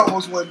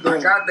Almost went down.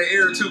 I got the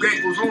Air 2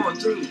 Gables on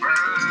too.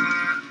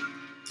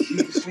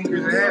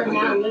 Sneakers are You're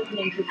now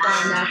listening to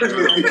Sound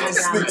National Underground Radio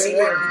Station,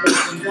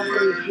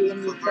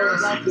 WGMU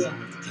Philadelphia.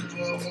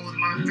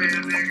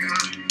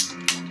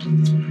 I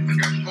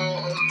got 4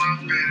 on my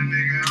bed,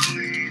 nigga, I'm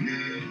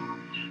leaning.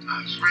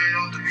 I'm spraying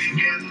on the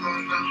weekend,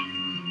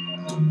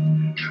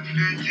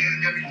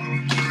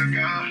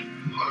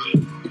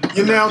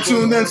 You're now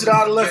tuned into the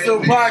Out of Left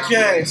Field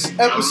Podcast,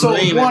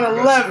 episode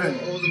 111.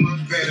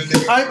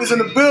 Hype is in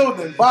the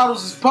building.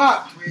 Bottles is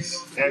popped.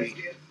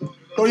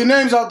 Throw your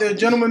names out there,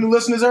 gentlemen who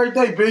listen to this every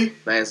day, B.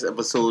 Last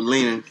episode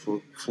leaning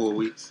for 4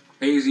 weeks.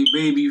 Hazy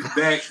Baby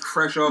back,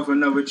 fresh off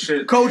another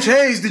chip. Coach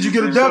Hayes, did you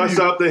get a W? Shouts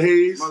out to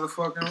Hayes.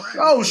 Motherfucking right.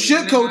 Oh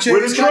shit, Coach Hayes.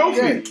 Where the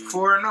trophy?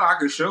 4-0. I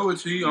can show it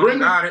to you. I Bring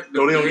got it.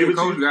 No, they don't give it to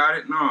Coach you? got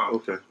it. No.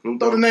 Okay. Throw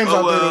the names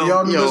out there,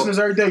 y'all. New listeners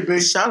every day,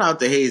 B. Shout out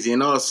to Hazy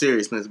in all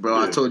seriousness, bro.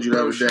 Yeah. I told you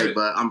the other day, shit.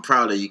 but I'm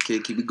proud of you,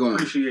 kid. Keep it going.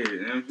 Appreciate it. You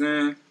know what I'm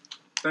saying?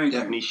 Thank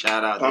Definitely you.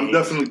 shout out. I'm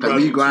definitely proud Like,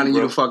 of we you, grinding too,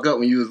 you bro. the fuck up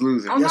when you was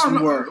losing. Oh, Yes, no, we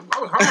no, were. I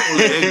was hard.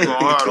 They going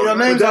hard Throw on your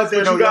me. names out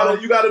there, though, y'all.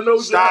 You gotta know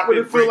Stop what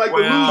it, it feel like to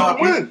Freak. lose or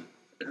win.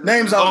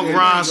 Names out there.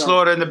 Ron names out.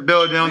 Slaughter in the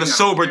building on the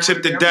sober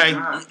tip today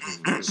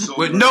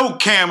with no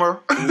camera.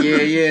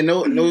 Yeah,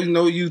 no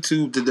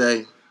YouTube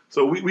today.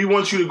 So we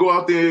want you to go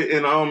out there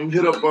and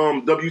hit up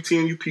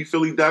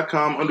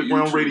WTNUPphilly.com,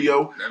 Underground YouTube.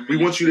 Radio. That We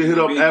means want you to hit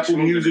up big Apple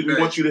smoking Music. We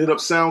today. want you to hit up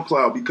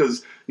SoundCloud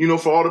because,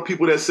 for all the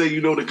people that say,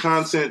 the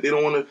content, they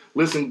don't want to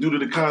listen due to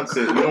the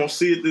content. We don't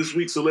see it this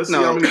week, so let's see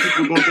how many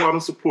people are going to go out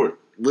and support.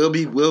 We'll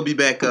be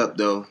back up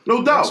though.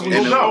 No doubt.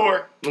 Yeah,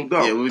 No we'll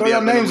doubt. be Throw your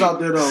up in names the out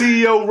there, though.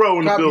 CEO Row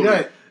in the Copy building.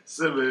 that.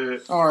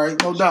 All right,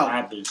 no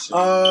doubt. You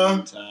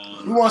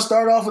want to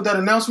start off with that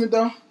announcement,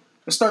 though?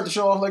 Let's start the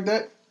show off like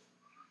that?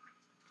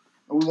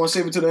 Or we want to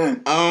save it to the end?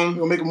 You going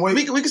to make them wait?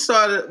 We can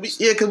start it.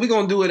 Because we're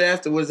going to do it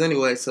afterwards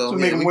anyway. So So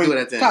yeah, make them we wait. do it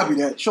at the end. Copy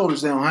that.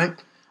 Shoulders down, Hank.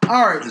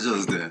 All right.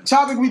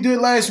 Topic we did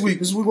last week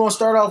is we're going to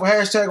start off with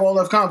hashtag All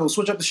Left Convo.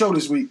 Switch up the show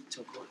this week.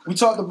 We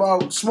talked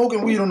about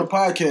smoking weed on the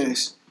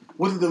podcast.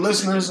 What did the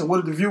listeners and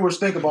what did the viewers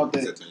think about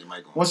that?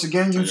 Once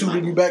again, YouTube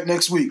will be back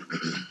next week.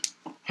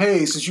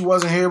 Hey, since you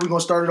wasn't here, we're going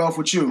to start it off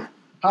with you.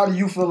 How do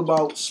you feel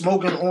about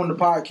smoking on the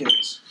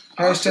podcast?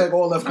 Hashtag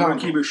All Left I'm going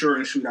to Convo. keep it short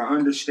and sweet. I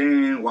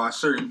understand why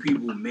certain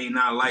people may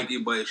not like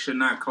it, but it should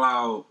not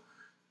cloud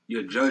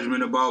your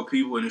judgment about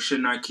people, and it should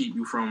not keep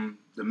you from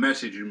the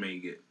message you may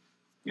get.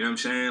 You know what I'm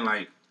saying?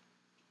 Like,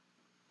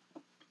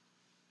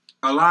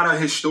 a lot of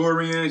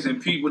historians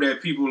and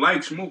people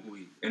like smoke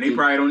weed, and they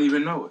probably don't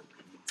even know it.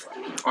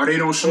 Or they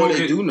don't smoke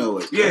They it. do know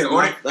it. Yeah,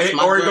 That's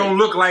my or it brain. don't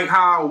look like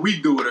how we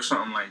do it or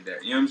something like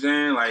that. You know what I'm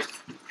saying? Like,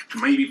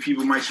 maybe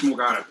people might smoke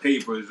out of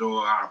papers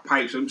or out of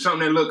pipes or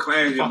something that look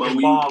classy, but Fucking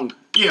we... bong.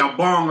 Yeah, a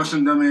bong or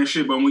some dumb ass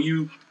shit. But when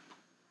you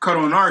cut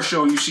on our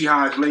show and you see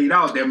how it's laid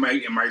out, it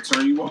might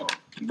turn you off.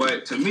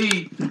 But to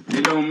me,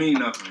 it don't mean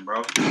nothing,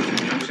 bro. You know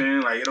what I'm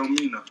saying? Like, it don't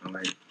mean nothing.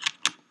 Like,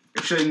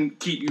 it shouldn't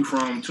keep you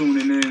from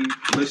tuning in,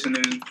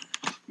 listening.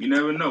 You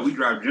never know. We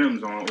drop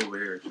gems on over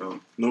here, so.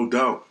 No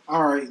doubt.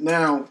 All right,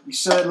 now, we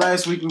said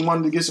last week we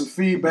wanted to get some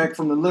feedback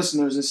from the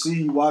listeners and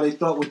see why they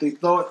thought what they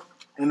thought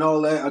and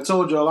all that. I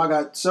told y'all I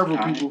got several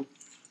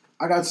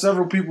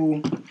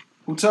people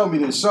who tell me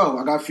this. So,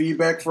 I got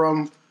feedback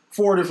from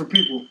 4 different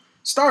people.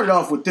 Started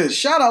off with this.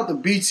 Shout out to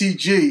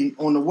BTG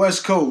on the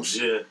West Coast.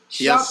 Yeah.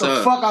 Shout Yes, the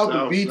sir. fuck out to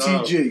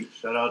BTG.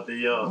 Shout out to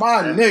y'all.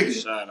 My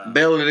nigga. Shout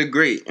Bell of the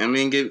Great. I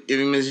mean, give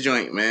him his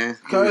joint, man.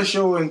 Cuz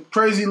showing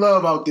crazy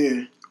love out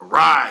there.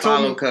 Right.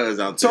 Follow Cuz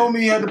out there. Told me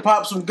he had to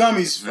pop some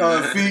gummies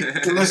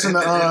feet to listen to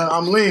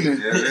I'm Leaning.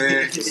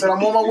 He said,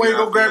 I'm on my way to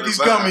go grab these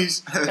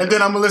gummies, and then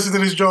I'm going to listen to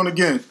this joint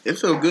again. It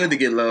feel good to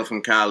get love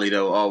from Cali,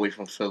 though, all the way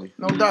from Philly.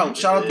 No doubt.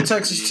 Shout out to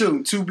Texas,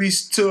 too. Two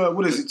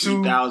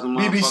 2,000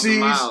 BBCs.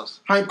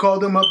 miles. Hype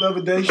called them up the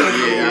other day.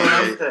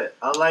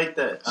 I like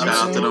that. Shout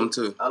out to them,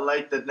 too. I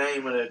like the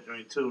name of that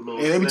joint too.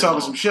 Yeah, they be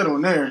talking some shit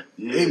on there.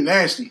 Yeah. They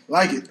nasty.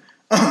 Like it.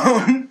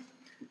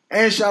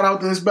 And shout out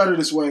to It's Better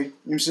This Way. You know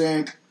what I'm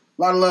saying?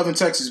 A lot of love in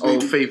Texas, baby.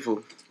 Old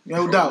Faithful.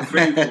 No doubt.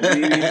 Shout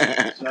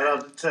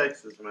out to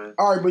Texas, man.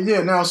 All right, but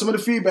yeah, now some of the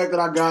feedback that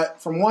I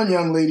got from one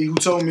young lady who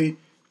told me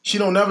she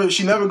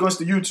never goes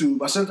to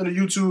YouTube. I sent her to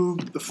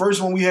YouTube, the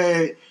first one we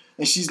had,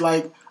 and she's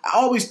like, I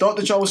always thought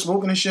that y'all was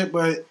smoking and shit,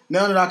 but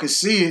now that I can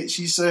see it,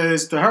 she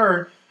says to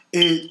her,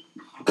 it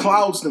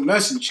clouds the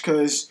message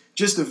because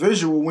just the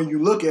visual, when you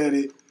look at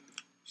it,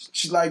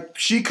 she's like,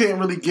 she couldn't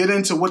really get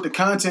into what the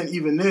content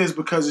even is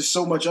because there's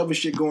so much other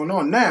shit going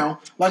on. Now,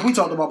 like we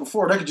talked about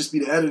before, that could just be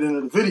the editing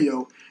of the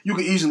video. You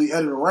could easily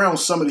edit around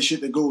some of the shit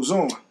that goes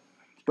on.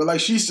 But like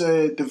she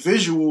said, the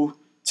visual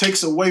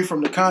takes away from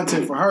the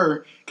content for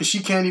her because she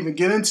can't even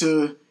get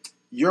into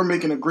you're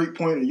making a great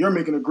point or you're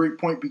making a great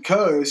point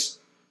because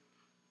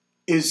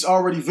it's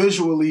already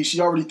visually, she's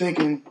already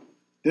thinking,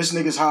 this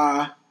nigga's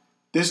high,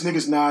 this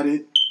nigga's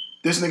nodded,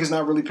 this nigga's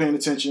not really paying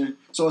attention.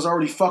 So it's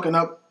already fucking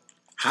up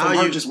from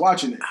her just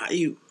watching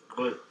it.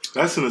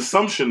 That's an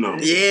assumption, though.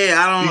 Yeah,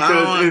 I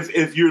don't. Because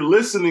if you're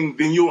listening,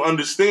 then you'll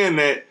understand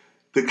that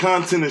the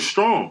content is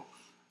strong.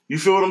 You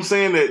feel what I'm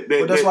saying?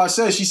 But that's why I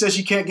said she said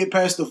she can't get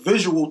past the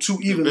visual to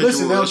even visual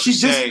listen. Now is she the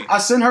just same. I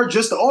send her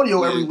just the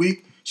audio every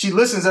week. She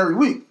listens every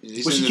week,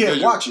 but she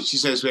can't watch it. She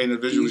says playing the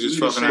visual just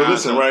fucking But her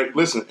listen, eyes out. right?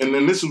 Listen, and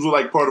then this was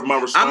like part of my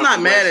response. I'm not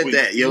from mad last at week.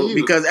 that, yo, Yeah.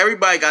 because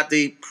everybody got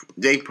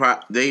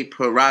they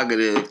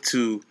prerogative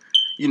to,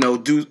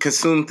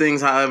 consume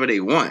things however they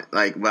want.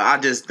 Like, but I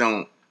just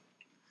don't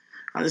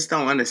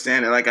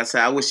understand it. Like I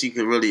said, I wish she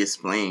could really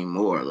explain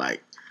more,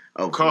 like,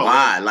 of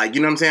why. Like,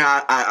 you know what I'm saying?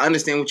 I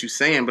understand what you're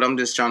saying, but I'm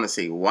just trying to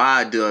say,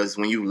 why does,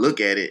 when you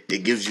look at it,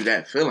 it gives you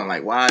that feeling?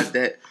 Like, why is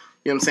that?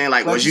 You know what I'm saying?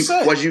 Like,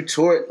 was you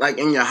taught, like,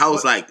 in your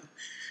house, like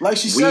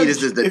she weed said,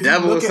 is the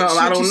devil or something?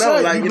 I don't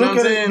know. Like, you know what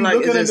I'm saying? Like,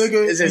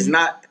 it's just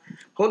not.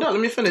 Hold on,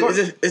 let me finish.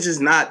 It's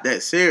just not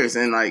that serious.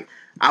 And, like,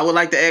 I would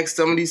like to ask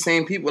some of these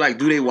same people, like,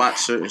 do they watch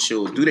certain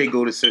shows? Do they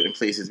go to certain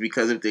places?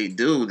 Because if they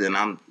do, then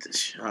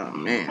oh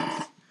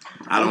man,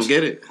 I don't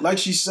get it. Like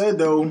she said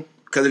though,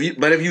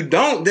 But if you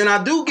don't, then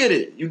I do get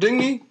it. You dig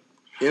me?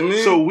 You know what I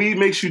mean? So weed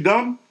makes you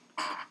dumb?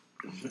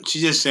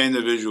 She's just saying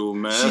the visual,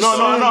 man. No,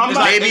 I'm not.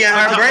 Maybe in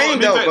her brain,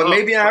 though. But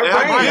maybe in her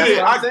brain.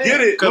 I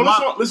get it. No,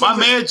 my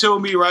man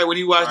told me, right, when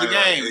he watched the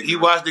game, he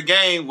watched the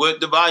game with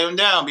the volume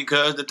down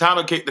because the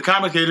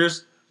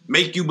commentators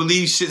make you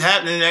believe shit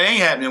happening that ain't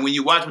happening. When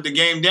you watch with the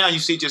game down, you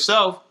see it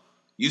yourself,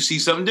 you see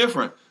something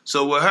different.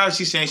 So with her,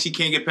 she's saying she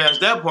can't get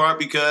past that part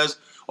because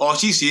all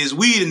she sees is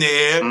weed in the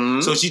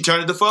air, so she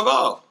turned it the fuck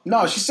off.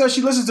 No, she says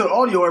she listens to the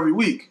audio every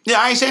week. Yeah,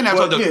 I ain't saying that.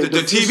 But, The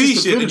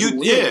TV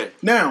shit.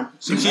 Now,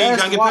 So you she ain't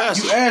trying to get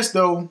past it. asked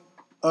though,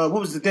 what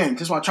was the thing?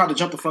 That's why I tried to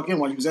jump the fuck in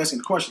while you was asking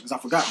the question because I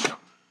forgot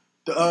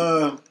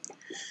now.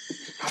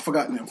 I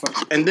forgot now.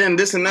 Fuck. And then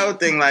this another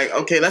thing, like,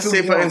 okay, let's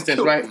say for instance,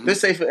 right? Let's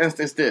say for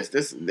instance this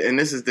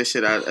is the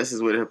shit. This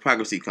is where the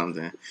hypocrisy comes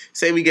in.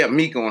 Say we got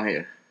Meek on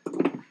here,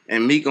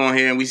 and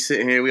we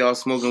sitting here, we all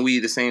smoking weed,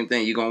 the same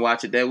thing. You gonna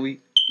watch it that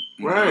week?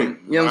 Right.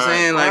 You know what I'm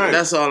saying? Like,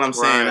 that's all I'm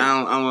saying.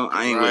 Right.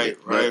 I ain't with it.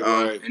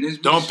 Right. And this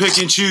Don't pick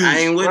and choose. I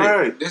ain't with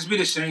it. This be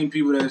the same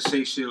people that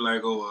say shit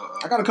like,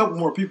 I got a couple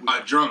more people.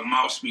 A drunk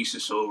mouth speaks to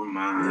sober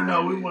mind.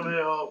 we want to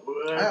help.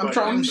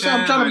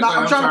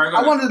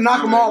 I wanted to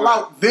knock them all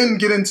out, then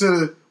get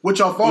into what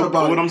y'all thought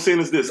about What it. I'm saying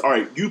is this. All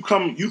right, you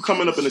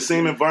coming up in the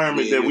same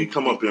environment that we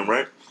come up in,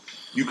 right?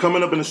 You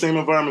coming up in the same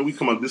environment we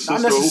come up. This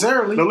Not sister,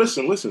 necessarily. No,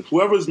 listen.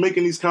 Whoever's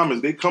making these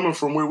comments, they coming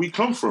from where we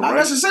come from, Not right?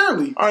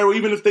 necessarily. All right, well,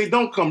 even if they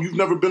don't come, you've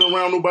never been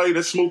around nobody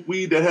that smoked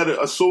weed that had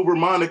a sober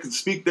mind that could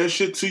speak that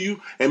shit to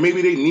you, and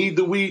maybe they need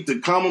the weed to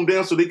calm them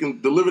down so they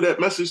can deliver that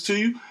message to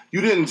you.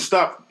 You didn't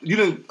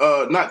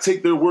not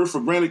take their word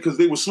for granted because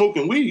they were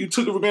smoking weed. You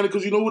took it for granted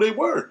because you know who they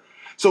were.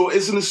 So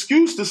it's an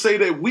excuse to say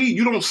that weed,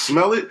 you don't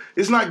smell it.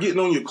 It's not getting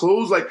on your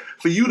clothes. Like,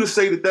 for you to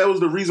say that was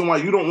the reason why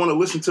you don't want to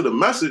listen to the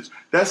message,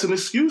 that's an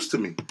excuse to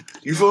me.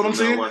 You feel what I'm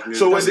saying?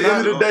 So at the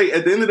end of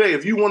the day,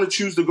 if you want to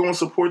choose to go and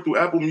support through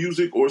Apple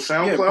Music or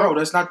SoundCloud, Yeah, bro,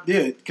 that's not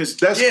because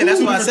that's Yeah, that's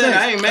cool. what I said.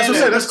 I ain't mad at that's,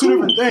 that. that's two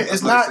different things.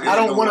 It's not. I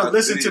don't want to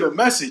listen to the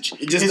message.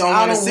 You just It's don't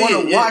I wanna don't see want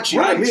it, to yeah. watch it.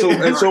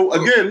 Right. So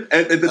again,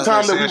 at the That's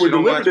time like that we saying were she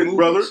don't watch delivering it,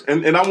 brother, movies.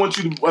 and I want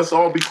you to us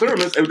all be clear on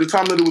this. At the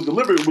time that it was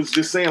delivered, it was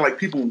just saying like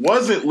people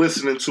wasn't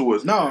listening to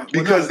us No,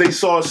 because they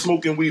saw us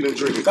smoking weed and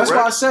drinking. That's why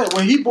I correct? said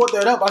when he brought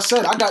that up, I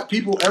said I got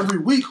people every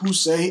week who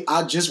say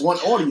I just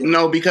want audio.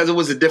 No, because it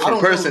was a I different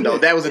don't know person who though.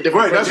 it That was a different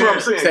Right, that's person. what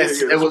I'm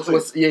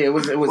saying. It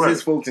was Right.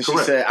 his folks, and she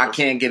Correct. said I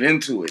can't get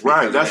into it.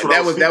 Right, that's what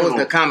I was that was speaking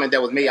the on. comment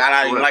that was made.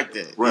 I didn't Right. like that.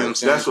 You know Right, what I'm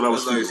saying? that's what I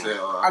was speaking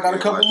on. I got a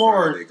couple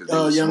more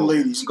young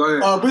ladies. Go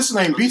ahead. What's his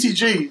name?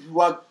 BTG,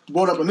 who I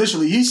brought up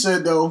initially. He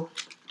said though,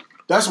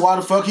 that's why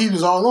the fuck he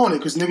was all on it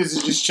because niggas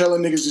is just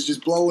chilling, niggas is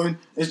just blowing.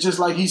 It's just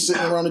like he's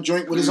sitting around a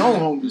drink with his own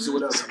homies or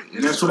whatever.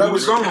 And that's So what that he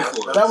was was going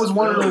for. that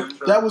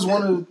was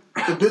one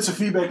of the bits of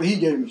feedback that he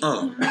gave me.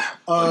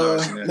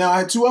 Now I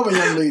had two other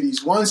young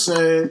ladies. One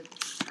said,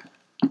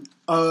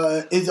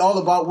 "It's all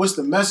about what's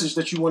the message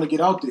that you want to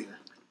get out there."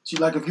 She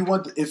like if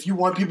you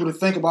want people to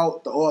think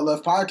about the All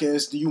Left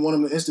podcast, do you want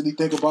them to instantly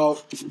think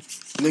about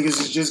niggas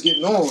is just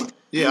getting on?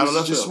 Yeah, niggas out of is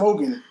left just field.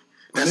 smoking.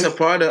 That's a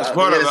part of That's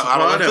part of it.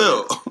 Out of left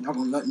field. Y'all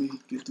gonna let me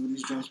get through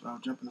these drinks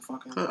without jumping the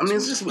fuck out? I mean,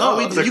 it's just No,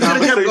 you it's could a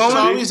have kept conversation.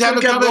 going. He's having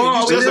a kept going. All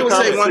we conversation. did was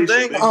say one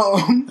thing.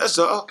 Conversation, That's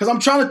all. Because I'm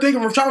trying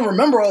to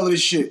remember all of this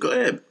shit. Go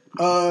ahead.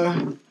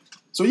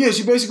 So yeah,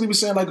 she basically was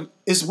saying like,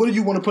 it's what do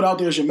you want to put out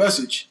there as your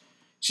message?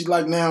 She's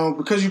like, now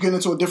because you get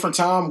into a different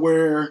time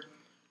where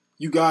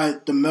you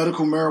got the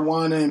medical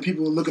marijuana and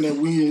people are looking at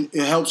weed,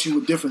 it helps you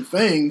with different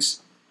things.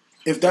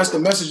 If that's the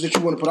message that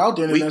you want to put out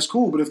there, then that's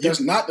cool. But if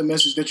that's not the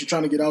message that you're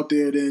trying to get out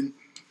there, then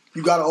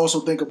you got to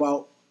also think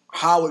about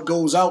how it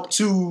goes out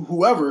to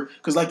whoever.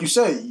 Because like you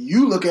said,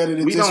 you look at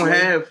it We this don't way.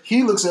 have-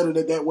 He looks at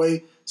it that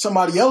way.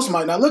 somebody else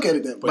might not look at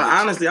it that way. But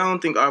honestly, I don't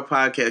think our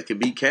podcast could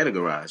be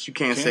categorized. You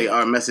can't say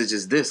our message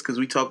is this because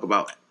we talk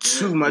about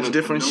too much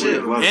different shit.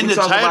 In We the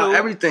talk title, about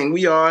everything.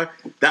 We are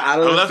the Out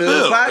of Left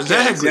Field podcast.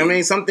 Exactly. I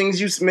mean, some things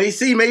you may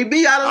see may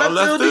be out of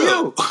left field to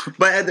you.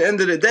 But at the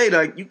end of the day,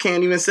 like, you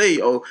can't even say,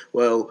 oh,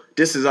 well,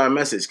 this is our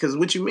message. Because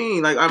what you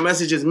mean? Like, our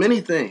message is many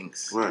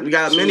things. Right. We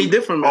got many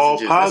different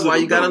messages. That's why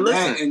you got to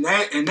listen.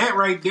 And that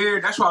right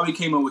there, that's why we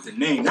came up with the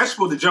name. That's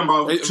supposed to jump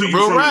out to you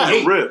real from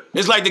right. the Rip.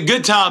 It's like the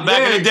good time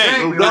back in the day.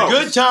 exactly. The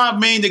good time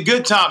mean the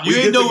good time. You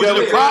We ain't get know it was in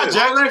the together, project.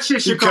 All that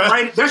shit should come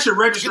right. That should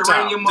register Good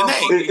right in your time. The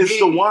motherfucking It's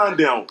the head. wind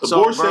down.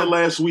 So, Bohr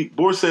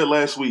bro. said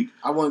last week,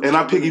 I wanted and to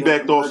I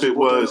piggybacked off it,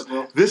 was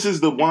bro. this is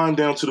the wind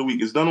down to the week.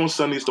 It's done on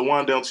Sunday. It's the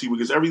wind down to you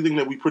because everything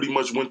that we pretty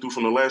much went through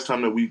from the last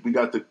time that we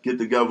got to get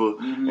together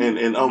and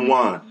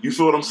unwind. You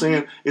feel what I'm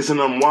saying? It's an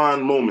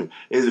unwind moment.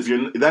 Is if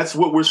you're that's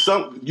what we're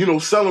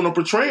selling or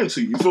portraying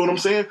to you. You feel what I'm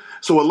saying?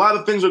 So a lot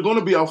of things are going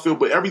to be outfield,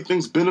 but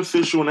everything's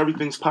beneficial and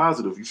everything's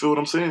positive. You feel what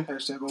I'm saying?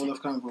 Hashtag all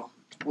left convo.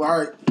 Well, all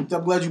right.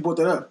 I'm glad you brought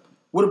that up.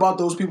 What about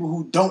those people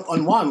who don't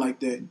unwind like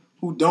that?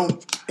 Who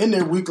don't end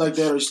their week like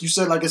that? Or you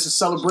said like it's a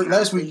celebration.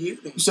 Last week you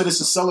said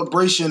it's a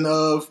celebration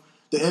of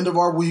the end of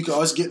our week,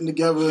 or us getting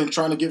together and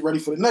trying to get ready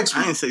for the next I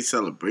week. didn't say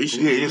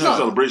celebration. Yeah, it's a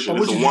celebration.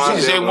 But It's a what you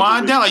wind say? down. You say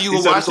wind down, like you He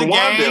go said watch it's a the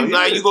wind game, down, yeah.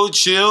 like you go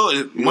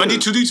chill. Monday,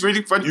 Tuesday,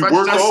 Friday, You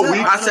worked all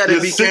week. I said it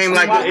You're became 60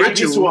 like a to 80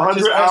 ritual. to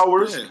 100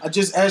 hours. I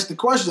just asked the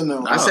question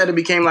though. I said it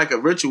became like a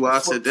ritual. I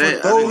said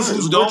that. For those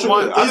who don't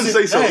want- I didn't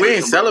say so. We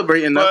ain't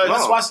celebrating nothing.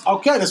 That's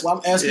why. That's why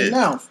I'm asking Yeah.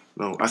 now.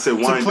 No, I said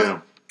wind play-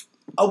 down.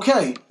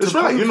 Okay, It's to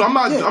right. play- You know, I'm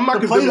not to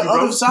play condemning the you,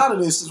 bro. other side of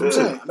this. Is what I'm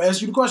Yeah. saying. I'm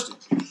asking you the question.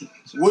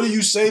 What do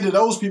you say to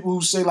those people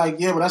who say like,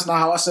 yeah, but that's not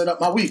how I set up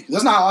my week?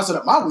 That's not how I set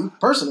up my week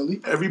personally.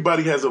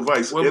 Everybody has a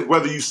vice. Well,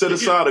 whether you set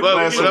aside a well,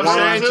 glass what of I'm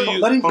wine, saying to you-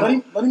 Let him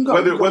go.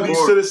 whether Go you ahead.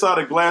 sit aside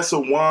a glass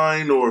of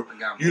wine or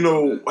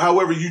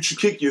however you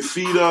kick your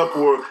feet up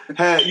or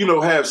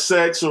have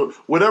sex or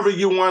whatever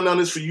your wind down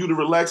is for you to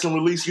relax and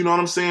release. You know what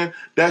I'm saying?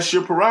 That's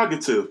your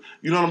prerogative.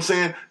 You know what I'm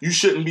saying? You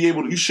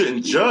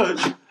shouldn't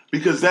judge.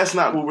 Because that's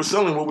not what we're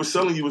selling. What we're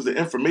selling you is the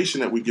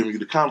information that we're giving you,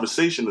 the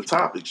conversation, the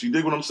topics. You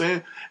dig what I'm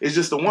saying? It's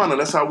just the one, and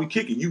that's how we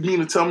kick it. You mean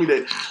to tell me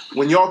that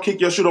when y'all kick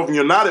your shit off and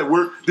you're not at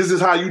work, this is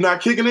how you not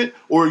kicking it?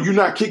 Or you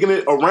not kicking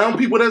it around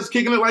people that's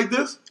kicking it like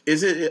this?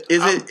 Is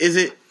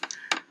it?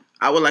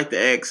 I would like to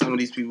ask some of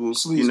these people,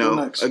 Sleeves, go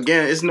next.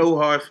 again, it's no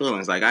hard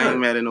feelings. Like, I ain't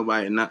mad at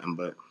nobody or nothing,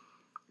 but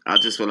I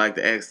just would like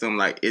to ask them,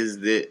 like, is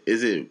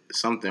it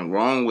something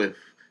wrong with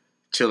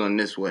chilling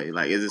this way?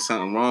 Like, is it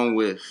something wrong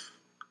with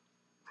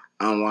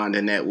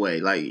unwinding that way?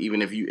 Like,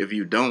 even if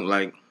you don't,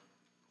 like,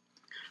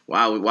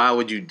 why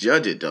would you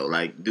judge it though?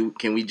 Like,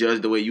 can we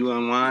judge the way you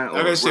unwind?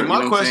 Like I said, you know my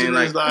what I'm question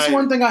saying? is like, That's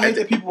one thing I hate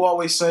that people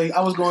always say.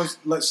 I was going to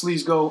let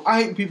Sleeves go. I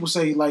hate when people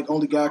say like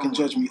only God can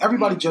judge me.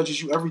 Everybody judges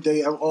you every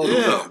day, all the Yeah,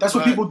 day. That's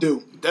what right. people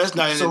do. that's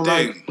not So the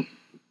thing. like,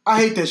 I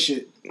hate that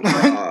shit.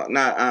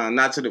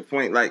 not to the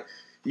point. Like,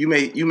 you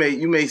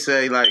may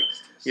say like,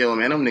 yo,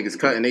 man, them niggas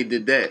cutting, they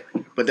did that,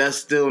 but that's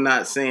still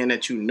not saying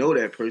that you know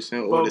that person,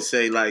 or Well, to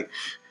say like,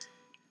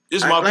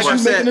 This is my like You I question.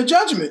 said- making a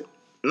judgment.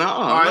 no.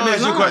 All right, let me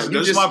ask you a question.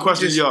 This is my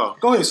question to y'all.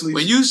 Go ahead, Sleeves.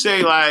 When you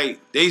say like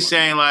they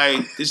saying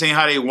like this ain't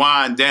how they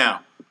wind down,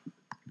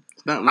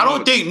 I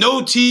don't think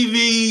no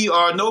TV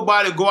or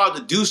nobody go out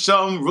to do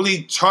something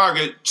really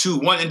target to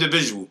one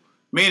individual.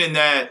 Meaning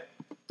that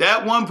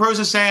one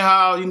person saying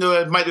how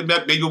it might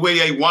be the way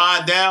they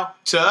wind down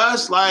to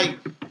us, like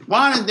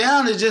winding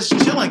down is just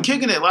chilling,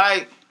 kicking it.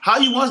 Like how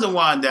you want to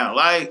wind down.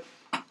 Like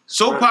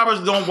soap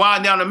operas don't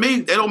wind down to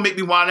me. They don't make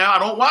me wind down. I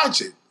don't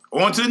watch it.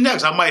 On to the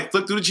next. I might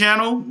flip through the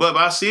channel, but if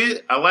I see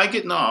it, I like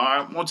it. No, all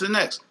right, on to the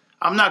next.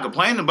 I'm not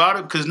complaining about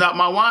it because it's not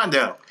my wind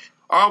down.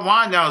 Our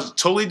wind down is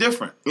totally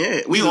different.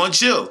 Yeah, We on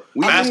chill.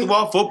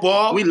 Basketball,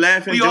 football. we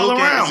laughing, We all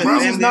joking, around, and bro.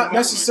 Sleeves saying- is not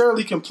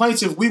necessarily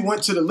complaintive. We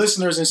went to the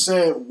listeners and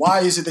said, "Why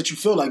is it that you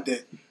feel like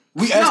that?"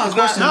 We asked the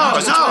question.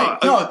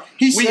 no.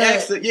 He We said,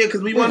 asked it,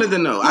 because we wanted to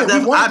know. Yeah,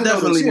 we wanted I to know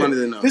definitely this, yeah. wanted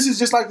to know. This is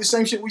just like the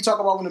same shit we talk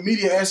about when the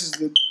media asks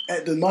the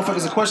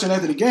motherfuckers a question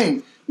after the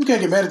game. You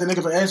can't get mad at the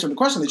nigga for answering the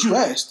question that you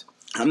asked.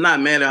 I'm not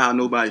mad at how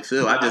nobody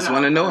feel. I just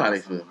want to know how they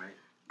feel.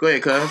 Go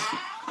ahead, cuz.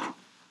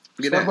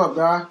 Get Step that. up,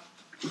 guy.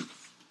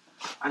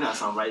 I got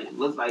something right. It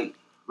looks like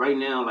right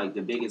now, like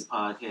the biggest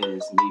podcast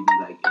maybe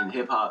like in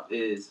hip hop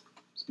is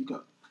Speak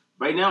up.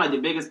 right now, like the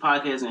biggest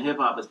podcast in hip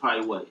hop is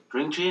probably what?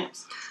 Drink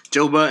Champs?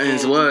 Joe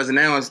Buttons And was, and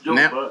now it's Joe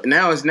Budden.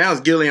 now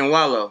it's Gilly and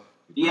Wallow.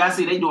 Yeah, I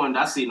see they doing.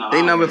 I see now.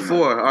 They number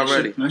 4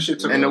 already That shit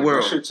took in the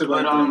world, That shit took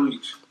like But, 3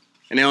 weeks.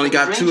 and they only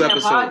got Drink 2 Champ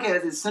episodes.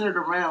 podcast is centered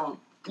around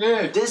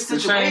Yeah, this the same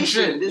situation,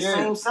 shit. this Yeah,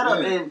 same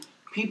setup, yeah. and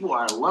people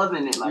are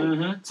loving it. Like,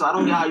 Mhm. so I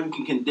don't get how you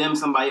can condemn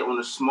somebody on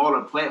a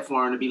smaller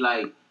platform to be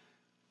like,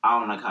 I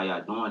don't like how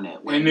y'all doing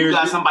that. When And you there's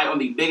got the- somebody on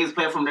the biggest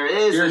platform there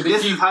is, There's the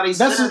this key- is how they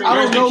That's center it. I it.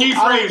 don't There's know. the key I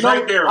don't phrase know-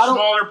 right there. I don't-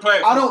 Smaller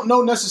platform. I don't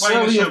know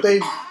necessarily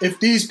Plain if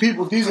these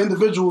people, these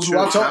individuals who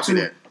I talk Copy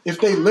to, that. if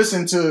they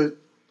listen to,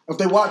 if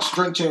they watch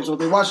Drink Champs or if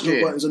they watch Joe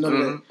Yeah. Buttons or none of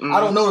that. Mhm, I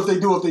don't know if they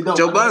do, if they don't.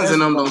 Joe I Buttons never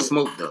and them asked don't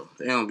about it. smoke though.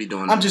 They don't be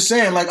doing that. I'm just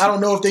saying, like, I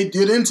don't know if they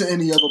did into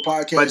any other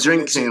podcast. But or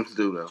Drink that shit. Champs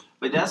do though.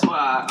 But that's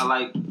why I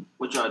like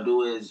what y'all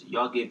do is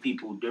y'all give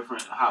people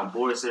different. How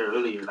Boris said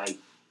earlier, like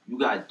you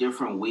got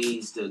different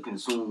ways to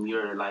consume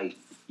your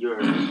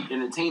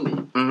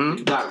entertainment. Mm-hmm.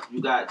 You got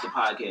the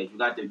podcast, you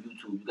got the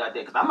YouTube, you got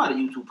that. Because I'm not a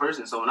YouTube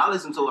person, so when I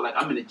listen to it, like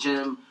I'm in the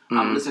gym,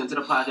 I'm listening to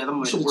the podcast.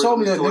 I'm should have told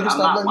me that, nigga.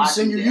 Stop letting me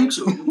send you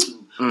YouTube.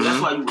 So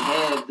that's why you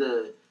have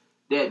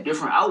that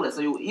different outlets.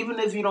 So even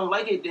if you don't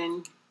like it,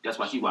 then that's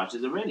why she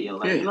watches the radio.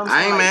 Like, you know what I'm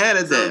I saying? ain't mad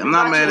at that. I'm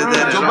not mad at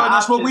that. Joe Budden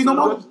don't smoke weed no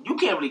more? You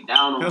can't really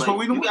down on That's what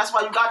we do. That's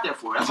why you got that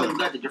for. That's why you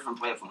got the different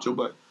platforms. Joe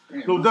Budden.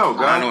 No doubt,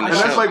 guys. And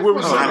that's like where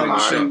we're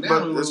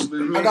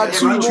saying. I got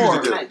two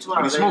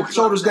more.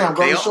 Shoulders down,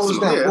 bro. Shoulders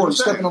down. Boy, you're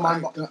stepping on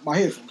my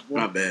headphones. Boy.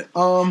 My bad.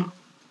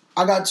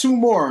 I got two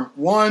more.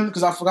 One,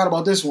 because I forgot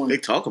about this one. They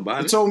talk about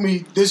He it. told me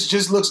this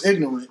just looks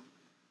ignorant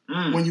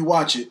when you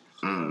watch it.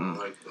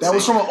 That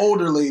was from an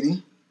older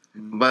lady.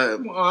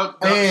 But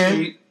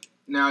And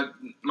now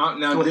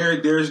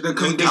there's the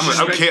conditions.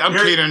 I'm catering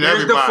to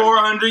There's the everybody.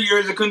 400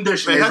 years of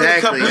conditions.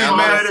 Exactly.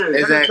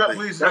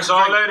 Exactly. That's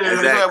all that is.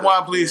 Exactly. That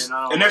wine, please.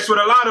 And that's what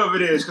a lot of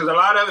it is, because a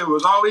lot of it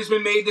was always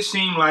been made to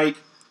seem like,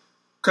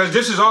 because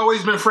this has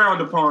always been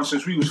frowned upon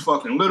since we was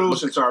fucking little,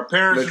 since our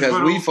parents because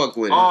was little, we fuck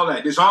with all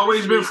that. It's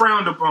always been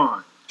frowned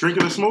upon.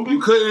 Drinking and smoking?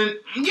 You couldn't,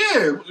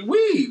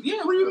 weed.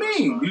 Yeah, what do you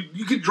mean?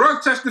 You get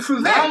drug tested for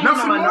that. Now Nothing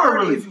you're in the more,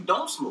 minority really. if you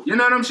don't smoke. You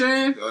know what I'm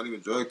saying? Y'all even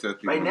drug test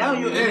people. Right now,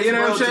 you're you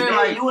know what I'm saying? Today,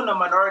 Like, you in the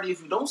minority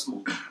if you don't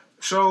smoke.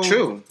 So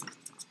True.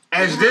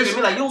 as this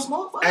Like, you don't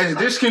smoke? What? as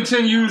this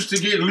continues to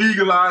get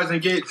legalized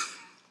and get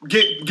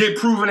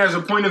proven as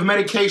a point of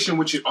medication,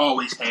 which it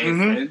always has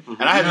been.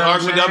 And I had an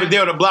argument the other day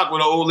on the block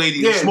with an old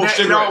lady who smoked it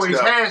cigarettes. always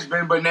has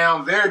been, but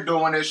now they're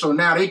doing it, so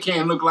now they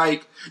can't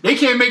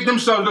make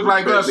themselves look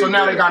like us, so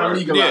now they gotta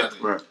legalize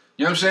it. Right.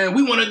 You know what I'm saying?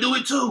 We want to do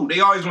it too.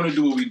 They always want to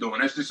do what we doing.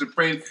 That's just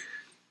the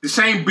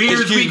same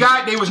beards we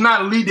got. They was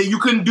not legal. You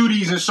couldn't do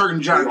these in certain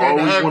jobs. They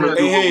had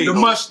to have the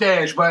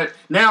mustache, but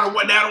now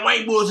the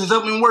white boys is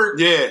up in work.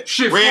 Yeah,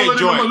 Shit, red full of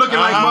them joint. are looking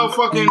like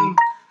motherfucking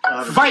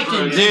Vikings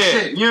and Yeah.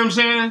 shit. You know what I'm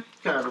saying?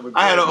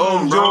 I had an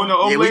old Joe and an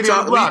old Yeah, lady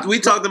on the block. we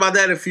talked about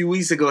that a few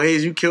weeks ago.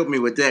 Hayes, you killed me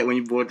with that when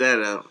you brought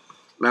that up.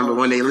 Remember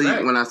when they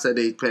leave? When I said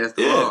they passed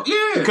the law?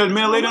 Yeah. Because me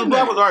and lady on the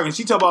block was arguing.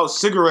 She talked about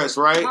cigarettes,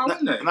 right? Why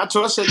wouldn't they? And I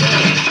told her, I said,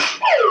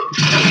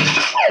 that.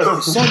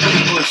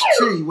 Sunday Bush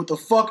T, what the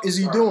fuck is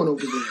he doing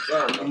over there?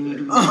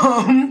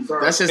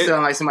 That shit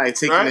sound like somebody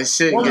taking this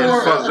shit. One getting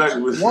more,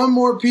 fucked. one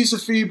more piece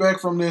of feedback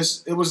from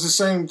this. It was the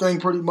same thing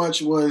pretty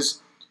much.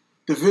 Was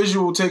the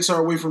visual takes her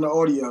away from the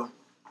audio.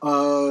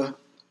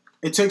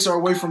 It takes her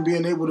away from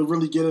being able to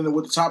really get into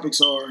what the topics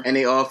are. And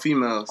they all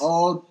females.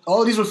 All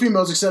of these were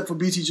females except for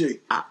BTG.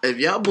 If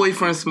y'all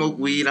boyfriends smoke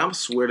weed, I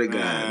swear to God,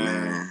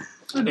 man.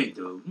 They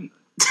do.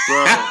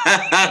 Bro,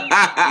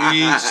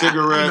 you eat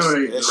cigarettes, You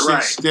know they that do. shit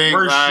Right. stink,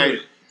 Worst right?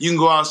 shit. You can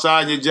go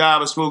outside your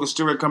job and smoke a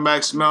cigarette, come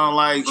back smelling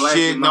like Black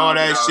shit and and all mild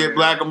that out shit, there.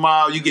 black and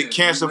mild. You get Yeah,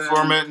 cancer man.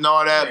 from it and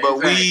all that. Yeah, but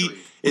exactly. weed,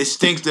 it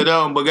stinks to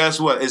them. But guess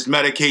what? It's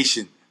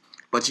medication.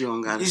 But you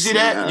don't got to You see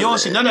that? You don't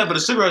see none of that but the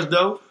cigarettes,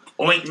 though.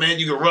 Ointment,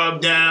 you can rub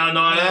down and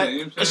all that.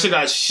 Yeah, That shit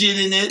got shit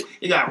in it.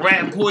 It got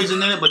rat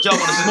poison in it, but y'all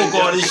want to smoke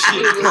all this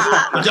shit.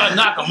 But y'all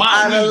knock them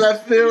out. Out of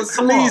left field,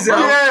 sleaze bro. out.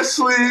 Yeah,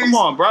 sleaze. Come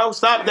on, bro.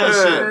 Stop that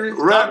shit.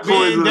 Rat Stop being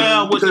poison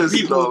down with the piss and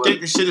people all who that.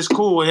 think the shit is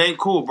cool. It ain't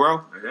cool,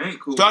 bro. It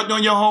ain't cool. Start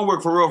doing your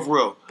homework for real, for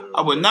real.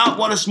 I would not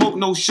want to smoke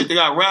no shit that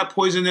got rat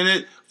poison in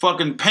it,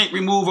 fucking paint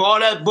remover, all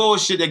that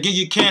bullshit that give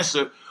you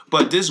cancer.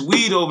 But this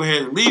weed over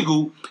here is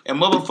legal, and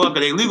motherfucker,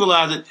 they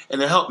legalize it, and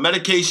it help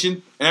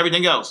medication and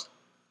everything else.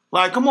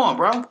 Like, come on,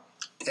 bro.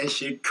 That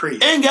shit crazy.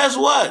 And guess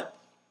what?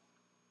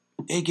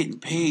 They getting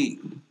paid.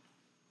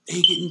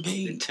 They getting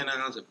paid.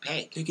 $10 a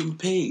pack. They getting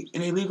paid.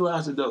 And they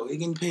legalize it, though. They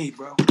getting paid,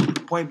 bro.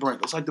 Point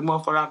blank. It's like the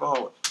motherfucker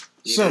alcohol.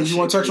 Sam, you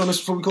want to touch on this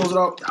before we close it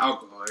out?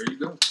 Alcohol. There you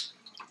go.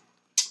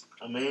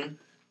 I mean,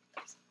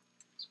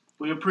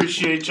 we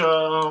appreciate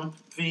your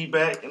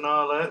feedback and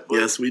all that. But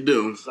Yes, we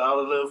do.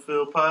 Solid Left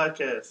Field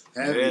Podcast.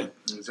 Yeah.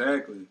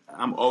 Exactly.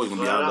 I'm always going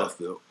to be out of left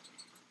field.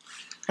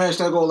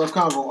 Hashtag All Left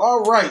Convo.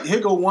 All right, here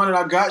go one that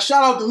I got.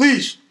 Shout out to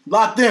Leash.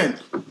 Locked in.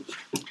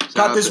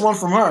 Got this one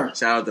from her.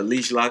 Shout out to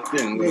Leash Locked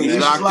In. Yeah, Leash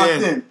is locked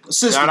in.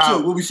 Assistant Shout out.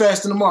 too. We'll be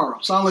fasting tomorrow.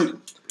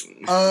 Salam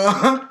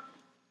alaikum.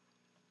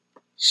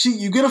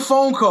 You get a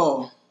phone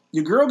call.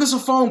 Your girl gets a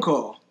phone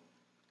call.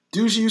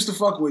 Dude she used to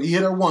fuck with, he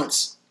hit her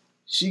once.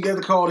 She got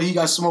the call that he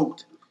got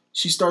smoked.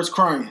 She starts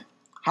crying.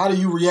 How do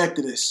you react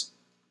to this?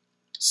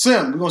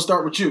 Sim, we're going to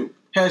start with you.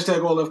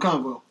 Hashtag All Left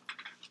Convo.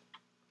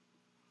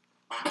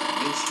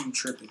 You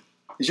tripping.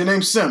 Is your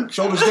name Sim?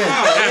 Shoulders down.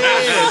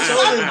 Yeah,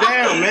 shoulders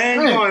down, man.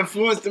 Hey. You gonna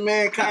influence the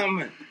man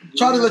comment.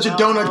 Try to let your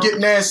donut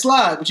getting ass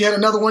slide, but you had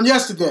another one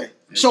yesterday.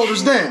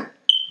 Shoulders down.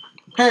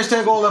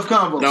 Hashtag All Left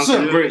Convo. Dunkin'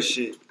 Sim, Brick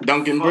shit.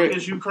 Dunkin' What the fuck Brick.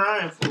 is you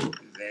crying for?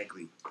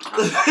 Exactly.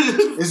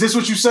 is this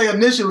what you say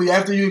initially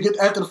after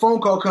the phone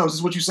call comes? Is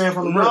this what you saying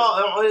from the rip?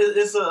 No,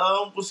 it's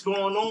what's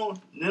going on.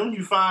 Then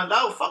you find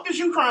out. Fuck is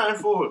you crying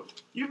for?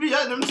 You be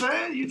at them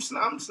saying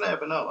I'm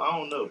snapping out. I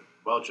don't know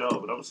about y'all,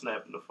 but I'm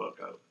snapping the fuck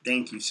out.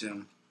 Thank you,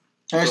 Sim.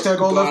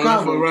 Hashtag All Left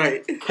Convo.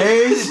 Right.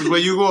 Hayes. Where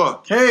you going?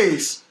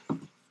 Hayes.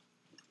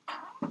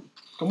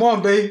 Come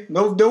on, babe.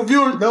 No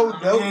viewers. No.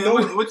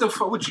 What the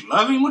fuck? What you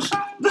love him or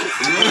something?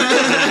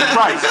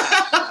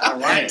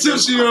 Right.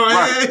 Tilt you on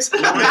ass.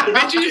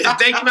 Bitch, you just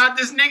think about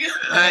this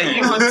nigga?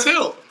 You gonna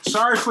tilt.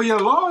 Sorry for your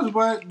loss,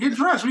 but get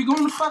dressed. We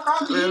going the fuck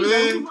out to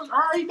eat. All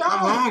right, dog. I'm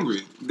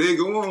hungry. They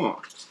go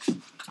on.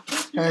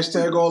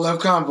 Hashtag all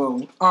left convo.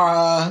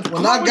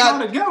 When I We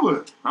got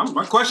together.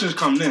 My questions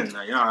coming in.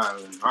 Like, all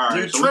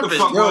right. You So what the tripping.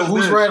 fuck yo, was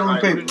who's this? right on the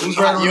Like, paper? Who's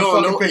right on You the don't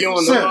fucking know- paper? you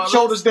don't know Sim, all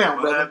shoulders down,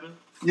 What brother. happened?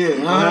 Yeah,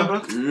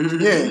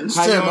 yeah. How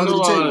Sim you under know the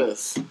all table.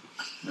 this?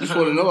 You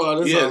supposed to know all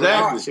this. Yeah, already.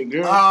 exactly. Shit,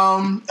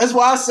 girl. That's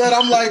why I said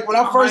I'm like when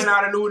I I first might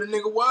not have knew who the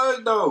nigga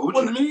was though.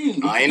 What you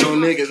mean? I ain't no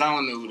niggas. I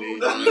don't know who they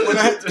is. when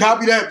I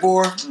copy that,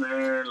 boy.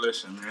 Man,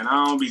 listen, man.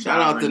 I don't be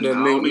Shout out to diving- the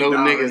I don't be no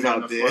diving niggas in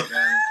out the there.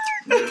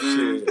 fucking-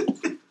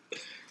 Shit.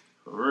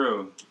 For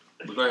real.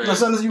 But go ahead. That's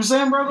something you were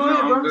saying, bro. Go No,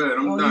 ahead, bro. I'm good.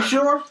 I'm You done.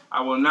 sure?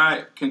 I will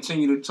not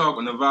continue to talk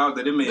on the vow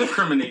that it may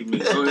incriminate me.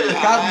 Go ahead.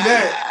 Copy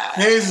that.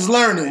 Hayes is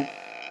learning.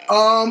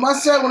 I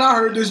said when I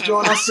heard this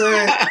joint, I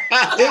said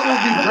it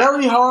would be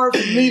very hard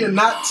for me to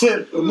not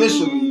tip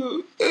initially,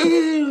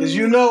 because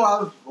you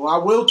know I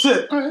will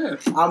tip. Go ahead.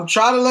 I'm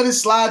trying to let it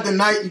slide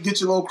tonight. You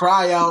get your little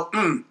cry out.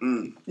 You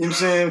know what I'm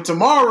saying?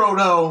 Tomorrow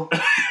though,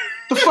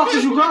 the fuck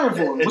is you crying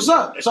for? What's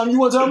up? Something you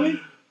want to tell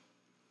me?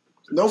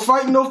 No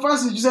fighting, no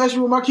fussing. Just ask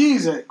you where my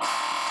keys at.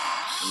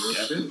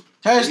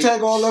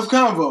 Hashtag all left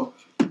convo.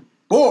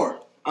 Bored.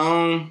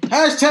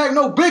 Hashtag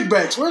no big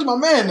backs. Where's my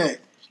man at?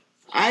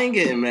 I ain't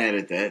getting mad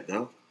at that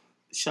though.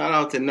 Shout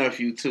out to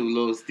nephew too,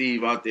 little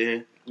Steve out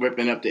there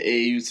ripping up the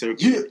AAU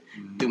circuit. Yeah.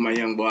 Threw my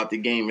young boy out the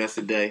game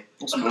yesterday.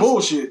 Some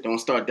bullshit. Don't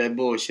start that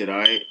bullshit, all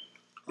right?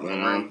 But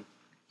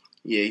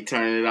yeah, he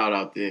turning it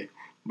out there.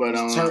 But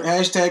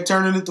Hashtag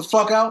turning it the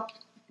fuck out.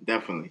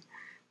 definitely.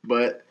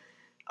 But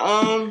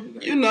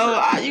you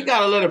know, you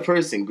gotta let a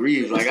person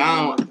grieve. Like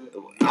I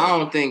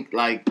don't think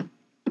like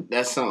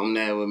that's something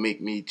that would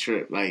make me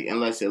trip. Like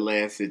unless it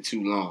lasted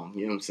too long.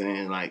 You know what I'm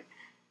saying? Like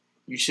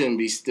you shouldn't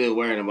be still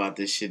worrying about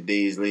this shit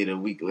days later, a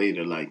week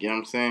later. Like you know what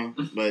I'm saying?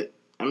 But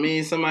I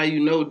mean, somebody you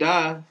know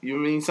die. You know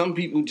what I mean? Some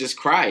people just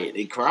cry it.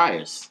 They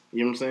criers.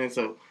 You know what I'm saying?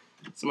 So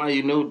somebody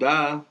you know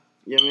die.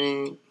 You know what I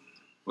mean?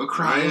 What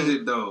cry is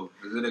it though?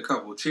 Is it a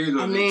couple tears?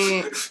 Or I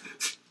mean,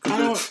 I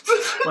don't.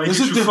 like This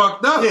you is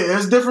fucked up. Yeah,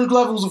 there's different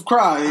levels of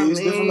cry. It's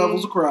different mean-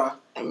 levels of cry.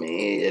 I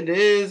mean, it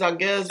is, I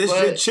guess. It's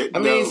but your chick, I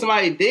mean, though.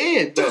 somebody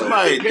dead though.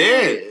 Somebody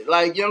Period.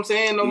 Like you know what I'm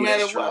saying? No Yeah, matter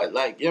that's true. what.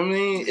 Like you know what I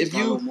mean? If Got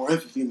a little you, more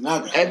empathy than I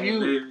got. if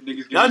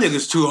you, Y'all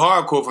niggas too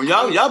hardcore for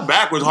y'all. Y'all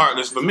backwards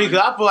heartless for me because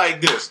I feel like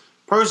this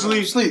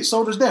personally. Sleep,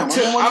 shoulders down.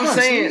 I'm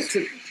saying, as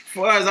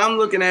far as I'm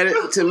looking at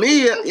it, to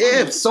me, yeah,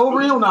 It's so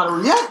real not to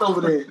react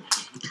over there.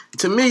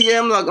 to me, yeah,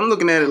 I'm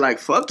looking at it like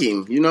fuck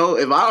him. You know,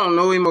 if I don't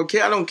know him or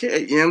care, I don't care.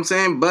 You know what I'm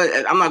saying? But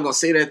I'm not gonna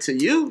say that to you.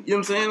 You know what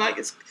I'm saying? Like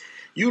it's,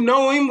 you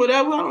know him,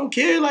 whatever. I don't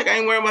care. Like I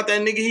ain't worried about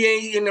that nigga. He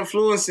ain't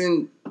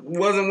influencing.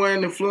 Wasn't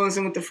wearing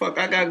influencing what the fuck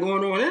I got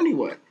going on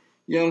anyway.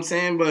 You know what I'm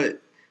saying?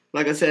 But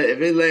like I said, if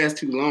it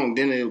lasts too long,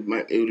 then it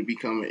would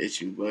become an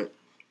issue. But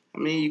I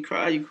mean, you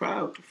cry.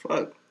 What the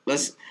fuck?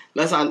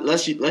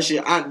 Unless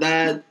your aunt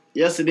died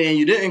yesterday and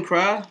you didn't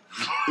cry.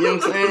 You know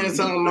what I'm saying?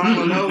 Something I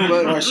don't know,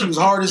 but She was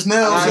hard as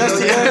nails I know,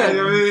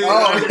 yesterday. yeah.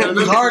 Oh, it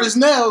was hard as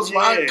nails.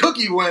 My Yeah.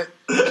 cookie went.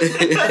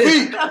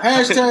 Feet.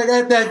 Hashtag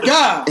at that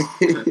guy.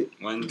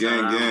 One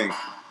gang.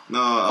 No,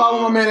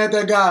 Follow my man at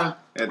that guy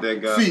at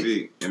that guy Feet.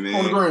 feet. I mean,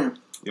 on the gram.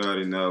 you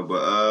already know.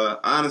 But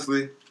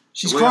honestly,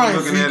 She's the way I'm crying.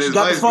 looking Feet. at it She is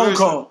got the vice phone versa.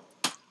 call.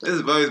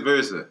 it's vice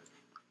versa.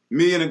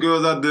 Me and the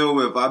girls I deal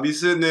with, I be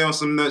sitting there on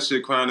some nut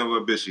shit crying over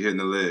a bitch she hitting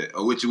the lid.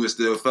 Or with you was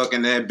still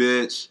fucking that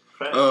bitch.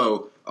 Fact.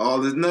 Oh, all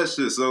this nut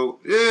shit. So,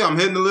 yeah, I'm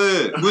hitting the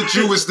lid. With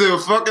you was still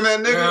fucking that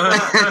nigga.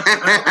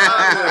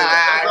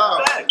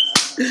 Facts.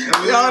 I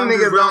mean, Y'all I'm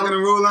just niggas rocking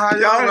and rolling how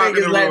y'all rocking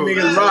niggas and let rolling.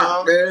 niggas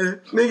rock,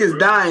 man. Niggas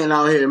dying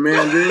out here,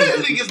 man. Dude.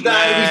 Niggas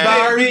dying. Niggas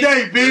die every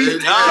day, B.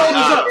 Shoulders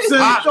up,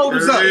 Sim.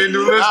 Shoulders up. They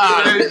do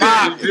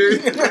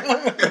this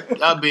today,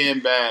 Y'all being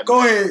bad. Go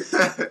ahead.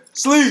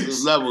 Sleep.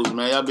 There's levels,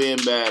 man. Y'all being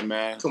bad,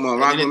 man. Come on,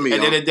 rock with me, At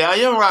the end of the day, I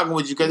am rocking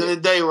with you because at the end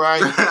of the day, right?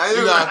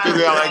 You gotta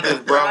figure out like this,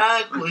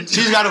 bro.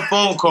 She's got a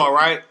phone call,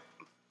 right?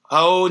 Her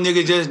old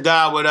nigga just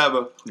died,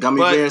 whatever. Gummy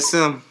But Bear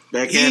Sim.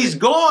 Back at he's it.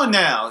 gone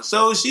now,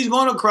 so she's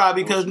gonna cry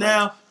because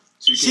now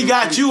she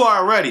got you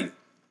already,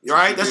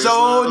 right? That's her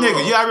old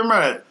nigga. You gotta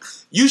remember that.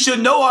 You should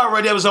know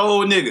already that was her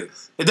old nigga.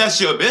 If that's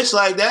your bitch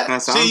like that,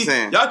 That's what I'm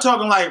saying. y'all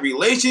talking like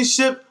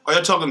relationship or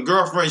y'all talking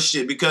girlfriend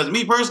shit? Because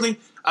me personally,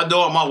 I know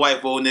all my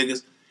wife old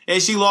niggas,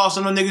 and she lost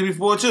some of the niggas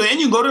before too, and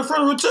you can go to the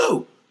funeral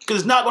too, because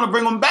it's not gonna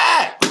bring them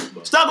back.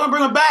 It's not gonna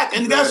bring them back,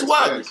 and guess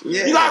what?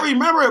 Yeah. You gotta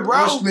remember it,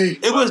 bro. Push me.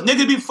 It was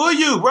niggas before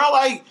you, bro.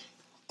 Like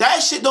that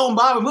shit don't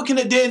bother me. What can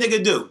a dead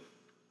nigga do?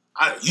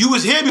 You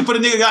was here before the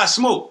nigga got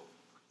smoked.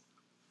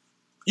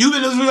 You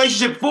been in this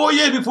relationship 4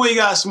 years before you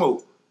got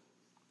smoked.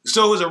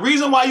 So there's a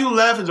reason why you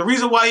left. There's a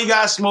reason why he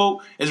got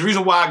smoked. There's a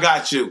reason why I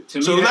got you.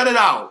 So let it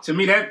out. To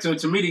me,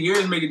 the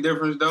years make a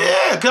difference, though.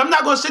 Yeah, because I'm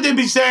not going to sit there and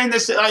be saying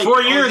this. Like,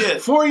 4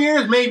 years, 4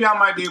 years, maybe I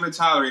might be able to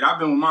tolerate it. I've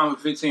been with mom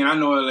for 15. I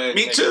know that.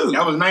 Me too.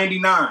 That was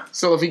 99.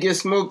 So if he gets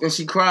smoked and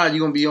she cried, you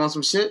gonna be on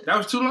some shit? That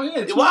was too long.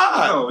 Yeah,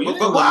 why?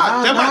 But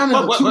why? Let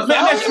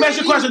me ask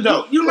you a question,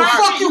 though. You know,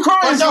 fuck you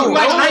crying for?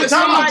 Like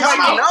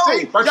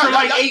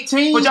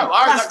 18. But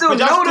y'all still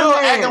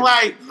acting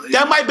like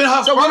that might have been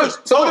her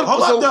first.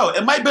 Hold up, though.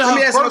 It might have been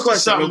her first or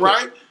something,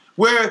 right?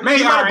 Where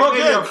maybe I broke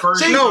it.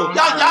 See, no,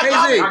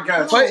 Hazy,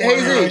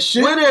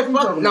 what if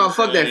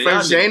fuck that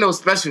first shit? Ain't no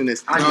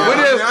specialness.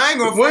 I ain't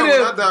gonna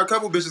front. A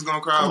couple bitches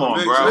gonna cry. Come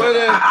on, bro. What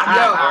if,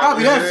 I'll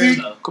be that feet.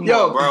 Come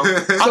on, bro.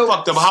 I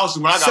fucked up a house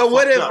when I got. So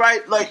what if, up.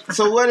 right? Like,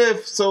 so what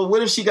if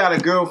she got a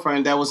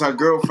girlfriend that was her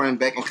girlfriend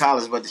back in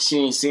college, but she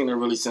ain't seen her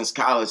really since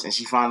college, and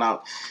she found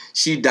out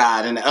she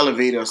died in the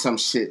elevator or some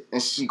shit,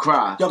 and she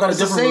cried. Y'all got a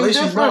different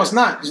relationship? No, it's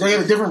not. They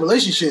had a different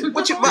relationship.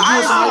 But I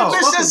ain't seen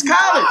her since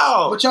college.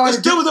 But y'all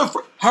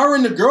her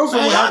and the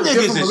girlfriend would have a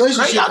different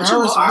relationship. Y'all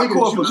too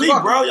hardcore for me,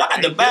 bro. Y'all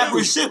got the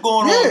backwards shit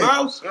going on,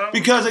 bro.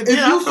 Because again,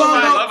 if you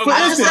found out, for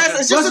instance,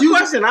 it's just a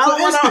question.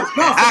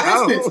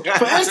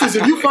 For instance,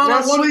 if you found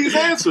out one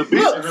answer,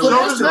 look, for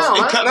instance,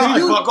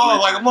 fuck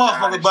off like a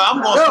motherfucker, but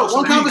I'm going to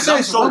one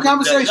conversation.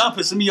 Y'all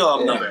pissing me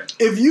off now.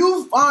 If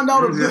you find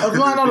out a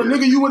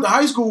nigga you went to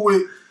high school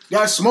with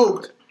got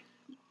smoked,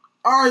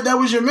 all right, that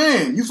was your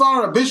man. You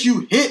found out a bitch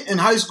you hit in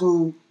high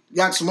school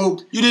got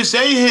smoked. You didn't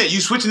say hit.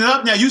 You switching it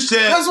up now. You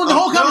said that's what the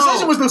whole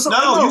conversation was.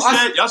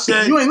 Y'all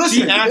said you ain't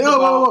listening.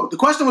 Whoa. The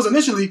question was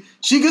initially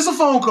she gets a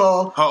phone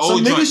call.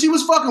 Some nigga she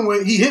was fucking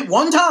with. He hit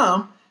one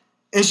time,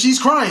 and she's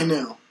crying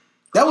now.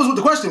 That was what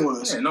the question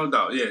was. Yeah, no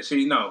doubt. Yeah,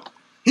 she know.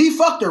 He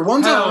fucked her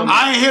one time.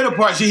 I ain't hear the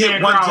part. She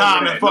hit one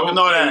time and fucking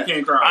all that. You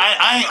can't cry.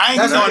 I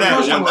ain't get all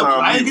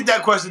that. I didn't get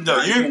that question though.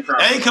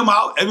 That ain't come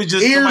out. It was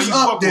just ears somebody you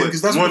up fuck then, with.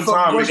 because that's what the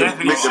fucking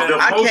question was.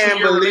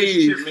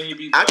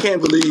 I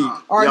can't believe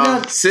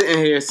y'all sitting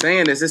here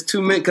saying this. It's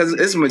too many because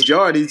it's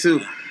majority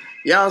too.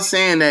 Y'all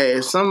saying that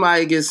if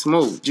somebody gets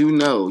smoked, you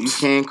know you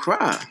can't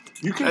cry.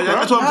 You can't.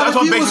 That's what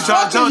basically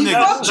trying to tell niggas.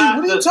 What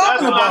are you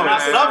talking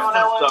about?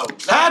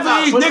 Half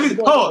of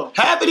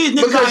these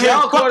niggas because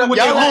y'all fucking with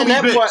their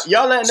homie bitch.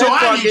 Y'all letting that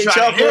part get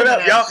y'all caught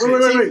up.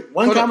 Wait.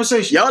 One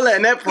conversation. Y'all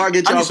letting that part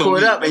get y'all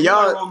caught up, and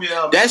y'all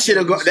that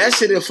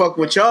shit'll fuck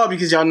with y'all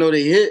because y'all know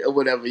they hit or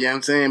whatever. You know what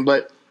I'm saying?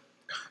 But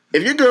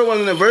if your girl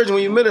wasn't a virgin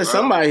when you met her,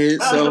 somebody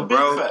hit. So,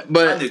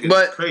 but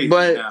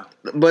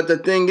the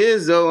thing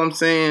is though, I'm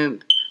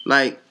saying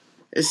like.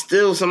 It's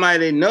still somebody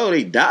they know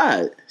they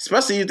died,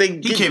 especially if they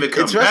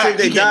if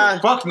they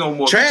died fuck no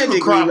more.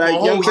 Tragically. Like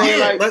you know what I'm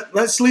saying, like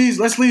let Sleeves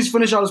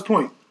finish out his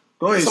point.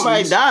 Go ahead.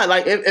 Somebody died.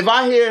 Like if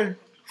I hear,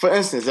 for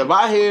instance,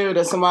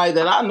 that somebody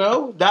that I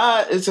know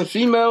died, it's a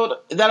female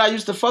that I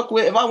used to fuck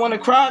with. If I want to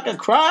cry, I can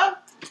cry.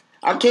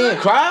 I can't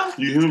cry.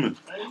 You human.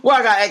 Well,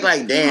 I gotta act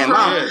like damn.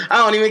 I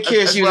don't even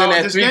care if she was in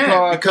that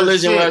 3-car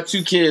collision with her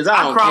 2 kids.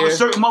 I don't care. With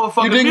certain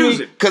motherfucking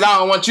music because I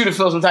don't want you to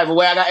feel some type of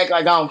way. I gotta act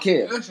like I don't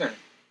care. Listen.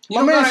 You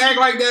don't gotta act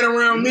like that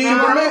around me,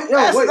 bro.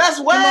 That's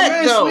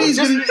whack, though. Just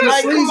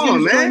like, come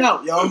on, man.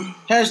 Out, yo.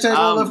 Hashtag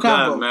all left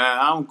combo. Man,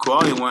 I don't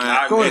call anyone.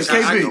 Go ahead,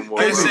 KB.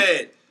 They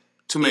said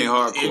too many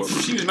hardcore.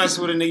 If she was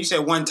messing with a nigga, you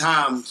said one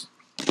time.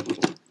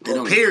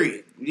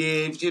 Period.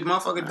 Yeah, if the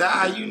motherfucker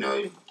die, you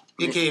know.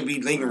 It can't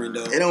be lingering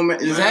though. It don't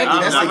matter.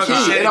 Exactly. That's the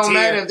key. It don't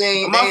matter if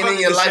they ain't in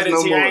your life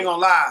no more. I ain't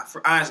gonna lie.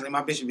 Honestly,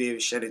 my bitch would be able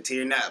to shed a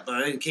tear now,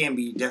 but it can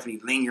be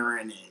definitely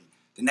lingering and.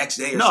 The next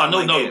day or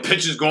something. No,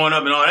 pictures going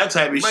up and all that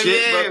type of shit.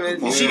 Yeah,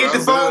 but she get the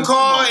phone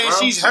call and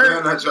she's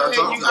hurt.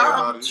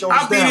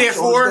 I'll be there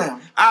for her.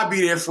 I'll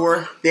be there for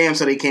her. Damn,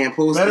 so they can't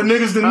post. Better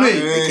niggas than me.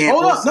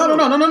 Hold up. No.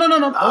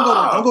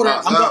 Don't go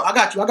there. I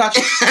got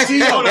you. See,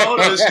 hold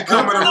on. She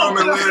coming in the room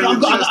and I'm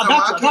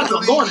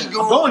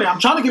going there. I'm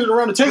trying to get it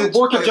around the table.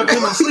 Boy kept jumping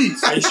in my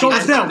sleeves.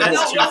 Shoulders down, boy.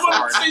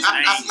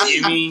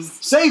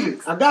 Save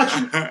it. I got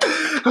you.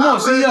 Come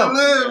on, CEO.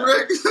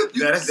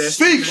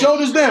 Speak.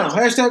 Shoulders down.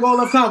 Hashtag all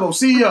left combo.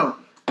 CEO.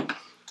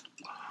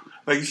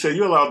 Like you said,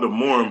 you're allowed to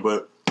mourn,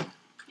 but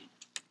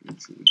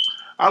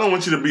I don't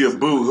want you to be a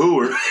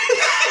boo-hooer.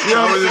 You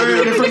know what I'm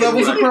saying? Different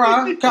levels of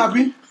cry.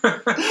 Copy.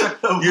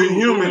 You're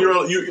human.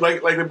 You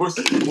like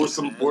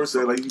some boy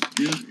said. Like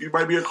you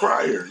might be a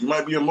crier. You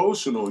might be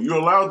emotional. You're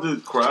allowed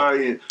to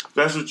cry, and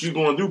that's what you're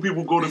gonna do.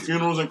 People go to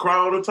funerals and cry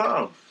all the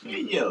time.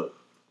 Yo.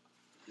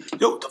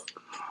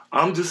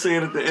 I'm just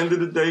saying at the end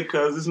of the day,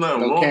 cuz it's not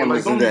no wrong.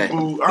 Like, don't be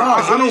boo.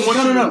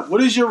 No. What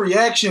is your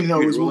reaction,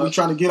 though, is what we're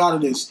trying to get out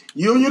of this.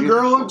 You and your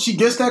girl, she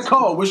gets that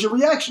call. What's your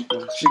reaction?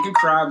 She can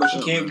cry, but she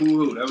can't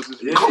boo-hoo. That was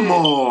just Come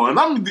on.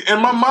 I'm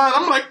in my mind,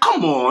 I'm like,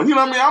 come on. You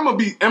know what I mean? I'm going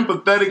to be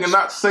empathetic and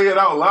not say it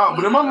out loud.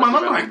 But in my mind,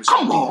 I'm like,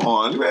 come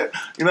on. Man.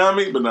 You know what I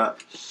mean? But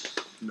not.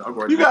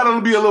 You got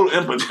to be a little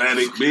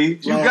empathetic, B.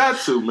 You got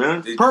to,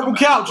 man. Purple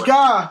couch,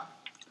 guy.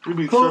 You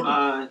be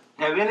tripping.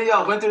 Have any of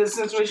y'all been through this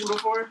situation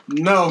before?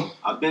 No.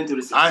 I've been through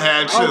this situation. I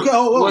had too. Okay,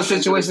 what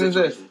situation is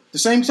this? The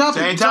same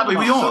topic. Same topic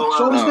we on.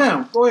 Shoulders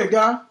down. Go ahead,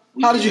 guy.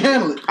 How did you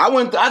handle it?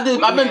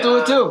 I've been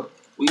through it too.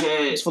 We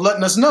had It's for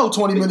letting us know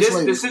 20 minutes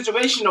later. the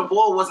situation of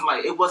boy wasn't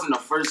like it wasn't the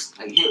first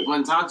like hit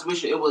one time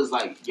situation. It was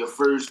like your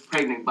first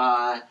pregnant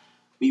by.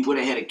 We would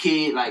have had a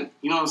kid, like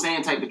you know what I'm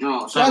saying, type of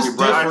drum. So That's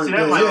different.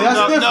 No.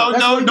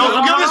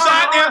 Don't give him the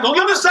side now. Don't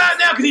give him the side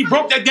now because he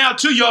broke that down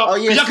to y'all. Oh,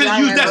 yeah, y'all could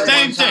use that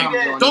same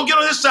thing. Don't get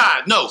on his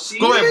side. No,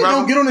 go ahead, bro.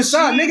 Don't get on his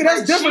side, nigga.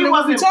 That's different than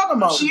what we talking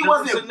about. She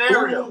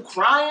wasn't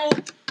crying.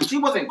 She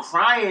wasn't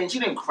crying. She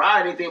didn't cry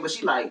or anything, but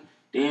she like,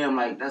 damn,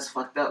 like that's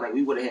fucked up. Like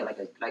we would have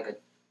had like a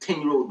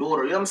 10-year-old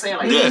daughter. You know what I'm saying?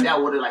 Like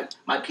that would have like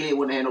my kid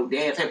wouldn't have had no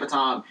dad type of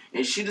time.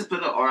 And she just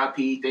put an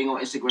RIP thing on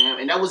Instagram,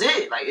 and that was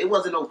it. Like it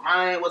wasn't no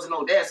crying, it wasn't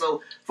no dad.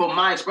 So from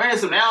my experience,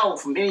 so now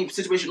from any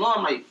situation on,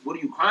 I'm like, what are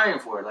you crying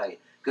for?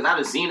 Like, because I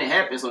done seen it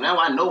happen. So now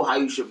I know how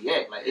you should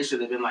react. Like it should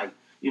have been like,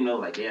 you know,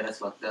 like yeah, that's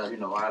fucked up. You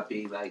know,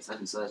 RIP, like such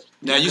and such.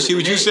 Now you see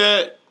what you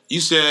said. You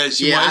said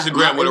she on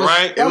Instagram with it,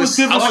 right? That was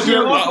different. I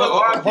can respect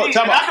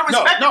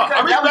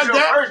I respect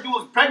that. First, you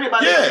was pregnant by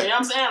this. You know what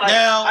I'm saying? Like,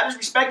 I just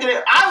respected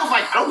it. I was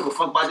like, I don't give a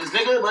fuck about this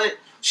nigga, but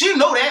she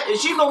know that, and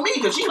she know me,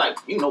 because she like,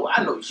 you know,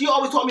 I know. She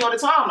always told me all the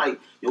time, like,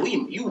 yo,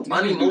 you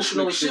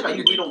unemotional and shit. Like,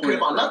 you don't care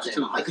about nothing.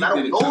 Like, I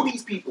don't know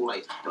these people.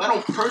 Like, I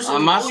don't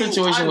personally my know you.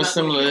 situation was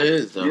similar to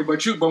his, though. Yeah,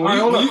 but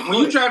when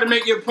you try to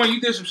make your point,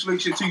 you did some slick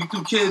shit too. You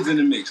threw kids in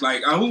the mix.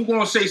 Like, who's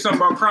gonna say something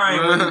about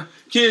crying when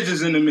kids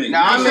is in the mix?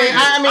 Nah,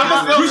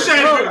 you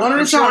said one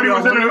at a time. One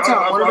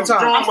at a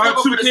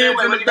time. Two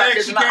kids in the back.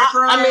 She can't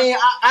cry.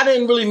 I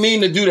didn't really mean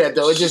to do that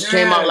though. It just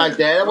came out like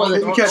that. It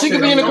wasn't. She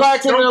could be in the car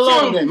activity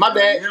alone. Then my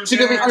bad. She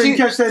could be. Let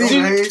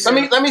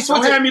me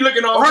switch it. Don't have me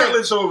looking all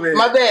jealous over here.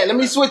 My bad. Let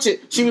me switch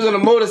it. She was on a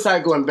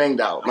motorcycle and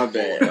banged out. My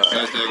bad.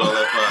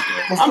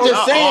 I'm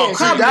just saying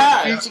she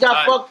died. She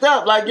got fucked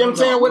up. Like you know what I'm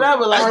saying.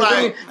 Whatever.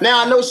 Like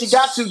now I know she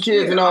got 2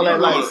 kids and all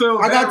that. Like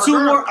I got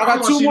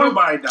two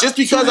more. Just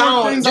because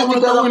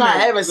I'm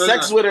not having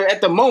sex with her at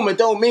the moment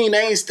don't mean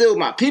they ain't still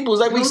my peoples.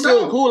 Like we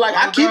still cool. Like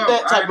I keep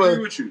that type of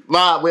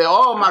vibe with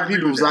all my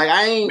peoples. Like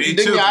I ain't. Me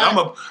too.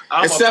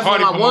 Except for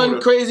my one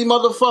crazy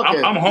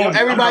motherfucker. I'm home.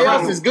 Everybody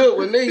else is good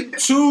with me.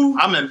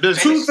 I'm in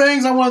business. 2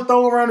 things I want to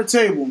throw around the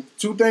table.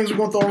 2 things we're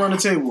gonna throw around the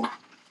table.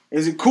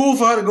 Is it cool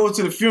for her to go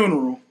to the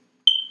funeral?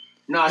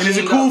 Nah, and is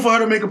it cool for her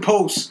to make a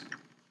post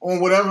on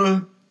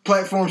whatever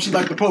platform she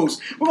like to post?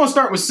 We're gonna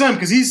start with Sim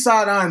because he's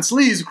side-eyeing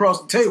sleeves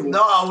across the table.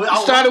 No,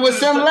 I started with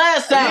Sim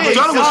last time.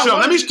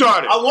 Let me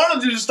start it. I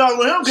wanted you to start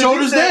with him.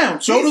 Shoulders down.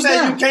 Shoulders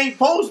down. You can't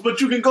post,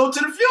 but you can go to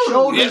the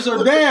funeral. Shoulders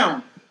are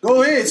down.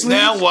 Go ahead, sleeves.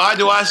 Now, why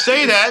do I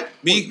say that?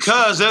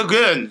 Because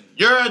again,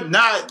 you're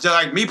not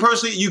like me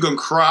personally. You can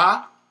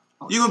cry.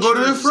 You can go to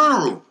the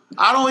funeral.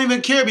 I don't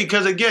even care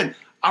because again,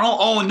 I don't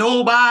own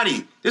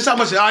nobody. This is how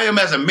much I am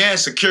as a man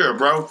secure,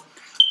 bro.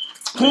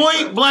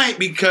 Point blank,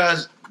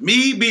 because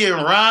me being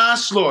Ron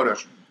Slaughter,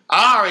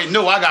 I already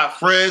know I got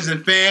friends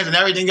and fans and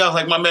everything else,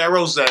 like my man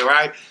Rose said,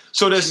 right?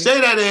 So to say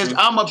that is,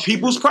 I'm a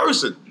people's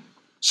person.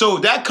 So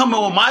that coming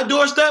on my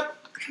doorstep,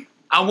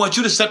 I want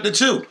you to accept it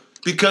too.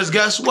 Because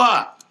guess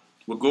what?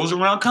 What goes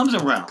around comes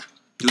around.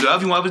 Do to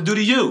others you want to do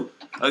to you.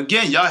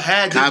 Again, y'all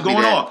had this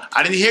going on.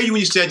 I didn't hear you when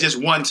you said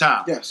just one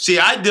time. Yes. See,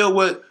 I deal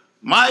with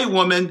my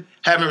woman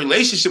having a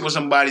relationship with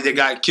somebody that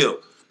got killed.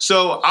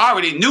 So I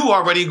already knew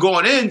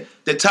going in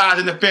the ties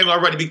in the family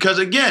already because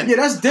again,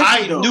 that's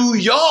different. I knew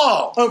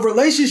y'all. A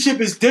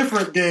relationship is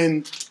different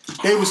than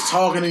they was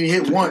talking and you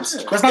hit once.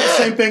 That's not the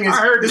same thing as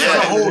this is a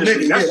whole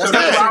nigga. That's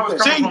not the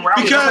same thing.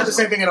 Because that's not the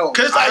same thing at all.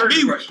 Because like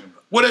me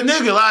with a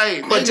nigga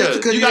like, but just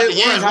because you got the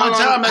yams one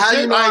time. How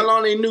you know how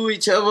long they knew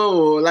each other?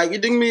 Or like you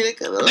think me?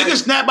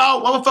 Niggas snap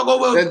out, motherfucker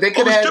over. They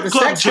could have the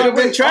sex could have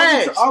been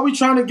trash. Are we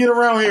trying to get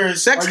around here?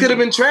 Sex could have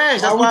been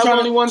trash. That's why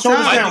only one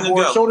time.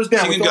 Shoulders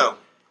down. She can go.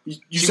 She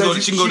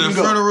can go to the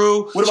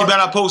funeral. She better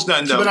not post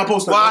nothing though. She better not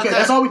post nothing. Okay,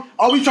 that's all we.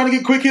 All we trying to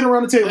get quick hit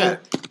around the table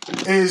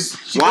is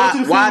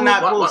why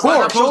not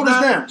post? Shoulders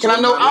down. Can I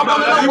know? I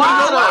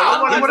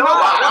want to know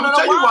why. I'm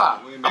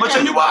gonna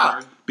tell you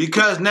why.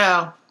 Because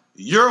now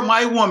you're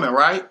my woman,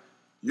 right?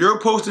 You're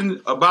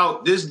posting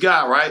about this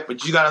guy, right?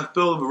 But you gotta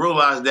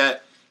realize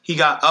that he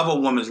got other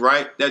women,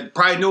 right? That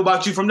probably know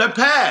about you from the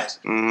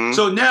past. Mm-hmm.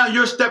 So now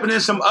you're stepping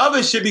in some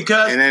other shit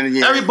because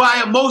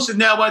everybody emotions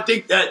now want to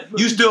think that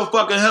you still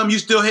fucking him, you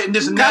still hitting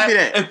this and that,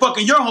 and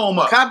fucking your home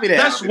up. Copy that.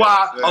 That's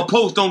why a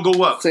post don't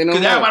go up. Because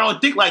everybody don't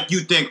think like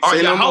you think or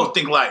your house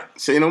think like.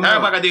 Everybody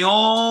got their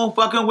own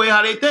fucking way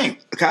how they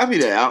think. Copy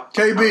that out.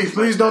 KB,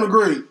 please don't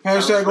agree.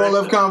 Hashtag all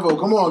left convo.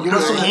 Come on, give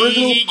us some original.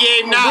 He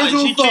gave knowledge.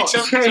 He kicked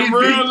some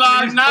real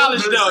life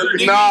knowledge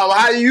though. No,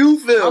 how you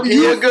feel? Can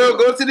your girl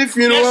go to the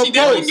funeral? She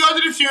definitely go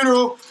to the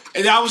funeral.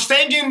 And I was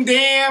thinking,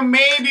 damn,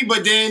 maybe,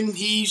 but then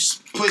he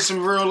put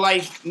some real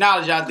life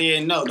knowledge out there.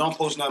 And no, don't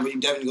post nothing, but you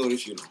definitely go to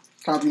the funeral.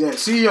 Copy that.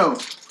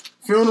 CEO,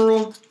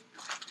 funeral,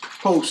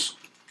 post.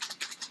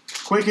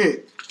 Quick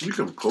hit. You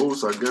can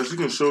post, I guess. You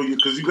can show you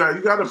because you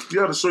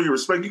gotta show your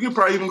respect. You can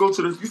probably even go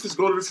to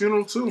the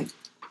funeral too.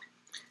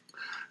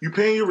 You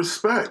paying your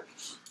respect.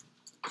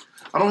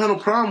 I don't have no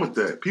problem with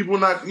that. People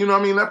not, you know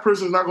what I mean? That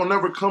person's not going to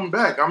never come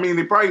back. I mean,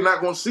 they probably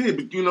not going to see it,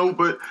 but, you know,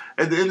 but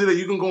at the end of the day,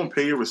 you can go and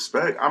pay your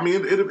respect. I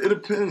mean, it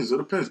depends. It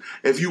depends.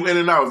 If you in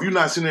and out, if you're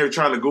not sitting there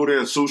trying to go there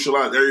and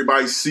socialize,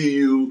 everybody see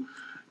you,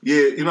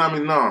 yeah, you know what I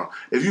mean? Nah.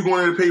 If you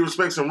going there to pay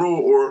respects and roll,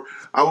 or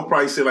I would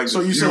probably say like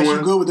so you said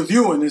you're good with the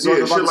viewing. Is yeah,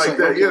 what shit like say.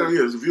 that. Okay.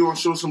 Yeah. If you want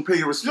to show some pay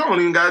your respect, you don't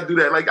even got to do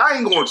that. Like, I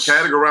ain't going to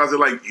categorize it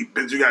like,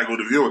 bitch, you got to go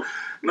to viewing.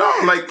 No,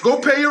 like, go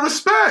pay your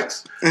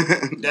respects.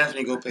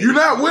 Definitely go pay. You're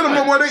not with them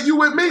no more than you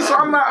with me, so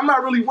I'm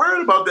not really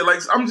worried about that.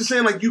 Like, I'm just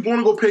saying, like, you going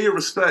to go pay your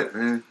respect,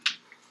 man.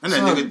 And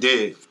that nigga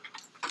dead.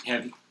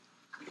 Heavy.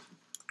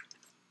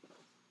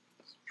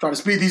 Try to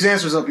speed these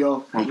answers up,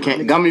 y'all.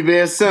 Okay, Gummy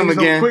Bear Sim Niggas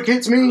know again. Quick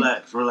hits me.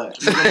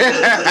 Relax.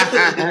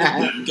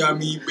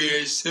 Gummy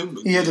Bear Sim.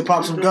 He had to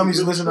pop some gummies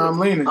and listen to I'm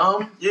leaning.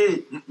 Yeah,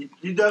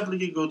 you definitely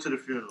can go to the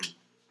funeral.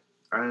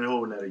 I ain't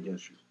holding that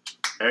against you.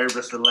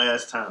 That's the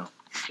last time.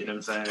 You know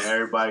what I'm saying?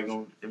 Everybody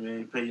gonna,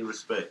 pay your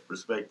respect.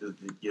 Respect is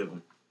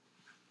given.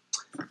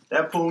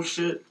 That post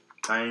shit,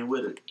 I ain't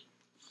with it.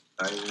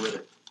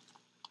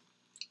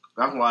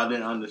 That's why I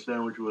didn't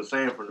understand what you were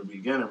saying from the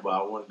beginning, but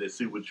I wanted to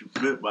see what you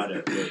meant by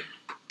that. But,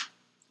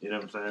 you know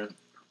what I'm saying?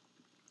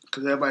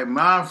 Because everybody's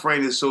mind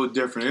frame is so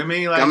different. I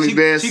mean, like, Gummy she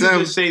Bear could Sim.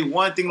 just say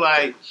one thing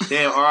like,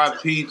 damn,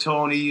 R.I.P.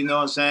 Tony, you know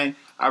what I'm saying?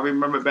 I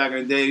remember back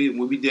in the day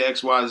when we did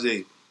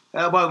XYZ.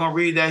 Everybody gonna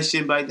read that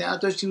shit like, damn, I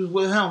thought she was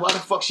with him. Why the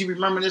fuck she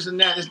remember this and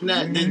that,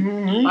 And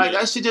then, like,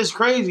 that shit just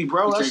crazy,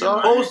 bro. That's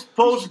all.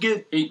 Posts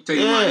get, they get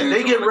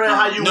read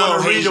how you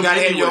want to read them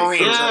anyway.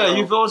 Yeah,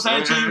 you feel what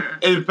I'm saying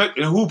to you?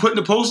 And who putting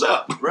the post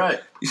up? Right.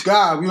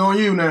 God, we on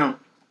you now.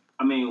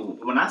 I mean,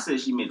 when I said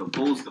she made the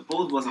post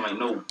wasn't like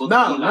no book.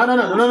 No. Not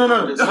that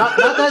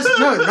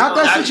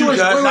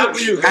situation.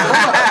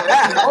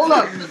 Hold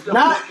up.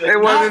 It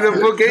wasn't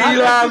the book of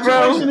Eli,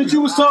 bro. Situation that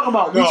you was talking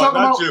about. No,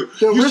 not you.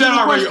 You said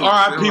already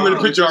R.I.P. with a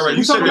picture already.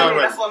 You said that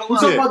already. We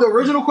talking about the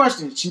original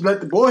question. She let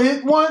the boy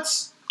hit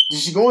once. Did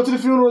she go into the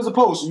funeral as a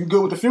post? You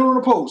good with the funeral or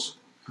the post?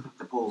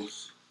 The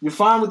post. You're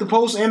fine with the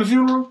post and the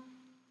funeral?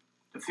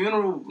 The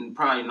funeral,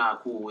 probably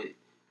not cool with.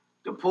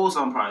 The post,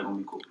 I'm probably gonna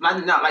be cool.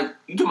 Not like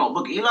you talking about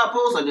Book of Eli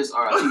post or just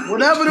RIP?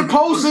 Whatever the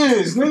post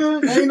is,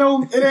 nigga. We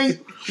ain't Twitter.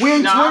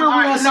 We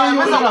not saying you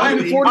got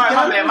 140. My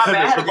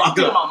bad. I'm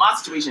thinking about my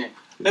situation.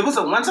 If it's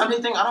a one-time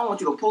thing, I don't want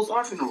you to post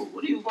our funeral.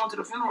 What are you going to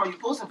the funeral? Are you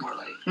posting for?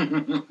 Like,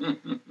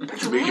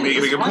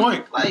 make a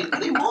point. Like,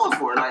 what are you going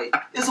for? Like,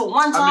 it's a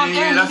one-time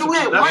thing. You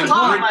hit one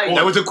time. Like,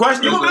 that was a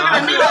question. You looking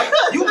at me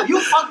like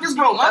you fucked this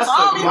girl one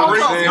time.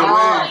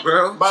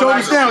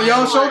 Shoulders down,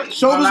 y'all.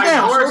 Shoulders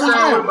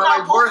down.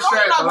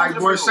 Like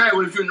Boy said,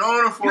 if you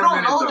know her for a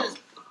minute though.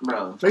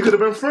 Bro, they could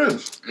have been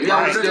friends.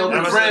 Y'all still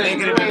been friends. They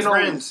could have been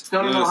friends.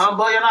 Still no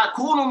humble. You're not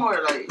cool no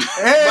more. Like,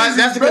 but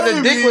that's because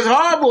the dick was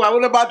horrible.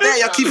 What about that?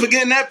 Y'all keep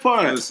forgetting that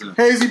part.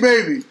 Hazy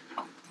baby.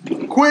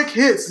 Quick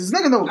hits. This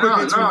nigga know quick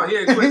hits.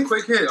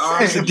 Quick hit.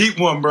 It's a deep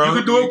one, bro. You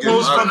can do a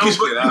post.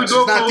 It's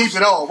not deep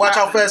at all. Watch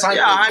how fast I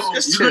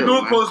You can do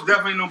a post.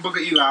 Definitely no Book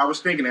of Eli. I was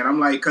thinking that. I'm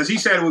like, because he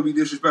said it would be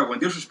disrespectful.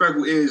 And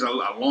disrespectful is a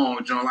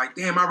long John. Like,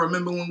 damn, I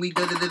remember when we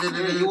did.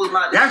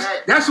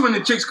 That's when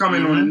the chicks come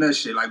in on that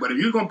shit. Like, but if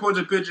you're gonna post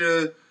a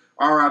picture,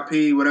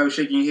 R.I.P. whatever,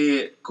 shaking your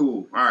head,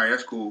 cool. All right,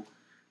 that's cool.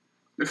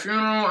 The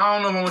funeral, I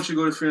don't know if I want you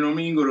to go to the funeral.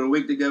 Me, you can go to the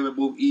wake together,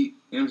 both eat.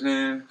 You know what I'm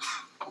saying?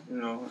 You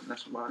know,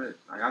 that's about it.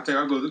 Like,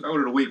 I'll go to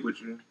the wake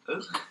with you.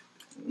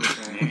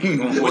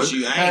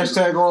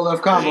 Hashtag all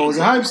left combo. Is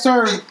it Hype's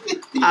turn?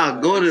 I'll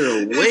go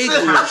to the wake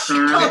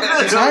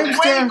It's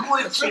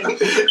Hype's turn.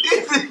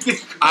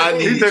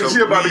 He thinks she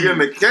about to get in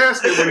the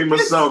casket when he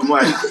himself.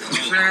 Like,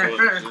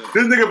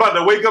 this nigga about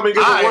to wake up and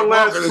get one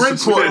last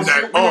French kiss.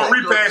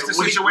 Repass the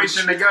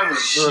situation together.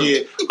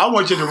 Shit. I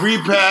want you to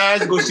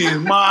repass, go see his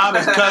mom,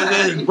 his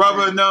cousin, his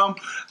brother, and them.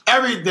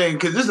 Everything.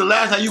 Because this is the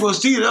last time you going to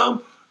see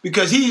them.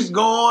 Because he's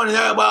gone and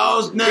everybody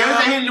else now.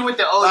 Yeah, hitting you with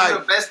the you're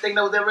the best thing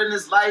that was ever in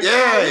his life.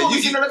 Yeah,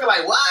 you looking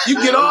like what? You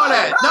get all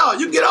that. No,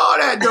 you get all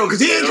that though, because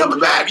he ain't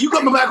coming back. You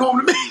coming back home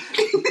to me.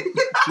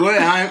 Go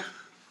ahead, Hype.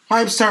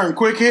 Hype's turn.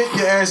 Quick hit.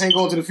 Your ass ain't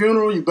going to the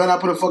funeral. You better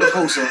not put a fucking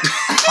post up.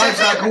 Hype's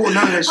not cool with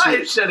none of that shit.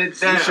 Hype shut it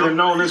down. You should have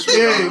known this.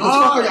 Yeah,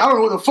 I don't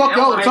know what the fuck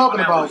y'all are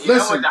talking about.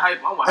 Listen,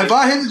 if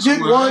I hit the chick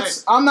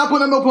once, I'm not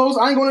putting up no post.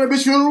 I ain't going to that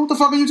bitch funeral. What the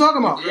fuck are you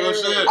talking about?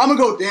 I'm gonna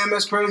go, damn,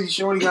 that's crazy.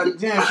 Shorty got,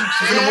 damn,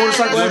 she's in a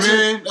motorcycle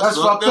accident. That's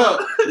fucked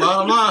up.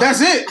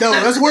 That's it, though.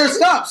 That's where it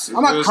stops.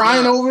 I'm not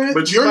crying over it.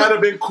 But you might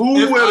have been cool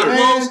with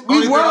her.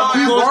 We were.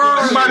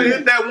 You might have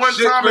hit that one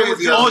time.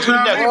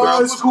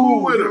 It's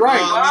cool with it.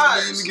 Right.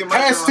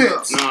 Past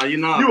tense. No, you're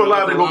not. You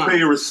allowed to go pay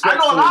your respect. I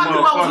know a lot of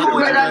people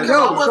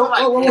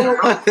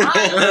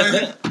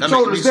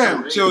Shoulders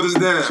down. Shoulders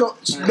down.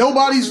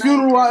 Nobody's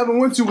funeral I ever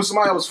went to was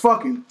somebody I was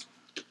fucking.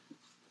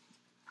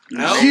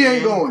 No. She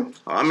ain't going.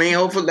 I mean,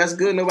 hopefully that's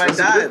good. Nobody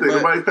died. But,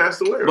 nobody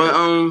passed away. But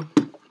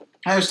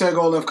hashtag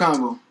all left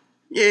combo.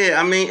 Yeah,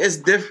 I mean it's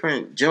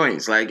different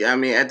joints. Like I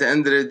mean, at the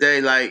end of the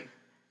day, like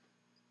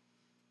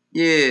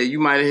yeah, you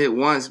might have hit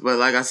once, but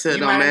like I said,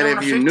 don't matter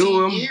if you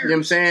knew him. You know what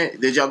I'm saying?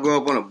 Did y'all grow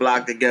up on a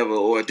block together,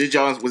 or did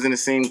y'all was in the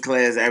same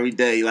class every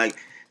day? Like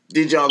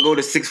did y'all go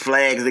to Six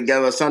Flags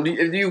together or something?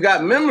 If you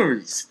got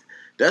memories,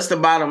 that's the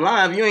bottom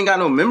line. If you ain't got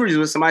no memories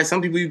with somebody,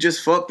 some people you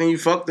just fucked and you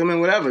fucked them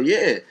and whatever,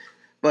 yeah.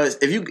 But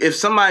if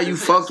somebody you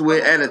fucked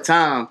with at a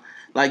time,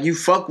 like you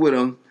fuck with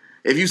them,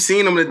 if you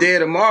seen them today or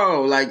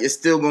tomorrow, like it's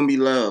still gonna be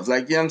love.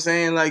 Like, you know what I'm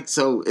saying? Like,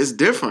 so it's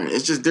different.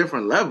 It's just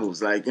different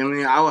levels. Like, I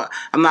mean,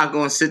 I'm not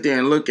gonna sit there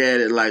and look at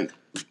it like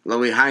the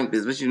way hype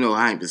is, but you know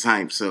hype is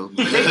hype. So,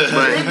 but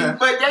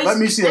let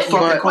me see a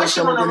fucking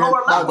question on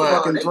the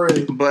fucking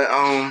thread. But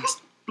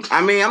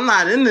I mean, I'm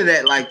not into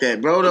that like that,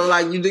 bro. Though,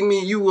 like you think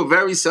me, you will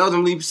very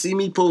seldomly see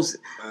me post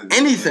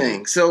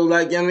anything. So,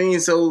 like, I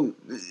mean, so.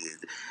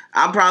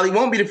 I probably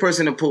won't be the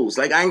person to post.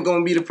 Like, I ain't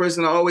gonna be the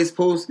person to always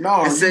post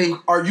and say,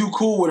 "Are you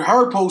cool with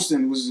her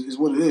posting?" Is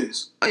what it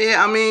is.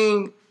 Yeah, I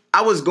mean,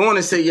 I was going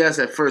to say yes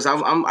at first.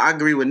 I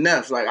agree with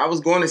Neff. Like, I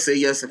was going to say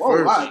yes at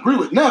first. I agree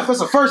with Neff. That's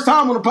the first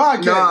time on the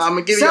podcast. No, I'm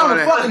gonna give you all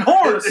that. Fucking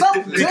horn or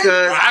something.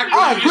 Because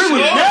I agree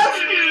with Neff.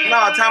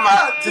 No, time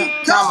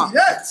out.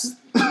 Yes.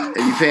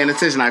 If you paying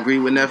attention, I agreed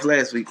with Neff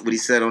last week what he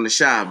said on the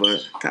shy,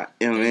 but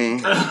you know what I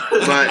mean.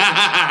 But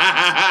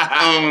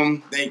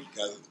thank you,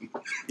 cousin.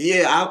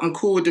 Yeah, I'm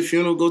cool with the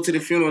funeral. Go to the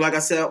funeral. Like I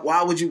said,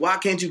 why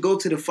can't you go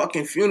to the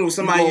fucking funeral?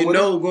 Somebody you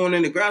know going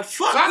in the ground.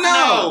 Fuck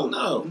no.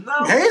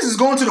 Hayes is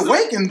going to the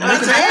wake and making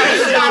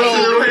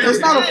That's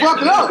not a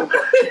fucking up.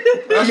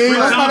 I mean,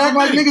 let's not act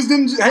like niggas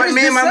didn't. Hayes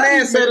me and my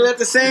man said it at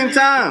the same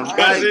time.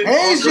 Like,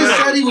 Hayes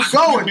just said he was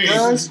going,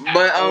 guys.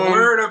 But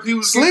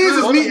Sleeves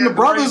is meeting the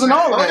brothers and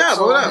all that.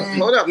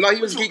 Hold up. No,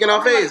 he was geeking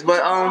off Hayes.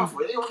 But hold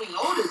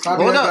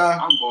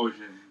up. I'm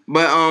bullshitting.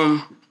 But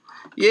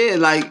yeah,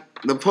 like.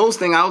 The post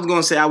thing, I was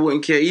gonna say I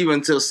wouldn't care even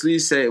until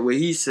Sleeve said what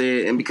he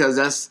said, and because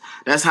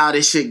that's how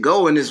this shit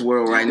go in this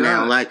world right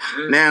now. Like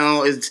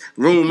now it's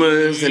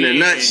rumors and the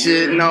nut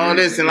shit and all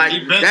this, and like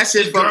that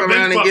shit fuck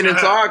around and get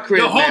into our crib.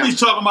 Your homie's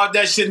talking about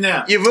that shit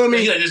now. You feel me?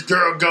 He let this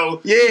girl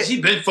go. Yeah,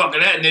 she been fucking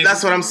that nigga.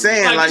 That's what I'm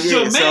saying. Like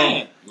yeah,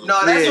 so.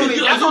 No,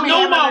 that's only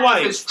know my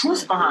wife. There's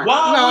truth behind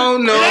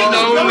it. No,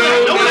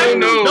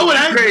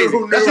 that's crazy.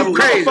 That's so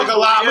crazy. Fucking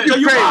lie.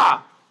 You lie.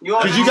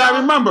 Because you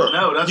gotta remember.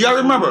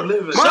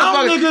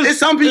 It's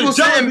some people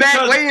sitting back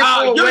waiting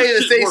for a way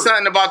to say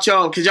something about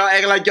y'all because y'all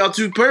acting like y'all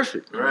too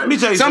perfect. Right. Let me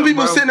tell you some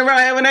people bro. sitting around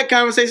having that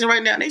conversation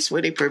right now, and they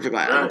swear they perfect.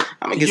 Like, I'm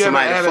gonna get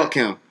somebody to fuck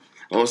him.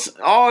 Or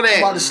all that.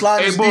 I'm about to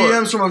slide his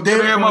DMs from a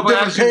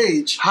different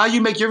page. How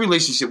you make your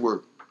relationship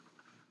work?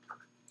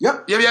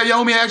 Yep. Yeah, your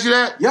homie asked you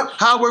that? Yep.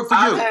 How it work for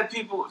you? I've had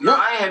people. No,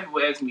 I ain't had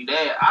people ask me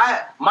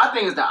that. My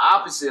thing is the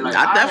opposite. Like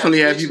I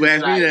definitely have people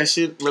ask me that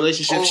shit,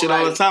 relationship shit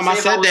all the time. I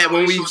said that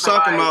when we was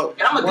talking about.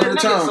 And I'm a good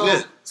nigga, so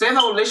say if I'm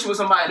in a relationship with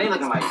somebody, they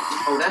looking like,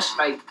 oh, that's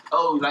like,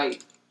 oh,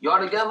 like y'all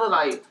together,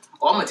 like,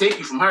 oh, I'm gonna take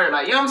you from her,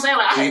 like, you know what I'm saying?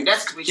 Like, I hate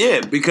that situation.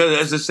 Yeah, because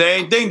it's the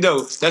same thing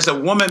though. That's a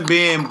woman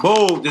being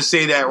bold to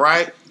say that,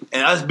 right?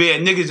 And us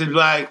being niggas is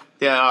like,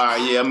 yeah, all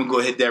right, yeah, I'm gonna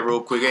go hit that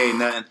real quick, ain't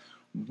nothing.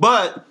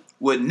 But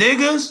with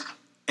niggas.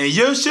 And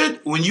your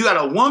shit, when you got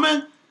a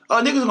woman,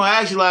 niggas gonna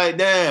ask you like,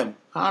 damn,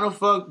 how the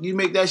fuck you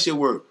make that shit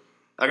work?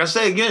 Like I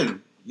say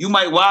again, you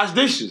might wash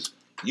dishes.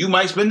 You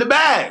might spin the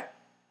bag.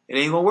 It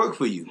ain't gonna work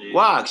for you. Yeah.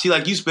 Why? She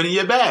like you spinning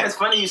your bag. It's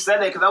funny you said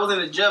that because I was in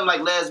the gym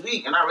like last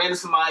week and I ran into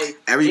somebody.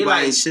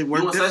 Everybody like, shit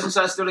work different. Such and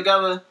such still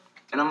together.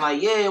 And I'm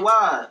like, yeah,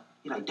 why?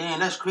 He like, damn,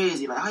 that's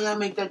crazy. Like, how y'all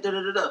make that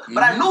da-da-da-da?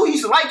 But I knew he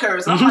used to like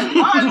her. So I'm like,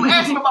 why are you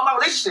asking about my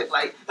relationship?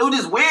 Like, it was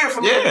just weird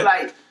for me to be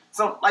like,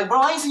 so, like, bro,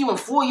 I ain't seen you in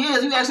 4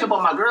 years. You asked me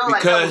about my girl.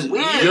 Like, because that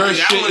was weird. Your like,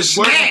 shit is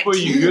working for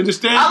you. You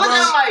understand, I looked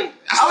bro? at him like,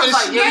 I was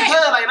like, yeah,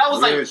 good. Like, I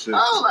was like, shit.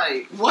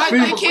 what?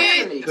 I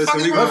can't. Listen,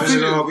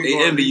 They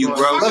envy you, bro.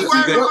 Yeah, that's what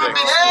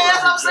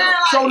I'm saying.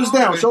 Like,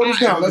 Shoulders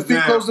down. Let's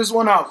close this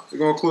one out. We're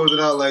gonna close it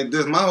out like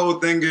this. My whole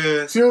thing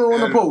is funeral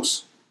on the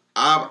post.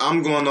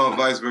 I'm going on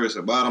vice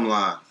versa. Bottom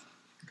line.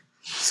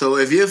 So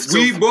if you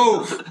we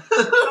both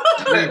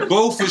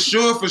for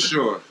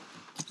sure.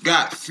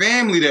 Got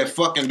family that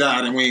fucking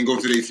died and we ain't go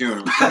to their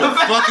funeral. Who the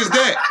fuck is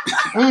that?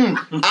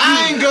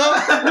 I ain't go.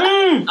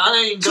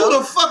 Who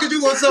the fuck is you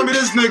gonna tell me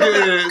this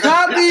nigga is?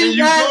 Copy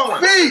that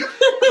feet.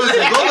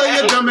 Listen, go lay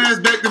your dumb ass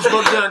back the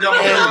fuck down.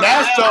 And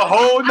that's the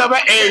whole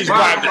nother age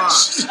bracket.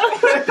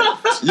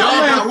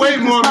 Y'all got way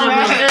more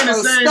memories and the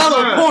same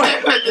time.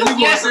 And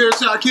you gonna say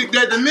try to kick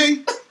that to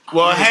me?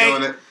 Well,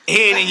 Hank,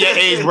 he ain't in your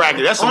age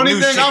bracket. That's some only new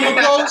thing shit. I'm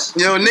gonna post.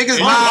 Yo, niggas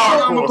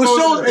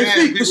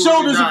the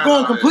shoulders are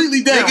going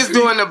completely down. Niggas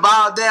doing the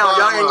bow down.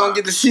 Y'all ain't gonna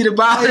get to see the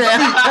bow down.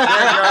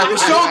 The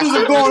shoulders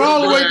are going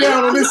all the way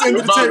down on this end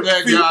of the table.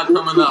 About that guy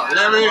coming out. You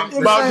know what I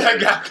mean? About that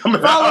guy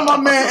coming out. Follow my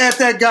man at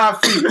that guy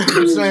feet. You know what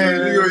I'm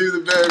saying? You gonna use a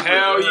bad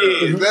Hell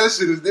yeah. That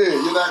shit is there.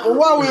 You're not well,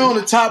 while we're on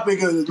the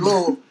topic of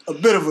a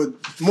bit of a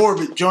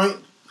morbid joint,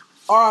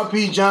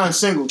 R.I.P. John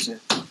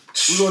Singleton.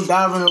 We're gonna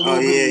dive in a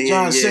little bit of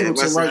John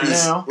Singleton right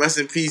now. Rest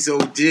in peace,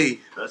 OG. Rest in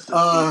peace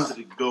to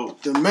the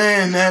GOAT. The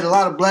man had a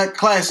lot of black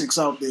classics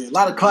out there. A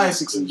lot of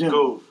classics in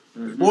general.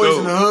 Boys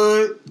in the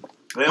Hood,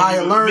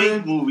 Higher Learning,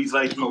 make movies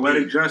like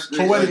Poetic Justice,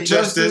 Poetic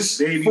Justice,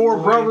 Baby Four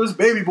Boy. Brothers,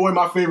 Baby Boy,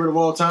 my favorite of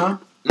all time.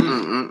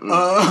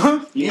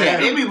 Yeah,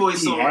 Baby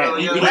Boy's so real.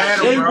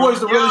 Baby Boy's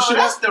the realest shit.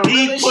 That's the He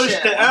realest pushed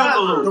shit. the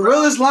envelope. The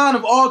realest line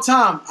of all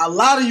time. I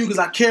lie to you because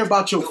I care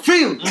about your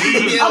feelings.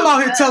 I'm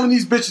out here telling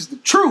these bitches the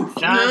truth.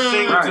 John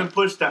Singleton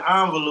pushed the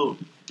envelope.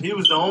 He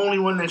was the only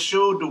one that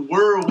showed the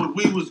world what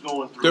we was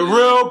going through. The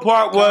real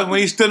part was when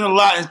he stood in the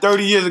lot and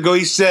 30 years ago,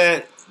 he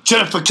said,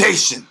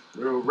 gentrification.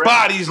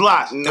 Bodies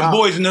lots. The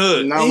boys in the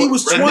hood. No, He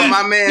was 20.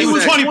 my man He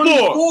was said.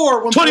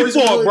 24 when 24, Boys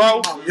in the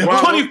bro. Hood came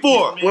out.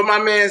 24. What my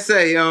man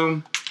say?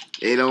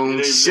 They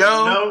don't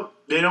show. No,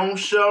 they don't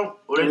show,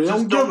 or they They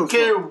just don't don't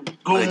give a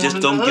care. They just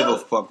don't give a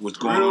fuck what's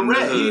going Real on in the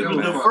rap. He hood, was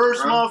man. the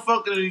first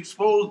motherfucker that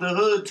exposed the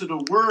hood to the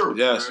world.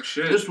 Yes.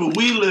 This what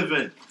we live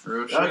in.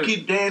 Real Y'all shit.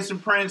 keep dancing,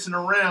 prancing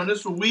around.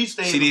 This what we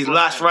stay. See these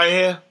lots right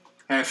here?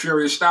 Had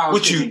Furious Styles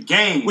What you- kicking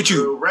game. What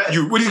you,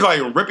 what do you call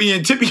you? Rippy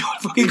and Tippy?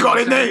 What the fuck you call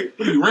that name?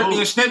 You Rippy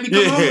and Snippy,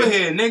 come Yeah. over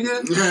here,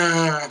 nigga. You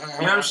know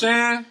what I'm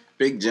saying?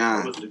 Big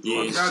John. Y'all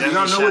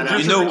know what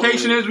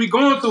gentrification is? We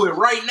going through it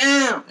right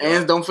now.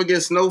 And don't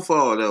forget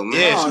Snowfall though, man.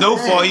 Yeah, Oh,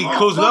 Snowfall. He damn.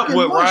 closed it up Fucking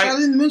with much. right. I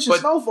didn't mention But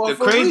Snowfall the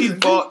for a crazy reason,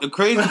 part, the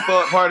crazy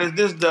part is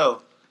this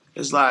though.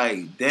 It's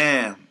like,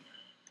 damn,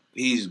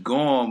 he's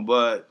gone,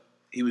 but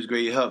he was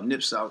great to help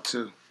Nips out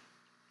too.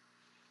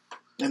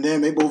 And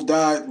then they both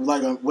died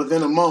like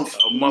within a month.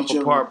 A month Each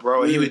of apart, them.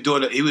 bro. Yeah.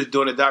 He was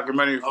doing a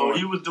documentary for Oh, him.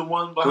 he was the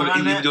one He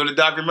behind was that. doing a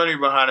documentary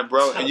behind it,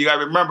 bro. And you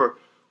gotta remember,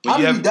 when How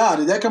you did he have, die?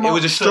 Did that come out? it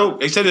was a stroke.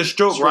 They said a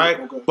stroke, Stroke, right?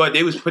 okay. But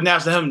they was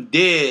pronouncing him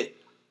dead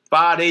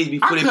 5 days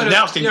before they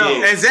pronounced him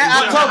dead. Is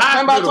that?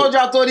 Remember I told you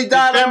I thought he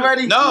died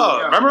already? No,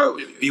 remember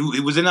he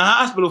was in the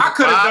hospital for I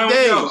could have 5 done.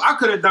 days. Yo, I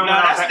could have done Nah,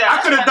 without that's that.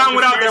 I could have done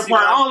without that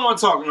part. I don't want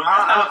to talk.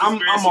 I'm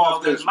conspiracy,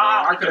 off though, this. Bro.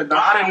 I could have done.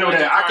 I didn't know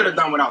that. I could have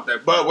done without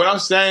that. But what I'm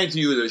saying to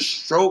you is a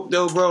stroke,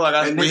 though, bro.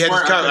 Like And we this had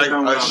this part I like could've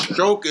done a without that.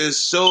 stroke is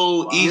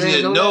so easy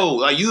didn't to know know.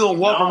 Like you don't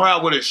walk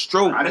around with a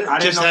stroke I didn't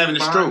just know having a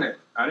behind stroke. that.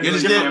 I didn't You know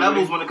understand? Different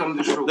levels when it comes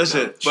to stroke. Listen,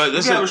 though. but You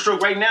listen. can have a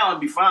stroke right now and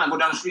be fine. Go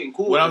down the street and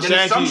cool. What I'm then saying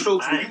there's some to you-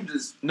 strokes where you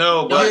just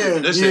No, but Yeah,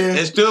 listen, yeah.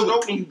 it's still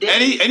Stroke and you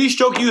dead. any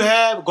stroke you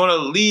have gonna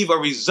leave a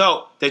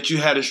result that you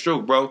had a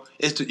stroke, bro.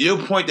 It's to your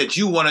point that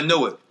you want to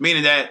know it,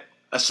 meaning that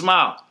a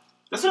smile.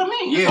 That's what I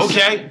mean. Yeah.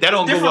 Okay, that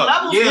don't go Different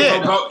up. levels. Yeah,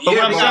 but- but yeah,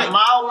 what I'm They but- got saying,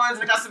 mild ones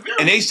and they got severe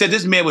and ones. they said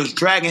this man was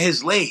dragging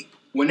his leg.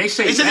 When they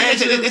say It said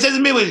this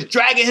man was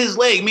dragging his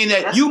leg, meaning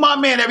that you my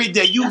man every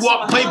day. You That's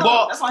walk, on play him.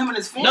 ball. That's on him and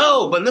his family.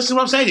 No, but listen to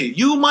what I'm saying to you.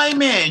 You my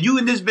man. You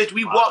and this bitch,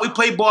 we walk, we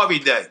play ball every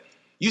day.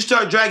 You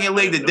start dragging your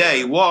leg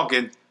today,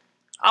 walking.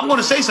 I'm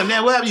gonna say something.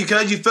 Man, what happened?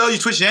 You fell, you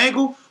twist your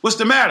ankle? What's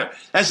the matter?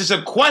 That's just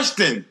a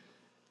question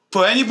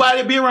for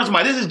anybody to be around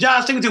somebody. This is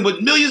John Singleton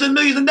with millions and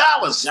millions of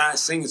dollars. John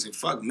Singleton,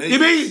 fuck me. You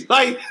mean?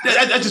 Like,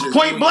 that's just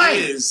point blank.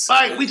 is.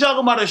 Like, we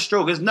talking about a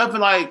stroke. It's nothing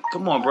like,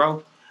 come on,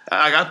 bro.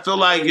 I feel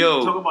like, Talk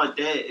yo. about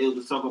that. It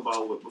was talk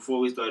about what, before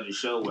we started the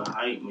show with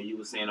Hype when you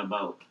were saying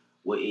about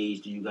what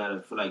age do you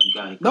gotta feel like you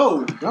gotta.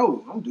 No,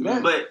 don't do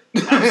that. But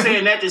I'm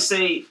saying that to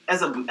say,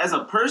 as a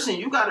person,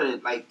 you gotta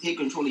like take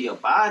control of your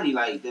body,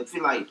 like to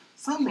feel like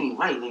something ain't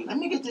right. Like, let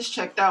me get this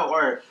checked out,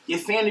 or your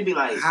family be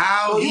like,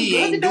 How "Oh, you he good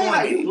ain't today? doing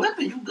Like, it. you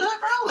limping? You good,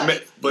 bro?"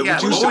 Like, But Yeah,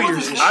 what you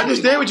lawyers say, and I shit.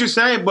 understand what you're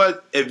saying,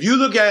 but if you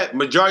look at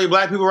majority of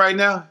black people right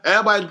now,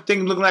 everybody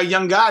think looking like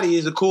Young Gotti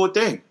is a cool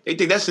thing. They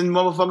think that's in the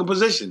motherfucking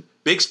position.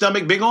 Big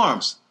stomach, big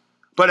arms.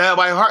 But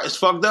everybody's heart is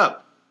fucked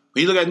up.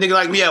 When you look at a nigga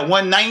like me at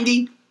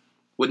 190,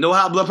 with no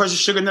high blood pressure,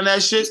 sugar, none of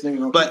that shit, This nigga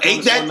gonna but keep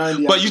ain't going that,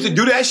 190 but out used to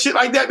there. do that shit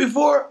like that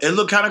before, it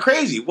looked kind of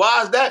crazy.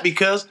 Why is that?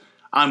 Because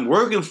I'm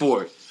working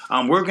for it.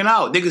 I'm working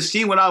out. Niggas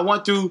see what I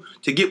want to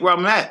get where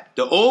I'm at.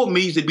 The old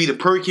me used to be the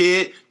perk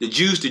head, the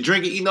juice, the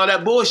drinking, eating all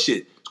that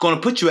bullshit. It's going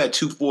to put you at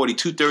 240,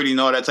 230 and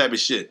all that type of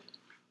shit.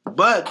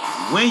 But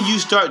when you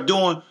start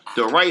doing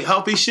the right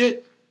healthy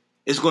shit,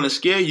 it's going to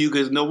scare you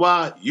because you know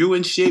why? You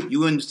in shape, you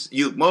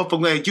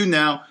motherfucker like you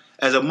now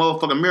as a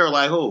motherfucking mirror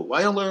like, oh,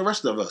 why don't look at the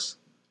rest of us?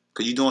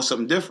 Because you doing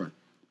something different.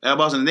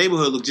 Everybody else in the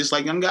neighborhood look just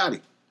like Young Gotti.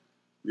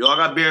 We all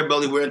got bare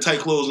belly wearing tight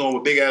clothes on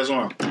with big ass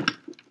arms.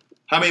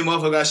 How many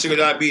motherfuckers got sugar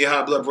diabetes and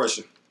high blood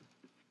pressure?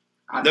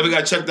 Never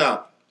got checked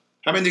out.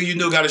 How many niggas you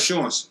know got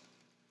insurance?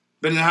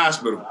 Been in the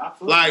hospital.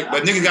 Like,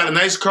 but niggas got a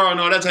nice car and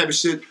all that type of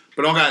shit,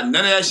 but don't got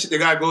none of that shit. They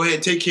gotta go ahead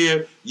and take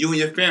care of you and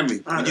your family.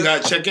 When you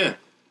gotta check in.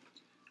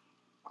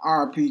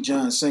 R.P.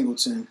 John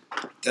Singleton.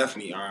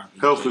 Definitely are.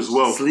 Health as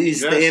well. Please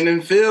staying in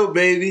the field,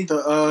 baby.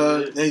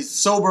 They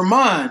sober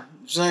mind.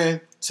 I'm saying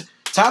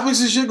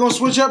topics and shit gonna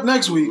switch up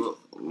next week.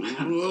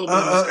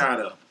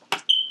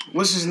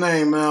 What's his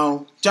name,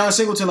 man? John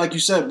Singleton, like you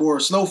said, boy.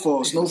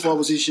 Snowfall. Snowfall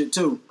was his shit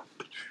too.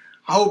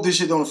 I hope this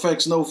shit don't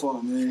affect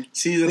Snowfall, man.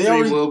 Season They 3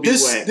 already- will be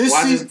this- wet. this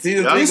Watch season- it.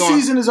 Season this 3 gonna-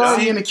 season is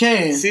already in the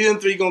can. Season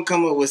 3 gonna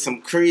come up with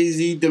some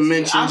crazy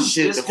dimension I'm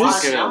shit to just fuck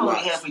watching. it I'm only up.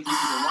 halfway through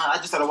season 1. I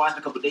just started watching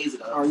a couple days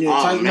ago. Oh yeah,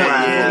 tighten up.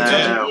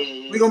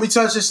 man. We're gonna be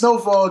touching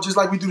Snowfall just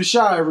like we do the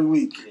Shy every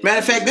week. Matter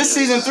of fact, this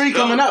season 3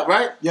 coming up,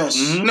 right? Yes.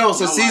 No,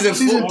 so season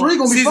 3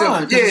 gonna be fine.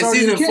 'cause it's Yeah, already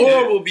season in the 4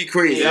 can. will be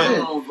crazy.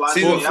 Yeah.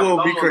 Season 4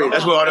 will be crazy.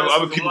 That's where all the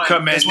other people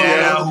come in That's why all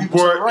the now. other Who people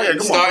work. say, right, Yeah, come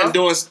on, Starting bro.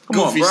 doing Come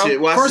on, goofy bro.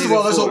 shit. Watch First of season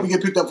all, let's 4. hope we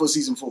get picked up for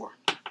season 4.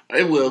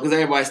 It will, because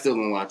everybody's still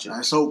gonna watch it.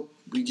 Let's hope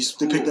We just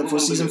picked up for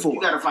season 4.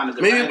 You gotta find a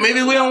good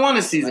Maybe we don't want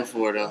a season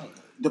 4 though.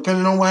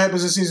 Depending on what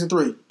happens in season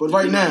 3. But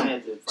right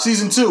now,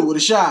 season 2 with a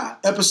Shy,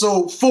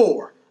 episode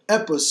 4.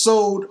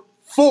 Episode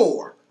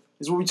 4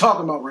 is what we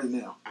talking about right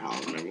now. I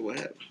don't remember what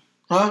happened.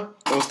 Huh?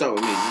 Don't start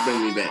with me. You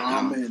bring me back.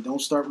 Oh man,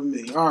 don't start with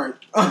me. All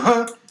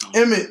right.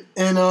 Emmett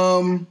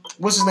and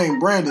what's his name?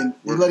 Brandon.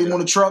 They let him on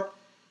the truck.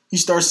 He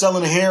starts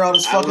selling the hair out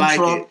his fucking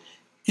truck.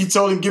 He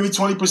told him, "Give me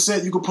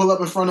 20%. You can pull up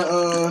in front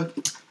of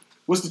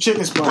what's the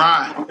chicken spot?"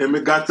 Right.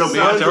 Emmett got the He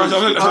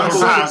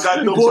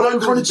pulled up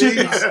in front of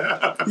Chickies.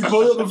 He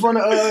pulled up in front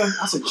of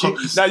I said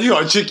Chickies. Now you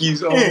are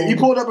Chickies. Yeah, he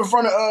pulled up in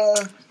front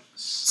of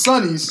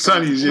Sonny's.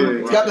 Sonny's, yeah.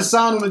 He got the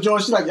sign on the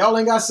joint. She's like, "Y'all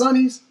ain't got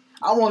Sonny's?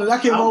 I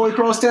came all the way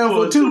across town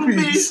for a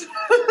 2-piece.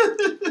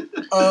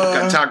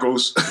 Got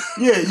tacos.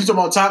 Yeah, you talking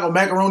about taco,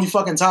 macaroni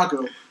fucking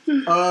taco.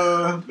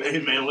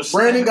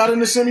 Brandon got in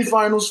the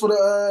semifinals for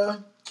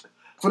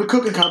the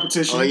cooking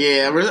competition. Oh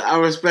yeah, I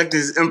respect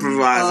his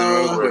improvising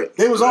real quick.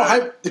 They was all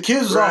hype. The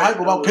kids was all hype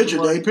about Picture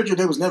Day. Picture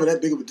Day was never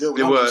that big of a deal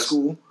when I was in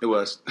school. It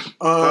was.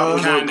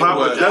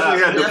 Papa definitely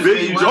had the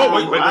big.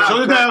 Oh wait,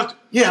 slow it down.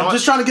 Yeah, I'm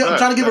just trying to give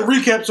a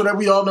recap so that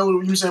we all know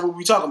what you saying, what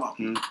we talking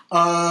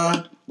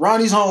about.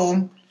 Ronnie's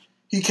home.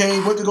 He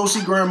went to go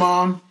see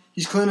grandma.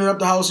 He's cleaning up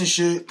the house and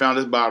shit. Found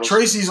his bottles.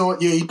 Tracy's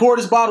on. Yeah, he poured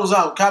his bottles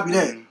out. Copy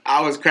that.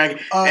 I was cracking.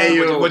 Hey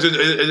yo, which is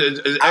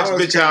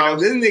ex-bitch house.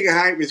 This nigga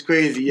Hank is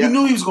crazy. You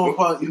knew he was going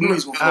to.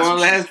 On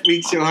last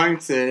week's show,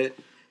 Hank said,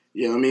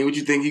 "You know what I mean? What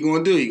you think he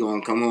gonna do? He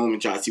gonna come home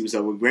and try to see what's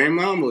up with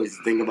grandma, or is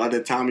he thinking about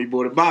that time he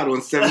bought a bottle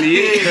in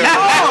 78?" Because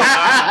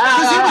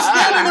he was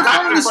standing in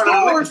front of the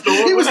store.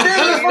 He was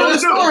standing in front of the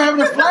store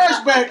having a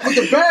flashback with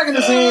the bag in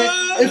his hand.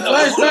 It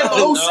flashed back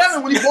to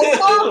 07 when he bought a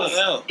bottle.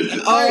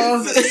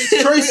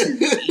 Tracy.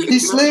 He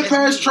slid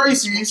past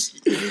Tracy's.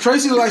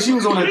 Tracy looked like she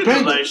was on that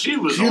pendant. She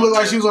looked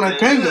like she was on that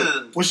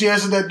pendant when she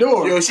answered that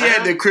door. Yo, she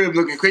had the crib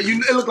looking crazy.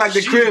 It looked like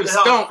the crib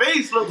stunk. Her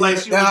face looked like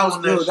she was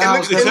on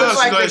that shit. It looked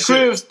like the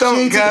crib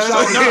stunk, guys.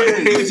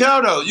 You can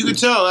tell though. You can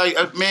tell. Like,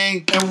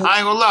 man, I ain't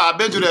gonna lie. I've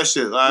been through that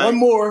shit. Like, one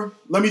more.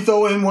 Let me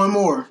throw in one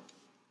more.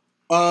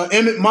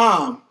 Emmett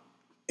mom.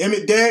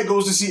 Emmett dad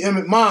goes to see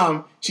Emmett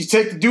mom. She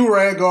take the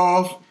do-rag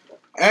off.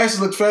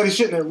 Ashley looked fat as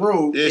shit in that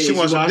robe. Yeah, she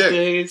wants some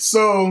dick.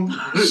 So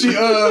she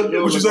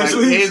which is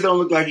actually his don't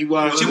look like he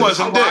was. She wants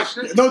some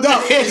dick. No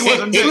doubt. She wants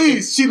some dick.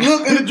 Please. She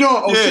looked in the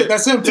joint. Oh shit,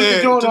 that's him. Took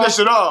the joint off. That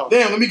shit off.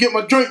 Damn, let me get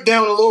my drink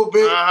down a little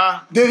bit.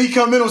 Then he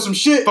come in on some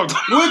shit.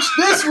 Which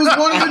this was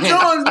one of the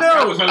joints.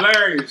 That was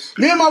hilarious.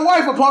 Me and my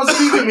wife are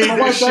positive. My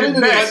wife got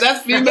into this.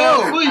 That's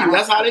female for you.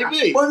 That's how they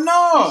be. But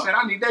no. He said,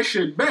 I need that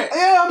shit back.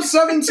 Yeah, I'm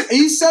 17.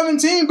 He's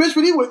 17, bitch,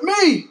 but he with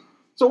me.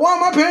 So why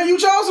am I paying you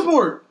child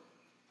support?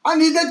 I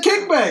need that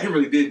kickback. He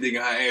really did dig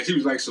in her ass. He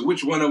was like, so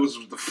which one of us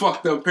was the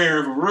fucked up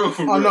parent for real?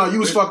 Oh, no, you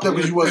was fucked up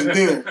because you wasn't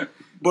there.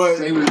 But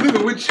they was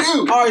living with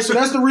you. All right, so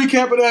that's the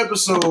recap of the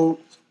episode.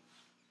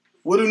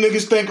 What do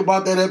niggas think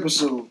about that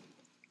episode?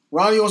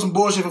 Ronnie on some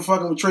bullshit for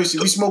fucking with Tracy.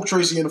 We smoked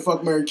Tracy in the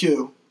fuck, marry,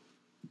 kill.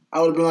 I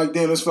would have been like,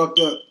 damn, that's fucked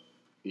up.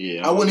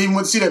 Yeah. I wouldn't even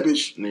want to see that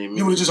bitch.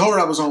 You would have just heard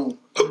I was home.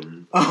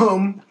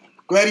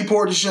 Glad he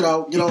poured the shit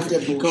out. Get off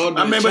that bullshit.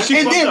 I mean, but she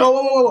and fucked then, up.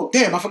 whoa.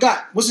 Damn, I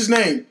forgot. What's his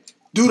name?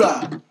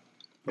 Doodah.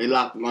 They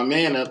locked my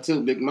man up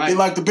too, Big Mike. They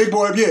like the big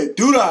boy up, yeah.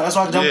 Doodah. That's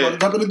why I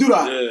jump in the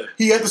Doodah. Yeah.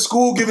 He at the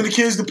school giving the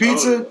kids the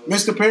pizza,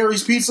 Mr.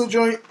 Perry's pizza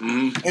joint.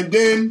 And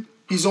then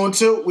he's on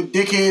tilt with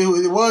dickhead who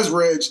it was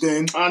Reg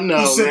then. I know,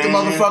 he sent man. the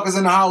motherfuckers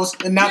in the house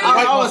and not the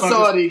white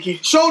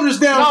motherfuckers. Shoulders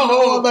down from the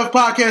All Left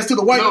podcast to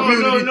the white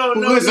community. Hold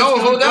up. It's still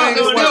for them.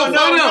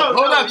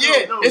 Hold up,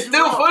 yeah. It's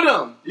still for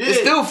them. It's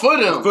still for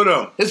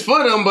them. It's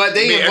for them, but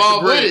they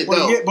involved with it,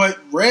 though. But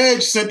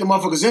Reg sent the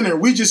motherfuckers in there.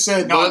 We just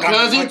said, no.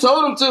 Because he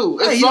told them to.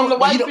 It's from the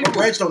white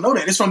people. Reg don't know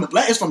that. It's from the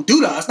black. It's from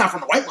Doodah. It's not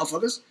from the white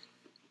motherfuckers.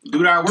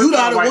 Doodah worked for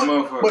the white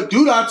motherfuckers. But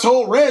Doodah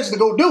told Reg to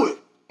go do it.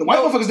 The white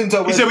motherfuckers didn't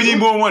tell Reg. He said we need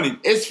more money.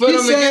 It's for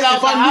them to get out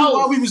if the I knew house.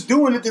 while we was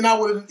doing it, then I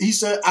would have. He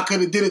said I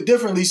could have did it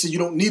differently. He said you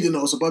don't need to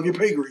know. It's above your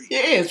pay grade. Yeah,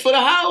 it's for the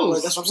house.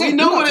 Like, that's what I'm We saying.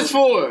 know what it's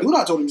for.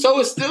 Doodah told him. So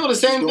it's still the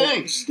same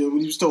thing. Still what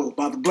he was told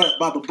by the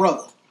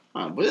brother.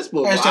 But this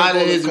boy out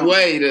of his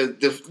way to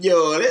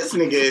yo, this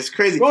nigga is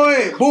crazy. Go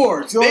ahead,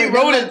 bored. They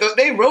wrote it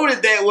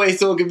that way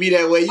so it can be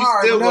that way. You all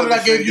still right, now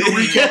that I gave you a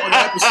recap of the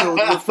episode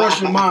to refresh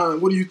your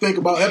mind, what do you think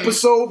about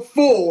episode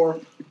 4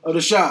 of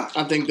The Shot?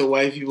 I think the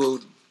white people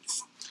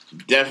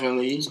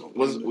definitely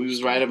we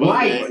was right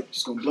about that.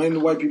 Just gonna blame the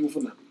white people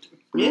for nothing.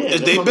 Yeah,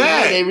 they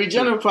bad. They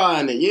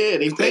regenerifying it. Yeah,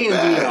 they paying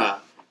Doodah.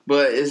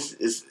 But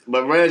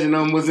but Reg and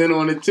them was in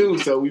on it too,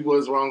 so we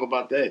was wrong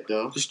about that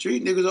though. The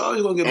street niggas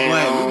always gonna get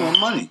blamed. We want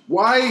money.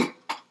 White.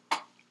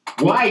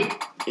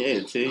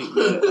 Yeah, see.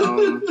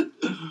 But,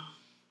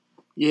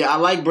 yeah, I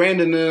like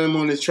Brandon and them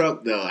on the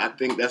truck though. I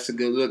think that's a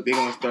good look. They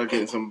gonna start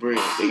getting some bread.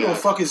 They gonna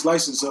fuck his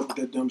license up with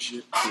that dumb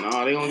shit.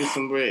 No, they gonna get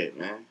some bread,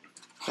 man.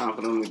 Time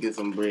for them to get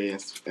some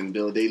bread and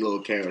build their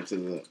little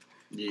characters up.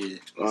 Yeah.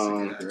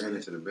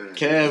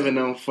 Kev and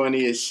them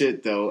funny as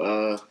shit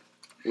though.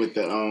 With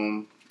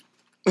the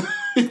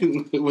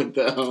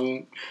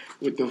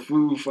with the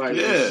food fight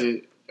and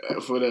shit.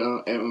 for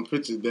the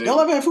pictures day. Y'all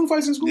ever had food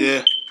fights in school?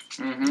 Yeah.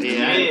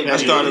 Yeah, I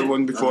started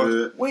one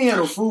before. We ain't had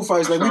no food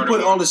fights. Like, we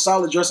put all the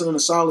salad dressing in the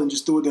salad and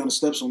just threw it down the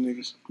steps on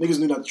niggas. Niggas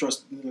knew not to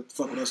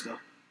fuck with us, though.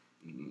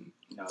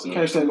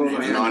 Hashtag all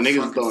that. No,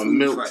 niggas throwing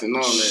milks and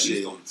all that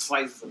shit.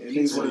 Slices.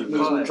 Niggas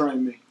wasn't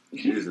trying me. Go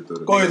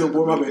Go ahead, though,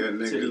 boy. My bad.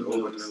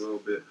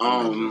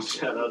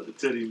 Shout out to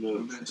Titty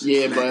Milk.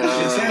 Yeah, but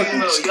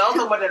Y'all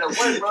talk about that at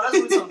work, bro. That's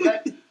what something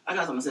black. I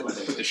got something to say about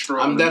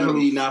that. I'm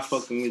definitely not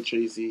fucking with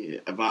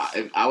Tracy.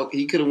 If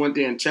he could have went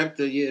there and checked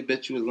her, yeah,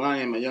 bet you was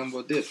lying. My young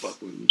boy did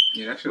fuck with me.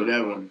 Yeah, that's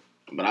whatever.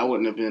 But I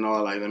wouldn't have been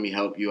all like, let me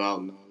help you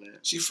out and all that.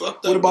 She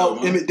fucked up. What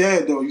about Emmett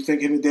Dad, though? You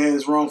think Emmett Dad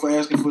is wrong for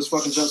asking for his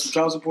fucking some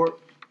child support?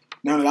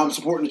 Now that I'm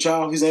supporting the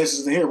child, his ass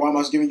isn't here. Why am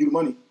I just giving you the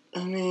money?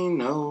 I mean,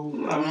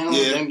 no. I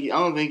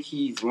don't think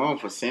he's wrong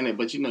for saying it,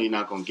 but you know you're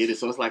not gonna get it,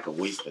 so it's like a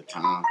waste of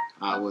time.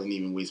 I wouldn't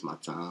even waste my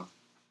time.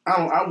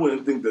 I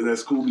wouldn't think that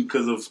that's cool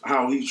because of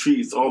how he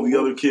treats all the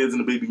other kids and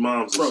the baby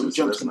moms. Bro, you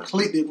jumped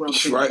completely around the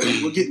thing. Right.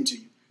 We're getting to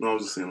you. No, I'm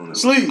just saying on that.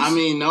 Sleeves. I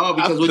mean, no,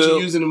 because what you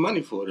using the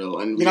money for, though?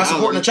 And you're not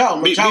supporting the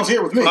child. My child's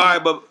here with me. All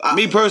right, but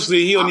me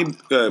personally, he only.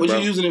 What you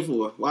using it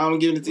for? Why am I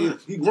giving it to you?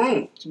 He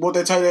grown. He bought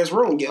that tight ass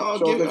room. Give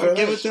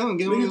it to him.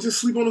 Nigga just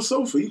sleep on the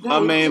sofa. He grown. I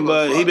mean,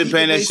 but he been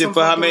paying that shit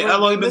for how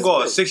long he been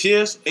going? 6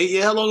 years? 8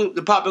 years? How long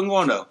the Pop been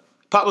going, though?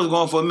 Pop was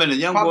going for a minute.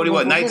 Young boy,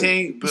 what,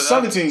 19?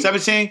 17.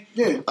 17?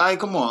 Yeah. Like,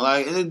 come on.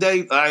 Like, in the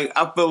day, like,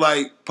 I feel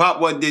like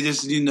Pop what did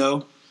just,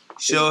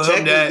 show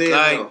him that,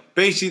 like,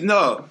 basically,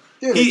 no.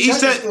 Yeah, the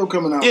check is still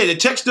coming out. Yeah, the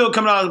check's still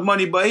coming out of his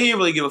money, but he didn't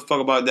really give a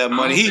fuck about that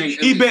money. I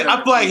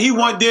feel like he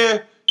went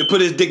there to put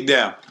his dick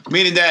down,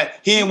 meaning that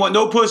he didn't want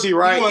no pussy,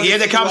 right? He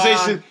had that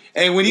conversation,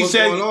 and when he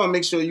said, going on,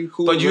 make sure you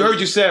cool. But you heard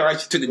you said, right?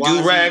 She took the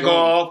do-rag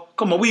off.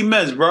 Come on, we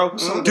men's, bro.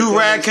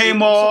 Do-rag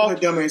came off,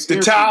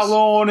 the towel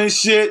on and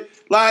shit.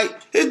 Like,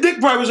 his dick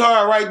probably was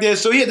hard right there,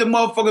 so he had the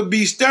motherfucker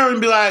be staring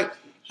and be like,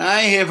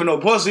 I ain't here for no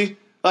pussy.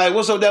 Like,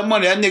 what's up with that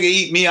money? That nigga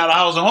eat me out of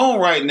house and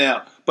home right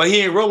now. But he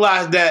didn't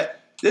realize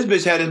that this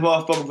bitch had this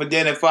motherfucker for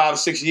damn 5 or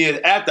 6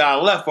 years after I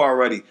left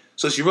already.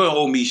 So she really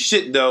owed me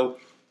shit, though.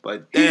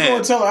 But damn. You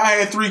gonna tell her I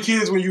had 3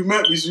 kids when you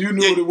met me, so you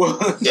knew what it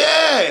was.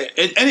 Yeah.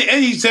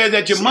 And he said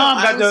that your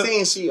mom got the... I'm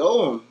saying she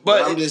owe him,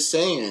 but I'm just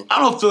saying. I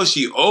don't feel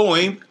she owe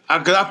him.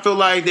 Because I feel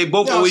like they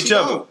both owe each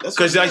other.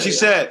 Because like she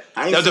said,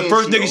 that was the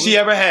first nigga she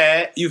ever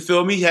had. You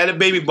feel me? He had a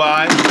baby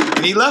by him,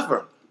 and he left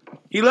her.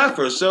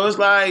 So it's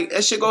like,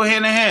 that shit go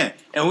hand in hand.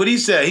 And what he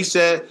said,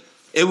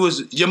 it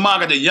was your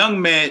mom got the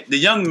young man, the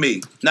young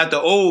me, not the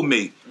old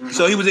me. Mm-hmm.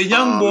 So he was a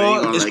young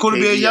boy. It's cool to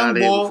be a young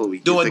boy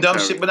doing dumb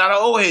shit, but not an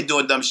old head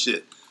doing dumb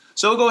shit.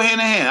 So it go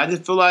hand in hand. I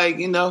just feel like,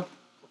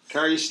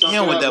 Curry stuck you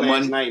don't want that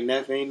money. Night,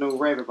 Neff ain't no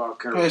rap about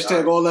Curry.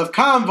 Hashtag all left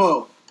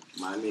convo.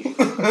 My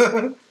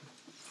nigga.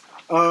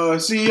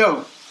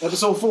 CEO,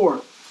 episode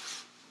 4.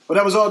 But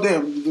that was all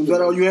damn. Is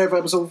that all you had for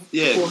episode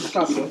 4?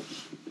 Copy that.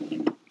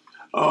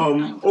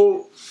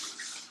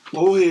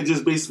 Old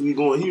just basically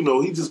going,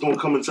 he's just going to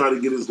come and try to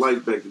get his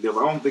life back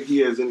together. I don't think he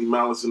has any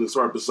malice in his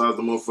heart besides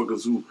the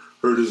motherfuckers who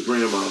hurt his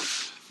grandma.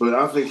 But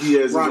I think he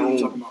has Ronnie,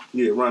 his own...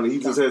 Yeah, Ronnie. He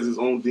just has his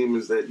own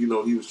demons that, he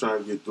was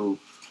trying to get through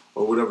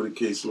or whatever the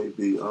case may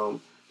be.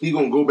 He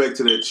going to go back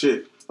to that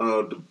chick,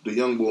 the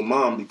young boy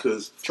mom,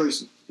 because...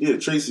 Tracy. Yeah,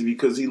 Tracy,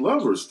 because he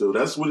loved her still.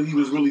 That's what he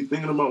was really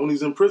thinking about when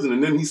he's in prison.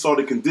 And then he saw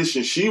the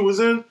condition she was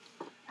in,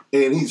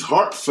 and his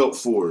heart felt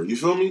for her. You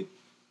feel me?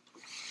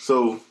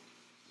 So...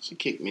 She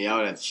kicked me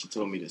out after she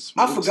told me to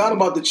smoke. I forgot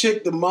about the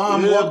chick. The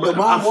mom walked up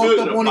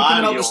when he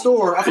coming out the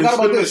store. I forgot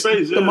about this.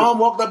 The mom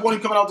walked up when he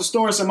coming out the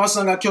store and said, my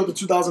son got killed in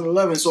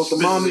 2011, so if the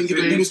mom didn't get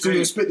to do this to him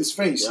and spit his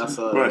face.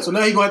 Right. So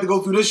now he's going to have to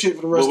go through this shit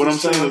for the rest of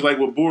his time. But what I'm saying is like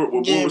what Boer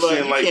was saying.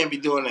 You can't be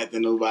doing that to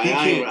nobody.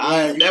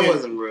 That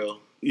wasn't real.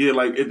 Yeah,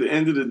 like at the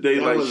end of the day,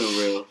 that wasn't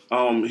real.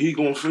 He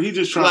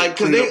just trying to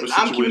clean up a situation.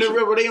 I'm keeping it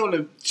real, but they on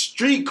the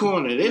street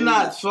corner. They're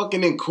not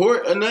fucking in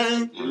court or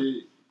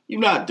nothing. You're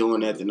not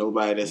doing that to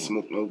nobody that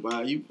smoke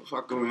nobody. You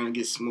fuck around and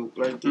get smoked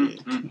right there.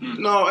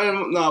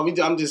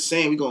 I'm just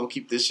saying we gonna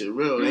keep this shit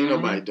real. Ain't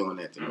nobody doing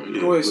that to nobody.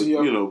 Go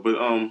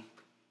ahead,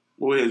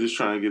 Boy just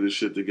trying to get his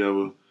shit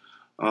together.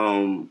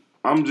 I'm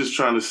just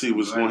trying to see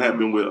what's gonna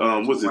happen with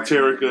was it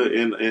Terica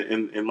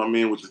and my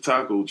man with the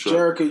taco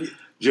truck.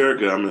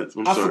 Jerica,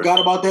 I'm sorry. Forgot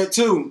about that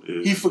too.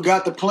 Yeah. He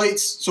forgot the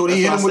plates, so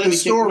he hit him with the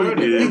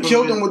story. He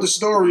killed him with the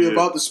story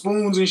about the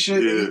spoons and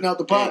shit eating out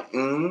the pot.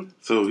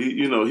 So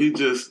he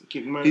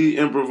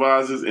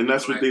improvises, and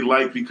that's what they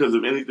like because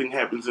if anything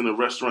happens in a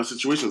restaurant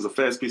situation, it's a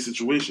fast-paced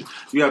situation.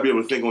 You gotta be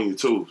able to think on your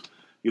toes.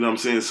 You know what I'm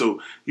saying?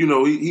 So,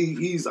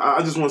 he's.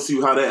 I just want to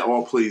see how that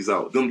all plays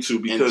out. Them two,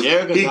 because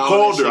he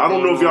called her. I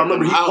don't know if y'all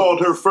remember. He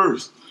called her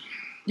first.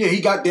 Yeah,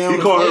 he got down. He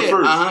called her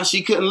first.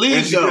 She couldn't leave.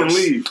 And she couldn't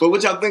leave. But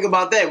what y'all think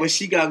about that? What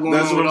she got going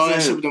on with all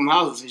that shit with them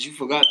houses? Because you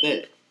forgot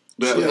that.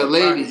 The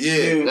lady.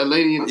 That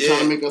lady trying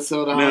to make her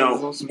sell the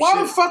houses on some why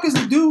shit. the fuck is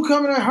the dude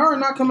coming at her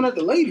and not coming at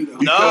the lady, though?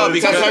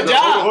 Because that's her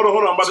job. Hold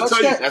on. I'm about to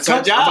tell you. That's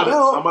her job.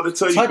 I'm about to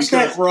tell you. Touch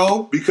that,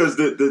 bro. Because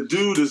the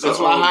dude is... That's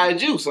why I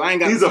hired you, so I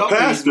ain't got to He's a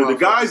pastor. The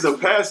guy's a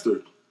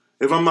pastor.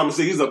 If I'm not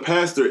mistaken, he's a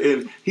pastor,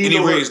 and he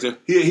raised her.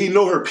 He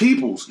know her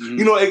peoples. Mm-hmm.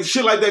 You know, and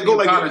shit like that go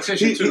like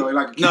politician too.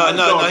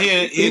 No.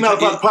 He's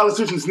not a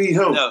politicians need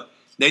help. No,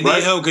 they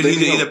need him because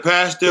he's a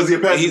pastor.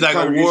 He's like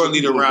a ward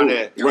leader around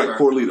there. Right,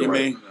 core leader.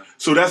 Right.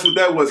 So that's what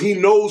that was. He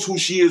knows who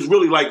she is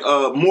really, like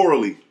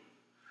morally.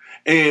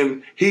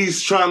 And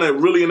he's trying to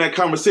really in that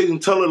conversation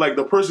tell her like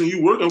the person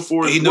you working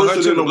for is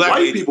worse than the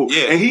white people,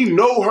 and he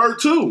know her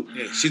too.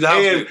 Yeah, she's the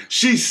house and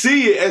she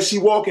see it as she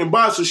walking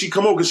by, so she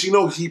come over because she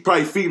know he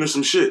probably feeding her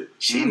some shit.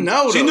 She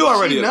know. She knew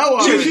already. She know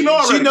already. She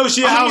know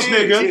she a house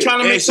nigga trying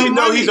to make she some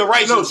know he's a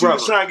righteous brother. She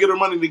was trying to get her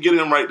money to get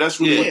him right. That's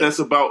really what that's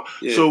about.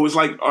 Yeah. So it's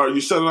like, are you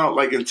selling out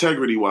like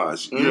integrity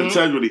wise? Your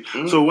integrity.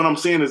 Mm-hmm. So what I'm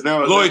saying is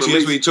now loyalty.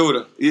 That's what he told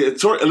her. Yeah,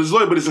 it's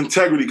loyalty, but it's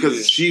integrity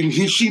because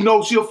she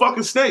knows she a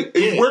fucking snake,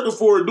 and you working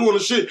for her doing the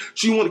shit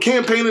she want.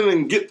 Campaigning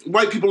and get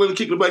white people in and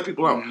kick the black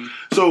people out.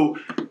 So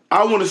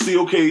I want to see,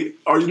 okay,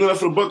 are you doing that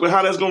for the buck? But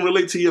how that's going to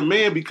relate to your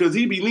man because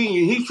he be needing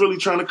you. He's really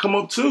trying to come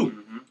up too.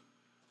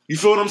 You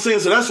feel what I'm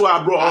saying? So that's why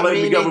I brought all that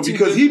together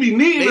because he be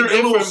needing her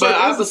in little certain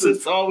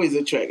opposites always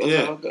attract.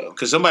 Yeah,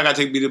 because somebody got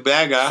to be the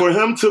bad guy. For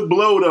him to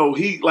blow though,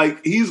 he's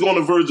on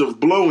the verge of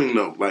blowing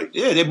though. Like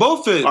they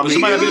both fit. I mean,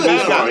 somebody be the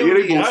bad guy. Yeah,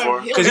 they both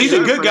are. Because he's a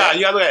good guy.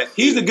 You gotta look at it.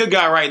 He's the good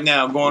guy right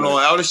now going on.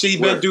 All the shit he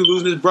been through,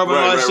 losing his brother and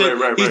all that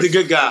shit. He's the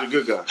good guy. He's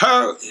the good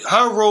guy.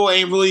 Her role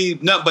ain't really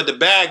nothing but the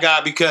bad guy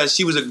because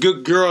she was a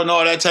good girl and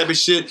all that type of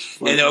shit.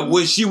 And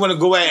what she want to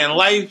go at in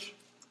life.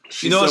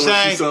 You know what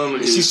I'm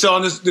saying? She's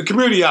selling the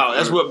community out.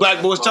 That's what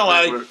black boys tell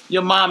her. Like,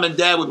 your mom and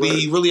dad would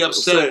be really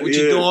upset with what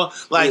you're doing.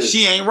 Like,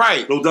 she ain't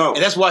right. No doubt.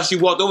 And that's why she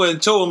walked over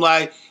and told him,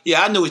 like,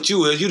 yeah, I know what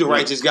you is. You the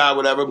righteous guy,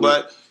 whatever,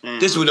 but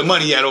this is where the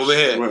money at over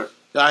here. Right.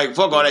 Like,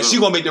 fuck all that. She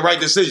gonna make the right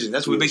decision.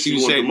 That's what makes you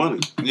say.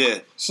 Money. Yeah.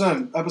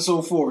 Son,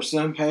 episode 4,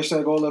 son.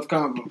 Hashtag all left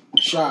combo.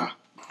 Shy.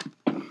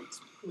 It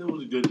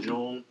was a good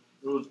joint.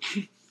 It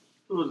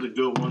was a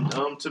good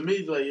one. To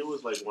me, like it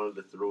was like one of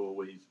the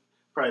throwaways.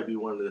 Probably be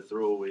one of the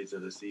throwaways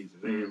of the season.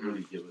 They didn't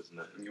really give us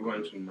nothing. You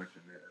wasn't too much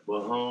in there.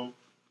 But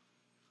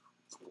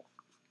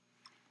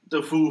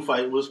the food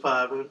fight was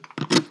popping.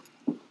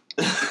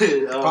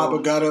 Papa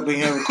got up and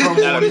had a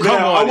crumble.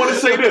 Now, I want to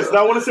say this.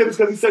 Now, I want to say this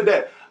because he said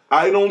that.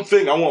 I don't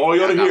think, I want all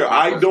y'all to hear,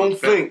 I don't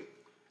think,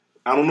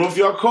 I don't know if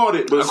y'all caught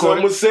it, but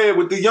something was said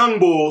with the young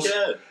bulls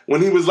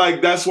when he was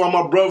like, that's why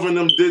my brother and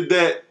them did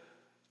that.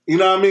 You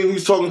know what I mean? He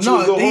was talking to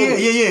his little homie.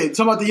 Yeah.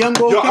 Talking about the young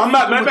boy. Yo, I'm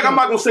not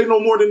going to say no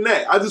more than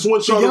that. I just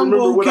want y'all to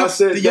remember what I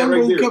said. The young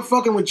boy kept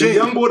fucking with Jay. The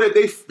young boy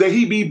that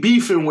he be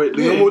beefing with.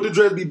 The young boy that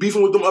Dread be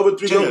beefing with them other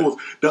 3 young boys.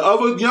 The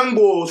other young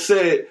boy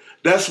said,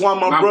 that's why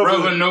my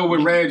brother know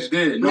what Reg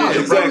did. No,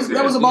 exactly.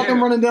 That was about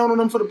them running down on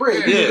them for the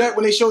break. Yeah. That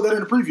when they showed that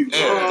in the preview.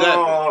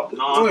 No,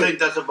 I think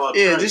that's about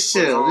just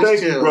chill.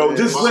 Thank you, bro.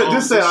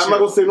 Just say I'm not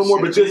gonna say no more,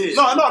 but just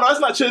no, it's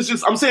not chill. It's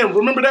just I'm saying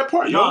remember that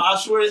part. No, I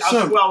swear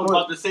I was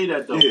about to say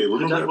that though.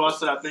 Yeah, that's why I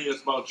said I think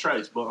it's about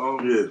Trice,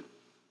 but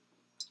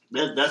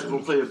that's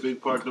gonna play a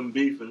big part. Them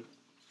beefing.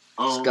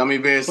 Scummy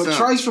Bear son. But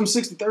Trice from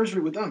 63rd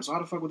Street with them, so how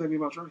the fuck would that be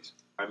about Trice?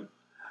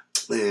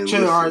 Man,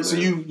 chill, all right, so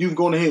you've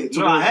gone ahead.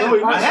 No, I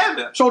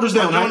haven't. Shoulders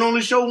down. I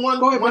only show one.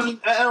 Go ahead, one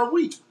a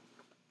week.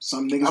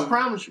 Some niggas. I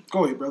promise you.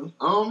 Go ahead, brother.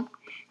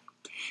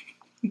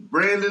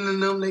 Brandon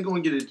and them, they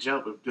gonna get it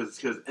jumping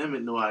because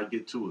Emmett know how to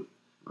get to it.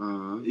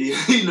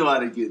 He know how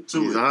to get to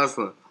it. He's a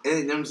hustler. And,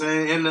 you know what I'm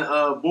saying? And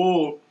the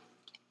bull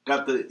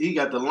got the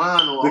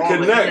line on the all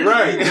connect, the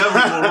right? He never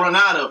gonna run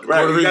out of it.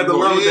 Right, he got the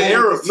line with the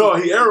Arab. No,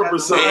 he Arab or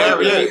something.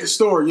 The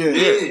store,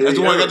 yeah. That's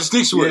the one that got the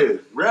sneaks with. Yeah,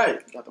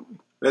 right.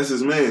 That's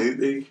his man.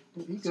 He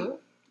good.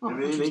 I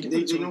mean,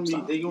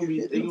 they gonna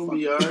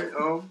be all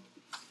right.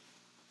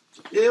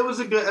 Yeah, it was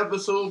a good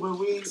episode, but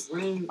we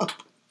ain't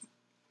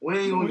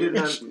gonna get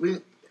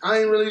nothing. I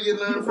ain't really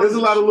getting nothing. There's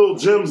a lot of little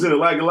gems in it,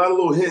 like a lot of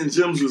little hidden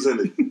gems was in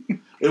it.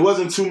 It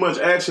wasn't too much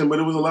action, but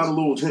it was a lot of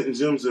little hidden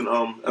gems in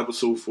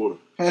episode 4.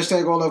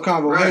 Hashtag all up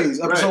convo. Right,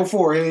 Hayes, episode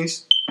 4,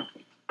 Hayes.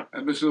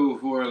 Episode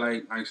 4,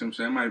 like some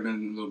say, it might have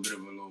been a little bit of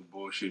a little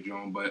bullshit,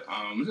 John, but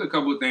there's a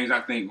couple of things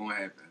I think gonna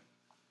happen.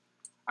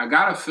 I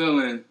got a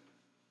feeling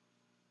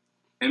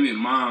Emmett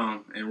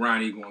mom and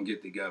Ronnie gonna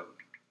get together.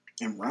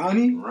 And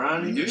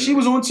Ronnie? Yeah. She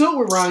was on tilt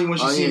with Ronnie when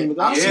she seen him.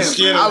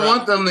 I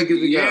want them to get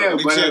together. Yeah,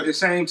 but at the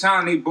same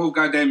time, they both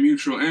got that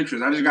mutual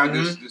interest. I just got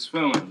this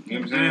feeling.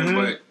 You know what I'm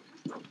saying?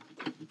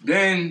 But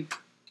then,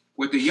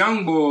 with the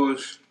young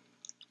boys,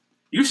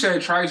 you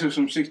said Trice was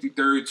from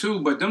 63rd too,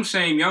 but them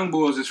same young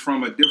boys is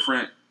from a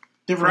different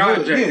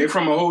project. Hood, yeah. They're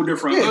from a whole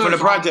different hood. From the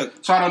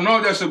project. So I don't know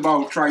if that's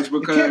about Trice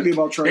because it can't be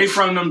about Trice. They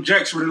from them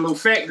jacks with a little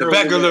fat girl. The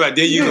fat girl look like,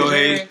 there you go,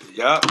 Hayes.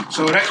 Yeah.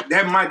 So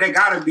that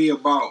gotta be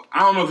about, I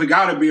don't know if it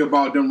gotta be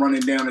about them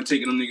running down and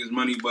taking them niggas'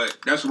 money, but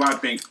that's what I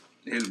think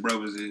his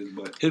brothers is.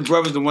 But his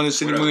brother's the one that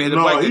sitting moving.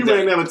 No, he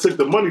ran down and took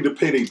the money to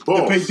pay their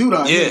boss. To pay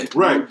Duda. Yeah.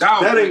 Right.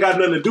 That ain't got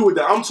nothing to do with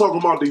that. I'm talking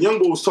about the young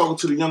boy was talking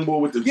to the young boy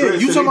with the dress. Yeah,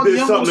 you talking about the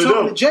young boy was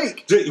talking to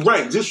Jake.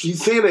 Right. Just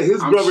he's saying that his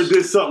brother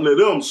did something to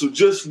them. So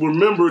just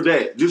remember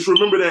that. Just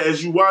remember that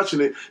as you watching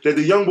it, that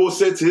the young boy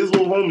said to his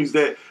little homies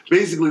that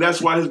basically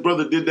that's why his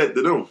brother did that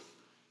to them.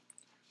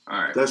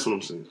 All right. That's what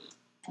I'm saying.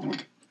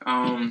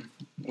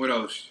 What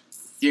else?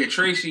 Yeah,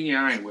 Tracy.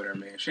 Yeah, I ain't with her,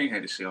 man. She ain't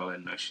had to say all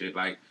that nut shit.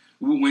 Like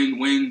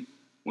when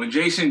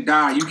Jason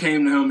died, you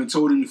came to him and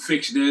told him to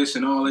fix this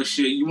and all that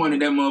shit. You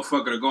wanted that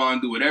motherfucker to go out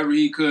and do whatever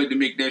he could to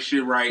make that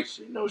shit right.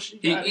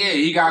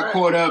 He got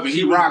caught up and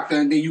he rocked her,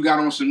 and then you got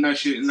on some nut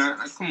shit. And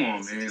come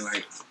on, man,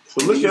 like.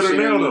 But look at her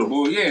now, though.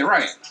 Boy. Yeah,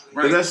 right.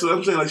 And that's what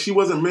I'm saying. Like, she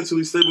wasn't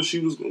mentally stable. She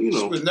was, She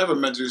was never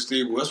mentally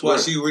stable. That's why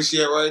she where she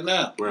at right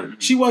now. Right.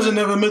 She wasn't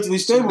never mentally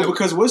stable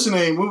because what's her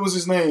name? What was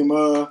his name?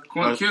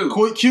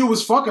 Q. Q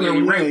was fucking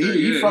her.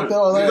 He fucked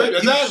all that.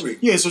 Exactly.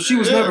 Yeah, so she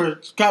was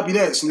never copy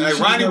that. So like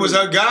Ronnie was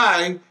her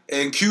guy,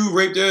 and Q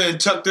raped her and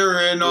tucked her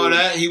and all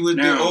that. He was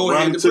the old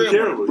head to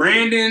bread.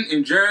 Brandon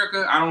and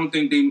Jerica, I don't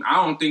think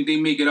they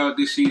make it out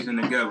this season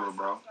together,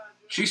 bro.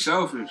 She's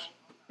selfish.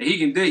 And he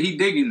can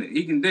digging it.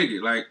 He can dig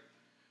it. Like,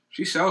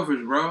 she's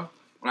selfish, bro.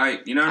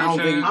 Like, you know what I'm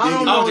saying?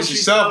 I don't think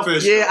she's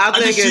selfish. Yeah, I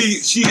think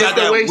she got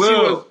that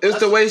will. It's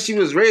the way she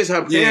was raised.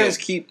 Her parents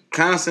keep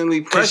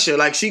constantly pressure.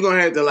 Like, she gonna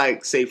have to,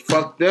 like, say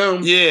fuck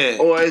them. Yeah.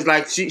 Or it's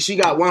like she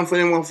got one foot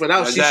in, one foot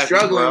out. Exactly, she's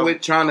struggling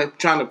with trying to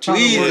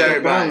please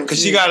everybody.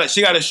 Because she got a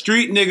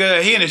street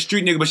nigga. He ain't a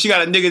street nigga, but she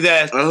got a nigga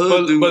that's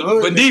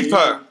beneath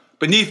her.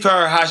 Beneath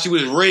her, how she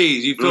was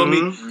raised, you feel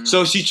me?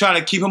 So she's trying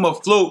to keep him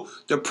afloat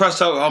to press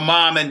her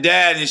mom and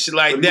dad and shit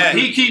like that.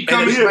 He keep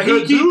coming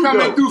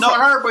through for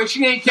her, but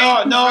she ain't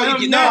coming. No.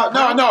 It's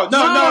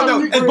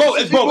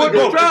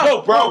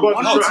both, bro.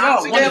 One at a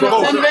time. She gave him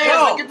 10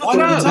 bands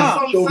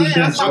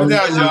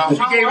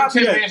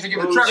to get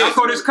the truck. I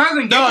thought his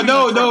cousin gave him the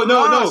truck.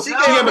 No. She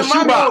gave him a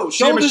shoebox.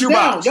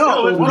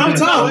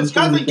 His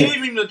cousin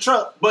gave him the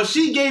truck, but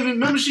she gave him.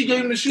 Remember, she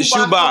gave him the shoebox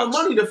for the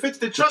money to fix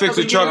the truck. Up.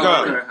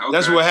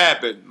 That's what happened.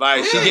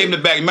 Like, she gave him the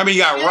bag. Remember, he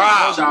got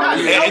robbed.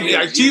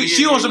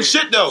 She on some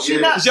shit though.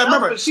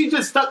 Remember, she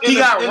just stuck in he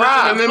got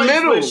robbed in the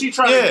middle. She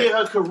trying to get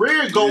her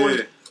career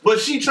going. But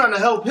she trying to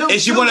help him. And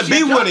she want to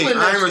be with him.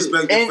 I ain't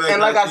respect the fact.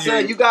 And like I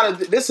said, you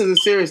gotta. This is a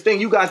serious thing.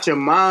 You got your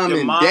mom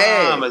and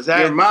dad.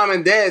 Exactly. Your mom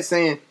and dad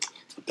saying,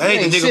 "That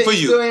ain't the nigga for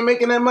you. Still ain't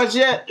making that much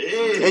yet."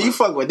 Yeah. And you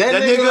fuck with that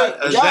nigga. Like,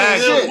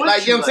 exactly. Shit.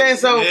 Like, you know what I'm saying?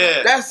 So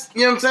that's,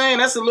 you know what I'm saying?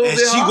 That's a little bit.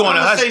 She going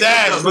to her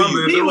stash for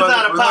you. He was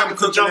out of pocket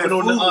for jumping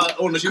on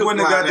the. She wouldn't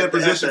have got that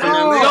position.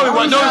 No, he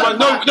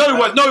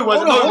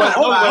wasn't.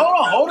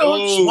 Hold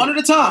on. One at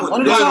a time.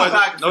 No, he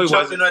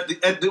wasn't.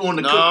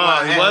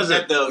 He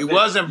wasn't. He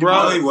wasn't,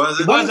 bro. He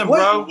wasn't.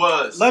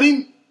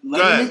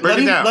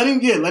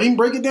 Let him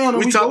break it down.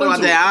 We talked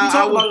about that. We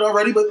talked about it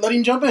already, but let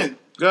him jump in.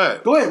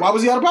 Go ahead. Why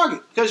was he out of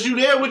pocket? Because you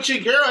there with your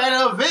girl at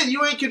an event.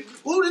 You ain't.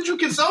 Who did you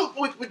consult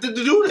with to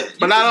do that?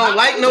 But I don't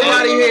like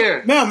nobody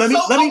here. Ma'am, let me.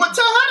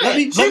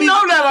 She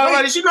know that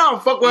already. She know I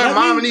don't fuck with her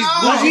mom and these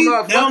bougie.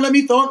 Now let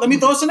me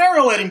throw a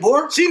scenario at him,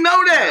 boy. She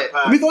know that.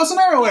 Let me throw a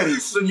scenario at him.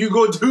 So you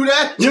gonna do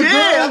that? Yeah,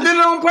 I did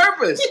it on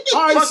purpose.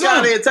 All right, fuck out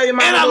of here. Tell your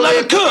mama. And I let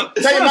her cook.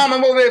 Tell your mama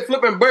I'm over there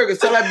flipping burgers.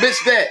 Tell that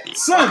bitch that.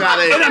 Son, fuck out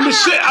of here. And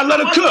I let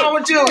her What's wrong cook.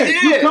 with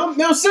you?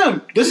 Now,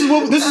 Sim, this is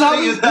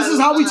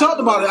how we talked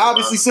about it.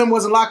 Obviously, Sim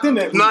wasn't locked in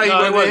that. No, he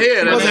wasn't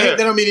here. That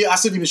don't mean I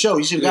sent him the show.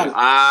 He should have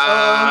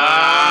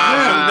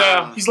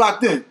got it. He's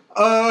locked in.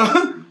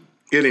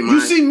 Get him, man.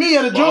 You see me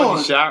at a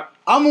joint.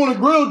 I'm on a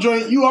grill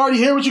joint. You already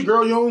here with your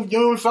girl. You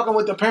don't fucking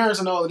with the parents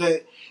and all of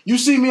that. You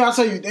see me, I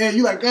tell you, damn,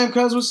 you like, damn,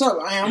 cuz, what's up?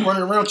 I'm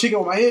running around chicken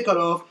with my head cut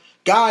off.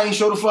 Guy ain't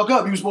show the fuck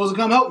up. You was supposed to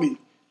come help me.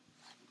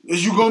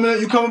 Is you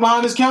coming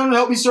behind this counter to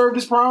help me serve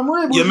this prime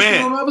rib? Your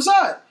man. On the other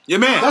side. Your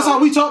man. That's how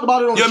we talked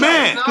about it on your the show.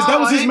 man. Because that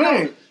was his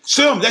man.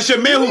 Sim, that's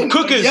your man who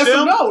cooking, yes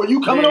Sim. Or no? Are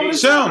you coming over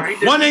this Sim,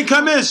 one ain't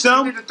come in,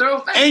 Sim.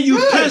 And you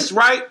pissed,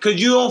 right? Because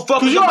you don't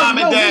fuck with your mom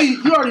and dad.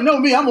 You already know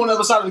me. I'm on the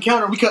other side of the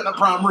counter. We cutting up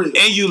prime ribs.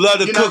 And you love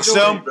to cook,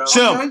 Sim.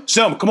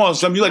 Sim, come on,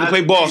 Sim. You like to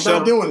play ball,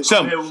 Sim.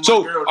 Sim.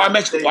 So, all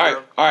right.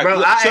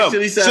 Bro, I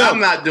actually said I'm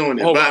not doing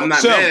it, but I'm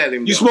not mad at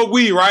him. You smoke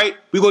weed, right?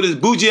 We go to this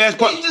bougie ass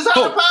party. He just out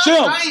of pocket.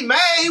 I ain't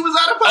mad. He was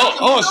out of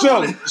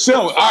pocket. Sim.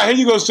 All right, here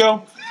you go,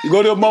 Sim. You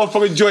go to a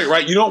motherfucking joint,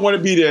 right? You don't want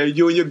to be there.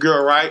 You and your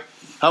girl, right?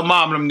 Her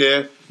mom and them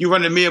there. You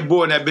running me and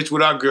boy and that bitch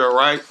with our girl,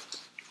 right?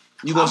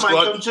 You gonna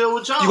come chill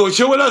with y'all. You gonna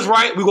chill with us,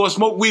 right? We gonna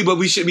smoke weed, but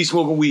we shouldn't be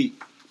smoking weed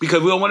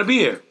because we don't want to be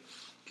here.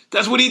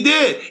 That's what he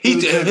did.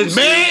 His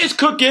man is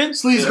cooking.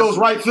 Sleeves goes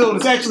right field.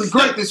 It's actually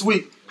great this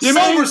week. You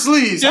Sober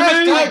sleeves.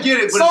 I get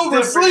it, but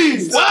sober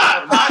sleeves.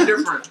 What? Not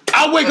different.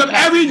 I wake up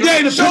every day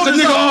to piss a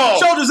nigga off.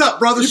 Shoulders up,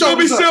 brother. You feel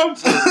me, Sim?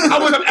 I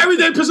wake up every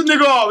day to piss a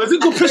nigga off. If you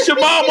go piss your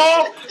mom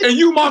off and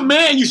you my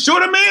man, you sure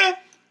the man?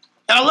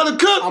 And I let her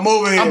cook. I'm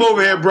over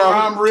here, bro.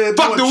 I'm red.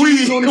 Fuck the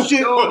weed. On this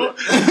shit. And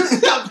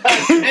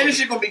this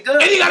shit gonna be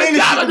good. And he got a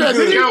job at that.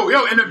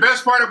 Yo, and the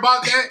best part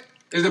about that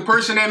is the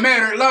person that made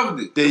her loved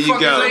it. There you go.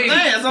 There you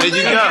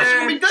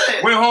go.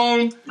 Went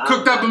home,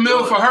 cooked up a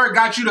meal for her,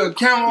 got you to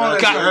account all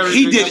that.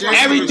 He did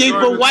everything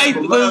for wife,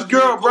 for his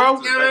girl,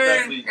 bro.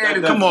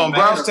 Come on,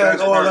 bro.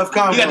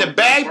 He got the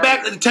bag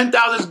back that the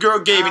 10,000 this girl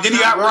gave him. Then he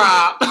got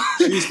robbed.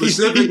 He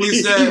specifically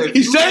said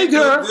he saved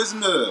her.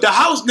 The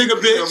house nigga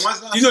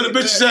bitch. You know the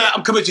bitch said,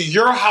 I'm coming to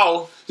your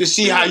house to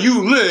see how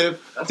you live.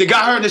 They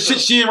got her in the shit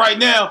she in right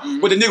now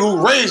with the nigga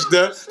who raised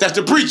her. That's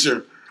the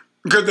preacher.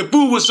 Because the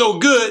food was so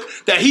good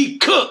that he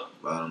cooked.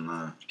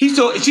 She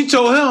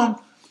told him,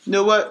 you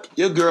know what?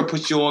 Your girl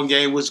put you on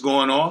game. What's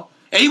going on?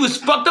 And he was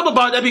fucked up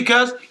about that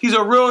because he's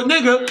a real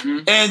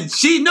nigga, and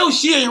she knows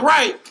she ain't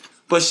right,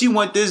 but she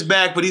want this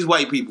back for these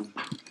white people.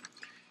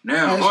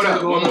 Now, hold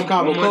up. One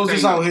more Close thing,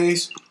 this out, though.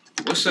 Hayes.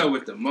 What's up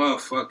with the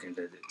motherfucking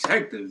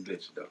detective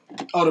bitch though?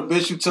 Oh, the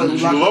bitch you tell you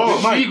She locked up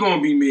lost. Mike. She gonna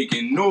be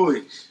making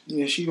noise.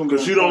 Yeah, she gonna be.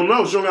 Because she don't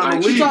know. She don't got no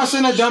Like, She lead. try to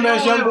send that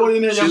dumbass young boy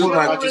in there. Young boy, look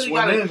I like just really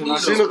went got in. a And I clue.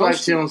 She just look like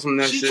posted she on some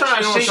nut She shit. trying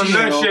She to on shake some shit.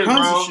 nut all shit, kinds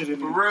of bro. shit in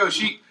For there.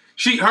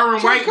 real, her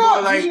and white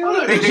boy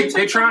like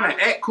they trying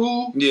to act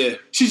cool. Yeah.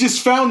 She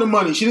just found the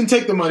money. She didn't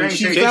take the money. She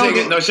She ain't found take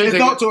it. it No, she ain't and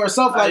take thought it. to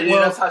herself like, Yeah,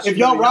 that's how well, she if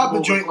y'all knew rob the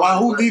Young joint, Boy why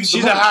who was leaves the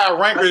She's a money? higher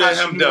ranker That's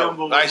than how him, she though.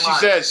 knew Like she Young Boy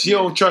said, she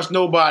don't trust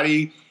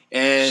nobody,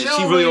 and She she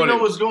don't really really on know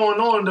it. what's going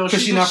on though. 'Cause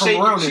She she not just from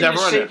shaking, around she here.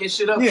 just shaking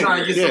shit up, Yeah.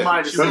 trying to get Yeah.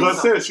 somebody to say As I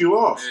something. said, she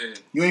lost. Yeah.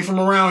 You ain't from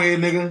around here,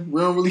 nigga.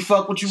 We don't really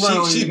fuck with you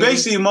around She here. nigga.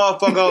 basically a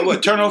motherfucker,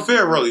 what, turn on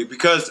fair, really,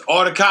 because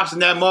all the cops in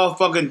that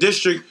motherfucking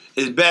district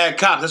is bad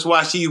cops. That's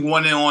why she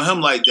went in on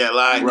him like that.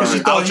 Like, Right. She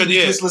thought he was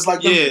yeah, just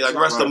like them. yeah, like the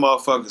rest of the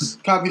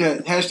motherfuckers. Copy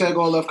that. Hashtag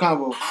all left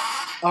combo.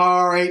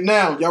 All right,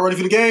 now y'all ready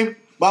for the game?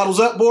 Bottles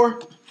up, boy.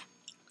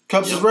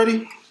 Cups is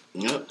ready.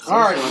 Yep. All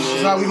right, this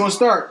is how we gonna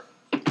start.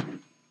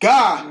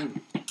 God,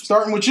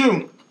 starting with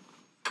you.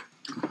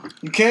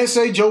 You can't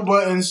say Joe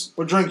Buttons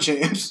or Drink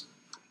Champs.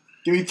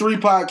 Give me 3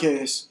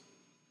 podcasts.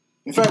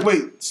 In fact,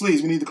 wait,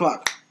 Sleaze, we need the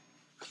clock.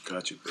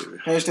 Got you, baby.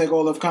 Hashtag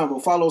All Left Combo.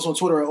 Follow us on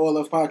Twitter at All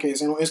Left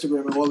Podcast and on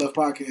Instagram at All Left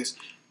Podcast.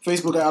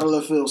 Facebook at Out of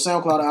Left Field.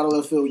 SoundCloud at Out of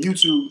Left Field.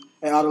 YouTube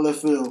at Out of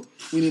Left Field.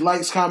 We need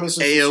likes, comments,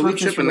 and Hey, yo, we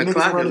subscriptions from tripping. the The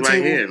niggas clock around is the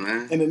right table here,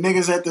 man. and the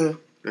niggas at the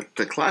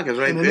The clock is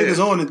right and the there. niggas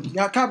on it.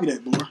 Y'all copy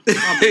that, boy.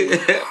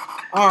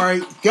 All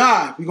right,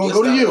 God, we gonna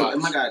go to you.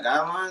 Am I got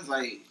guidelines?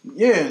 Like,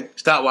 Yeah,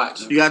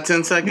 Stopwatch. You got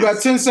 10 seconds? you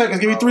got 10 seconds.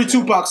 Give me 3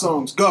 Tupac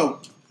songs. Go.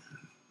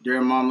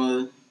 Dear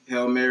Mama,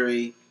 Hail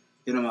Mary,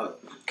 hit him up.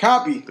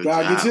 Copy. Good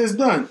God job. gets his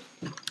done.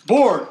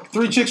 Bored.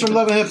 3 chicks from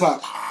Love and Hip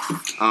Hop.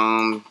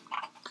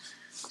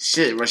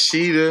 Shit,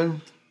 Rashida,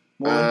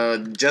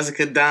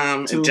 Jessica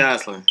Dime, 2, and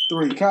Jocelyn.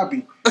 3.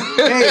 Copy.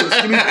 Hayes,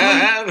 give me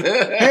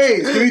 3.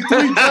 Hayes, give me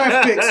 3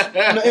 draft picks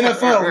from the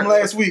NFL from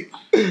last week.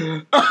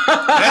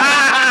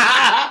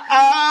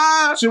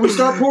 Should we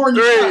start pouring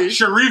you shots?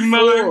 Sharif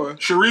Miller.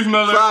 Sharif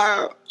Miller.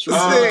 5,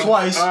 6,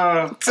 Twice.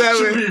 7,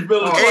 8.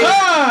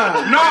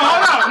 Time. No,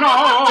 hold up. No,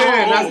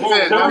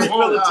 That's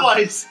it.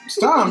 Twice. It's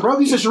time, bro.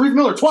 You said Sharif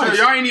Miller twice.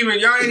 Y'all ain't even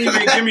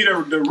give me the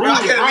rules.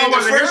 I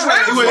wasn't here for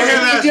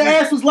that. If your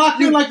ass was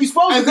locked in like you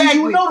supposed to,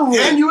 you would know the rules.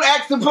 And you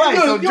asked to play,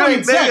 so drink,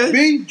 exact,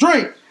 B.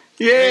 Drink.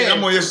 Yeah.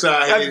 I'm on your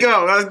side. Let's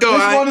go. Let's go.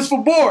 This one is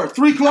for board.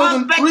 3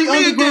 clothing, back 3 to me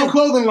underground again.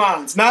 clothing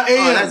lines. Not AM.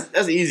 Oh,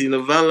 that's easy.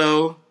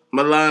 Lavello,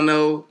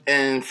 Milano,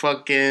 and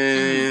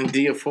fucking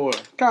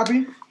Dia4.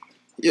 Copy.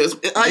 Yes.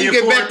 How you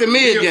get back to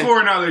me again?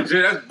 Four not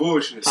legit. That's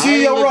bullshit.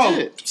 CEO ain't Row.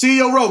 legit.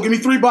 CEO Row. Give me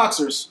 3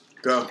 boxers.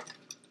 Go.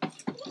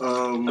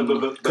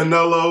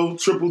 Canelo,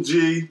 Triple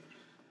G,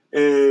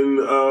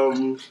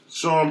 and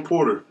Sean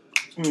Porter.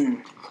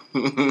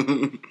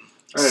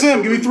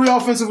 Sim, give me 3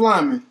 offensive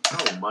linemen.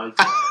 Oh my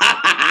god.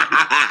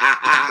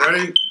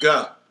 Ready?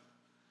 Go.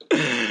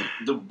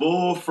 The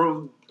bull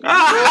from Pour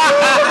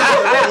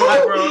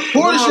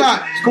the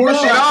shot. Pour the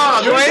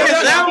shot. Go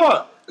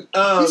ahead.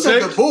 He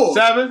said the bull.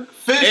 7,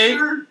 8,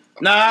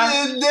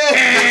 9.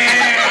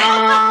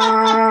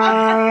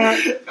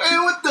 Hey,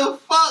 what the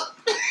fuck?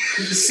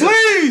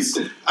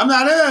 Sleaze. I'm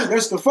not in.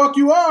 That's the fuck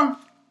you are.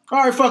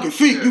 All right, fuck it.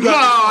 Feet, you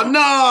got this. No.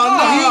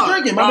 He ain't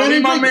drinking. My man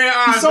ain't drinking.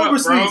 He's sober,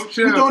 Sleaze.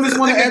 We doing this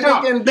one to end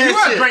up. You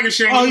was drinking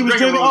shit. Oh, he was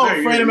drinking. Oh,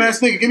 random ass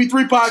nigga. Give me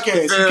 3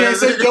 podcasts. You can't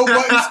say Joe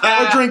Buttons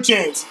or Drink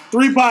Champs.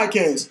 3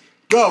 podcasts.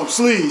 Go,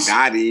 Sleaze.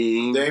 Got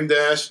him. Dame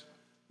Dash.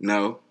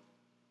 No.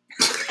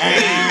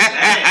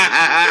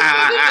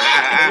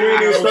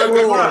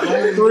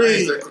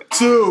 3,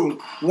 2,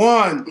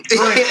 1.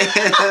 Drink.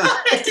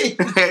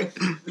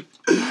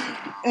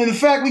 And in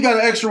fact, we got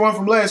an extra one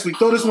from last week.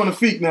 Throw this one to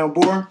Feet now,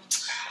 boy.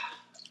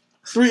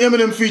 3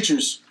 Eminem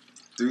features.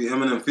 3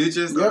 Eminem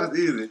features? Yep. That's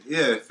easy.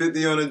 Yeah,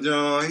 50 on the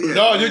John. Yeah.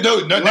 No, you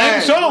do. No, name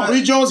the song.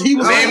 Lee Jones, he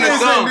was Name the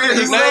song. Name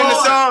the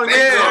song.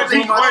 Yeah. He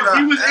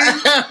was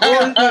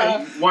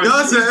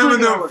Y'all said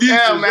Eminem features.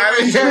 Hell, man.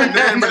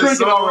 Name of the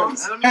song.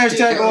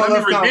 Hashtag all Let me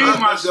left redeem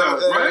comment. myself,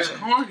 bro. That's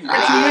What you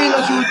mean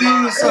let you redeem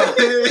yourself?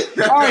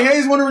 All right,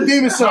 Hayes want to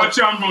redeem himself.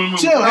 Chill,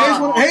 Hayes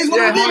want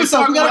to redeem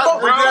himself. We got a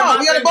bonus one.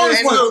 We got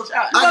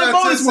a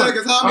bonus one.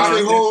 How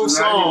many whole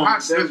song?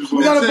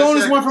 We got a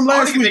bonus one from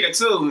last week.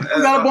 We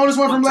got a bonus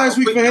one from last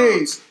week for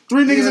Hayes.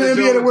 3 niggas in the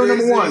NBA that wear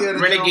number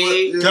 1.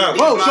 Renegade.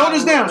 Oh,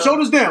 shoulders down. 3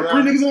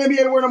 niggas in the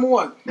NBA that wear number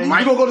 1. And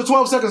you're going to go to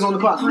 12 seconds on the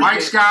clock.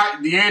 Mike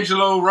Scott,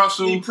 D'Angelo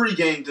Russell, he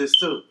pre-gamed this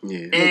too.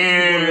 Yeah.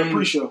 and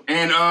pre-show.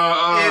 And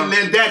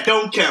then that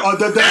don't count.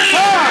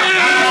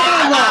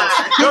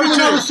 Give me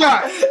another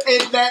shot.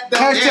 And that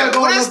Hashtag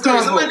all left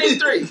combo. Somebody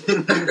need 3.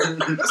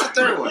 What's the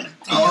third one?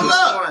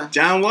 Oh, look.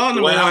 John Wall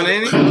number 1,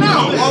 ain't he?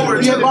 No,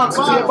 He had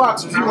boxers.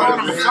 He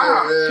number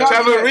 5.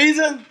 Trevor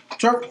Reza?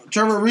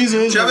 Trevor Reza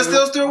is. Trevor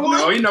still 1?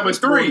 No, he number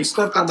 3.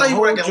 Stepped I on thought my you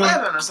whole were like joint.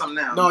 11 or something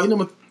now. No, he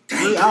number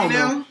 3. I don't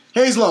know.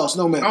 Hayes lost,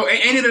 no man. Oh,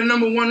 ain't it the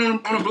number one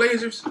on the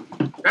Blazers?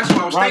 That's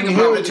what I was Rodney thinking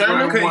Hood about. was I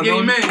number couldn't one, get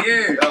him no? in.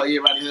 Yeah. Oh yeah,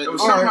 Rodney Hood. It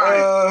was All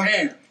right,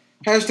 somebody. Damn.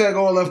 Hashtag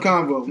all left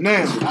convo.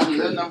 Now, Rodney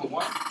Hood number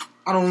one.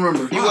 I don't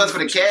remember. He was for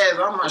the Cavs.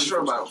 I'm not sure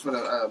about for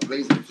the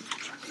Blazers.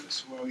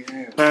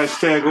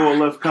 Hashtag all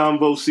left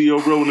convo.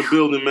 CEO Bro in the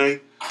building, man.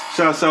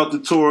 Shouts out to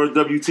Tora,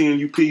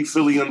 WTNUP,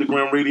 Philly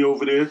Underground Radio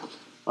over there.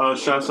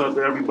 Shouts out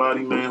to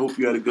everybody, man. Hope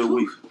you had a good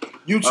week.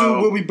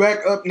 YouTube will be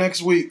back up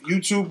next week.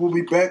 YouTube will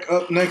be back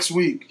up next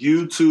week.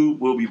 YouTube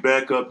will be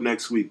back up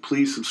next week.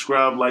 Please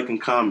subscribe, like, and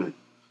comment.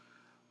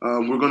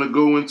 We're going to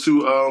go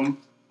into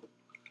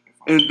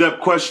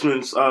in-depth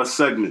questions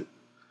segment.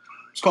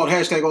 It's called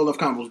hashtag all left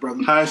combos,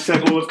 brother.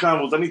 Hashtag all left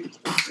combos. I need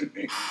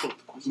to...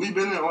 We've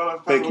been in all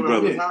that. Thank you,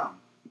 brother. Yeah.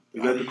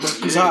 You got the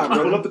question? It's hot,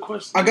 brother. Pull up the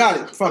question. I got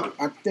it. Fuck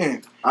it.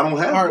 Damn. I don't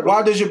have All right. it.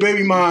 Why does your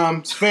baby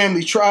mom's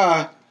family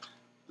try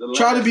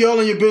to be all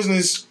in your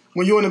business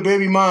when you and the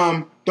baby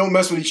mom don't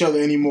mess with each other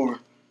anymore?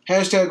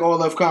 Hashtag all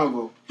left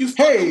convo.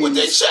 Hey, What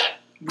they check?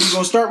 we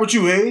gonna start with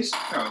you, Hayes.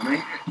 Oh,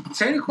 man.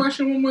 Say the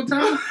question one more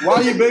time.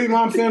 Why do your baby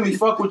mom family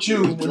fuck with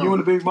you when you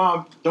and the baby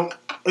mom don't?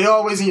 They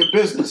always in your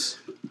business.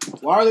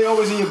 Why are they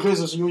always in your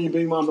business when you and your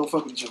baby mom don't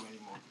fuck with each other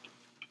anymore?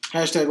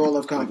 Hashtag all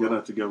left You're convo.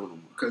 not together no more.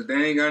 Because they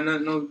ain't got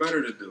nothing else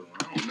better to do.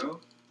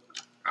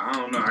 I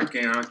don't know. I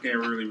can't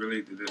really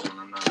relate to this one.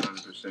 I'm not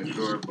 100%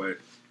 sure, but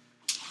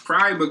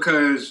probably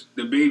because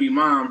the baby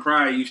mom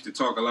probably used to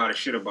talk a lot of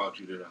shit about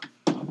you to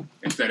them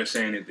instead of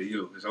saying it to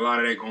you. There's a lot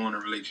of that going on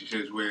in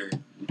relationships where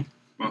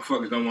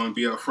motherfuckers don't want to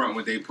be up front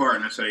with their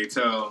partner, so they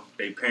tell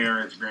their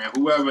parents,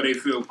 whoever they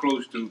feel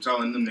close to,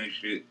 telling them that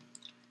shit.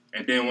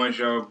 And then once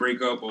y'all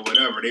break up or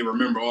whatever, they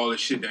remember all the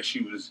shit that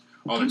she was,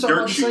 all the You talking dirt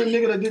about the she same was.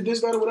 nigga that did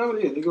this, that, or whatever?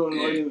 Yeah, they go on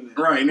the internet.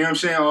 Right, you know what I'm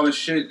saying? All the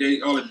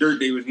shit, all the dirt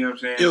they was, you know what I'm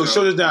saying? Yo,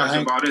 show this down, That's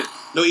Hank. about it.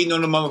 No eating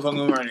on the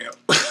motherfucking radio.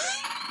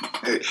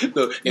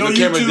 Look, No the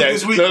camera's YouTube dead.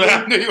 this week, No,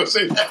 man. you gonna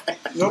say that.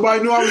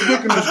 Nobody knew I was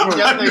looking this one.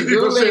 Y'all think You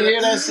gonna say they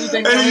hear that shit?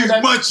 Think they And hear he's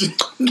that? munching.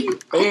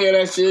 They hear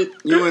that shit.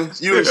 You and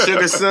Sugar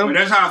But Sim.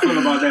 that's how I feel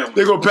about that one.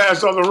 They gonna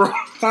pass on the road.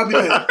 Copy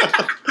that.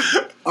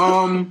 That's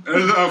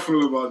how I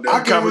feel about that.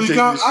 I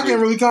can't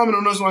really comment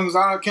on this one because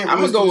I can't. I'm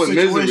gonna relate go to with the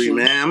misery, situation.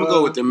 man. I'm gonna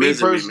go with the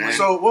misery, personally. man.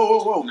 So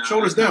whoa, Nah,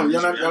 shoulders that's down.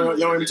 not Y'all misery.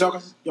 hear me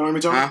talking? Y'all hear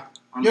me talking? Huh?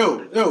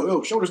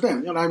 Yo, shoulders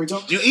down. Y'all hear me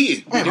talking? You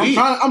eating. Man, You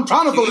I'm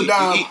trying to throw You it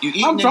down. eat- you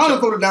eating I'm and trying to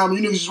talking. throw it down,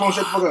 but you niggas just won't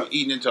shut the fuck up.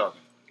 eating and talking.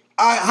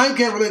 Hank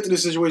can't relate to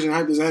this situation.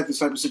 Hank doesn't have this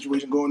type of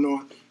situation going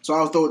on, so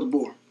I'll throw it to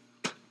board.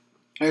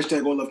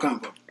 Hashtag all love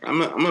combo. I'm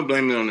gonna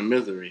blame it on the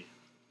misery.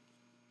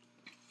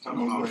 Talk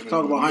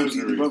about Hank's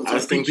brother. I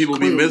just think people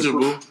be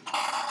miserable,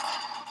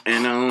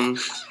 and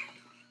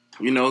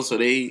so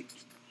they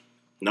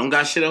don't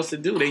got shit else to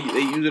do. They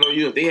use it on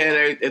you.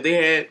 If they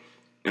had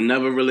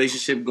another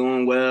relationship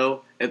going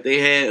well, if they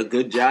had a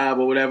good job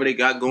or whatever they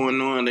got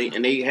going on,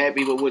 and they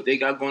happy with what they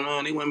got going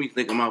on, they wouldn't be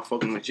thinking about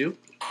fucking with you.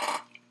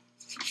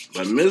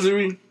 But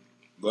misery,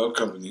 Love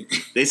company.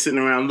 they sitting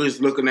around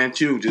just looking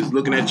at you, just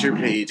looking at your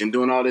page and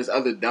doing all this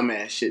other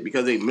dumbass shit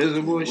because they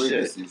miserable as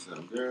shit.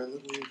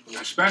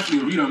 Especially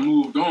if you done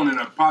moved on in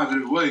a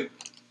positive way.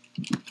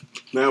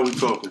 Now we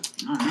talking.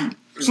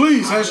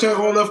 Please, hashtag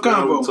all left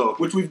Now we combo,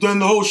 talking. which we've done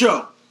the whole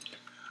show.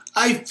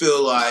 I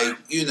feel like,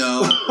 in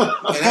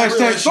that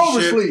Hashtag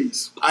Solvers, relationship,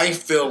 please. I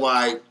feel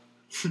like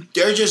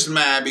they're just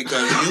mad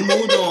because you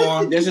moved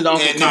on This is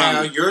Uncle and now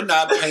Tommy. you're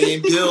not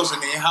paying bills in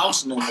their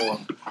house no more.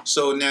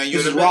 So now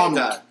you're This the is bad Ronald.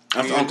 guy.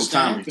 That's You Uncle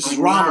understand? Tommy. This is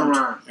Ronald.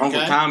 Uncle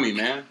Okay. Tommy,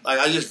 man. Like,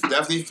 I just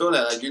definitely feel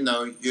that. Like,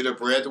 you're the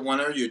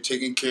breadwinner. You're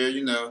taking care,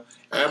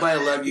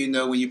 Everybody love you,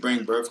 when you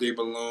bring birthday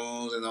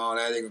balloons and all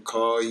that. They can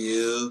call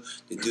you.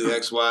 They do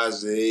X, Y,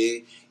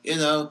 Z. They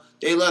love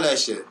that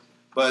shit.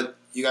 But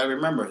you got to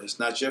remember, it's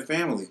not your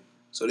family.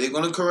 So they're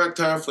going to correct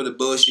her for the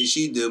bullshit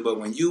she do. But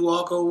when you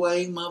walk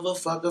away,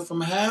 motherfucker, from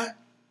her,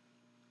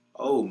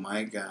 oh,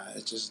 my God.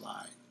 It's just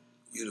like,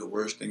 you're the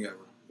worst thing ever.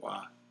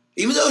 Why?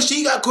 Even though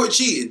she got caught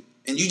cheating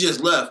and you just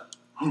left,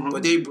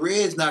 but they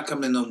bread's not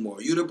coming no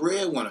more. You the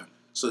breadwinner.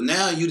 So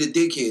now you the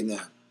dickhead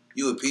now.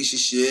 You a piece of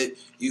shit.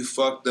 You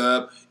fucked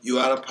up. You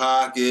out of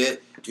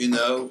pocket,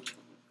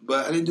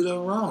 But I didn't do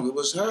nothing wrong. It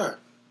was her.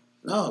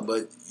 No,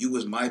 but you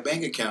was my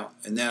bank account.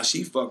 And now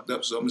she fucked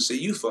up, so I'm going to say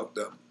you fucked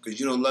up. Because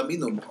you don't love me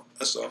no more.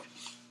 That's all.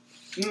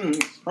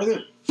 Right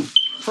there. In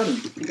front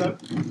of you. You got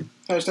it?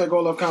 Hashtag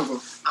all love combo.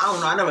 I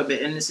don't know. I never been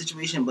in this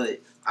situation, but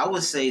I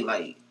would say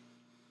like,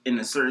 in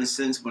a certain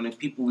sense, when a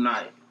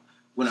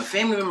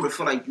family member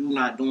feel like you're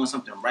not doing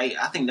something right,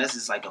 I think that's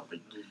just like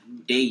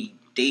they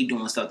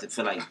doing stuff to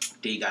feel like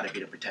they gotta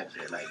be the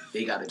protector. Like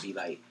they gotta be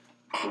like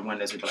the one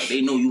that's like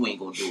they know you ain't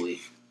gonna do it,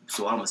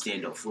 so I'm gonna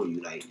stand up for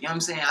you. Like, you know what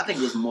I'm saying? I think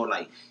it was more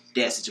like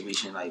that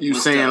situation. Like You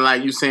saying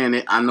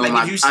that I know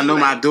Like, if you see, my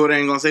like- daughter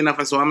ain't gonna say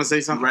nothing, so I'm gonna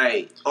say something.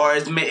 right? Or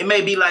it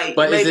may be like,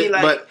 But it may be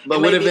like, but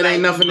what if it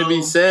ain't nothing to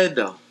be said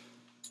though?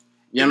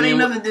 You If know ain't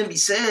what I mean? nothing to be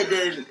said,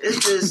 then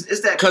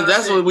it's that. Because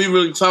that's what we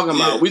really talking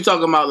about. Yeah. We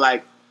talking about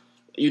like,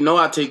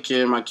 I take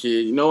care of my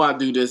kid. I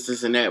do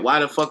this and that. Why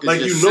the fuck is Like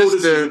your this is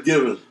sister? a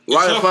given.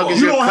 Why the your fuck fault. is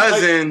You your don't have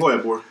cousin go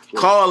ahead, boy.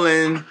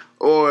 calling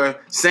or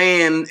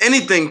saying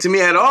anything to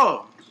me at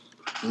all.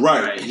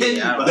 Right.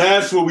 Yeah,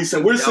 That's what we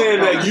said. We're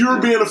saying that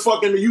you're being a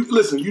fucking.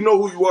 Listen, you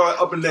know who you are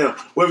up and down.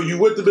 Whether you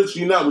with the bitch or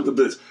you're not with the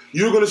bitch,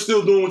 you're gonna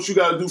still doing what you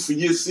gotta do for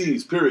your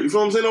seeds. Period. You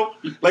feel what I'm saying? Though?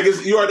 Like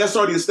that's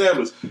already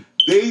established.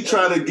 They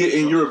try to get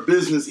in your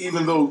business,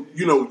 even though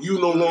you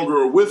no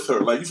longer are with her.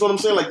 Like you feel what I'm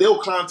saying? Like they'll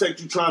contact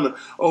you trying to,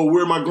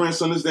 where my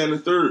grandson is, that, and the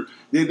third.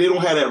 They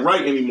don't have that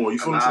right anymore. You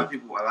feel what I'm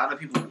saying? A lot of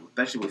people,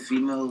 especially with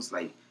females,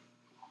 like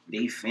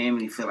they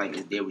family feel like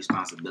it's their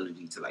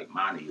responsibility to like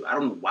monitor you. I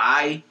don't know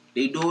why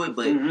they do it,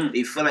 but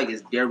they feel like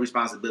it's their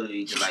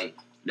responsibility to like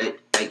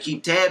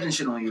keep tabs and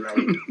shit on you. Like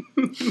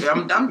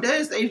I'm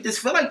dead. They just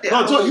feel like that.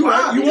 No, you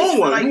right. You want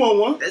one. Like, you want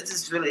one. That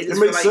just feel. It It just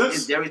feel makes like sense.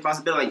 it's their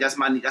responsibility. Like that's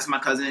my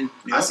cousin.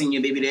 Yep. I seen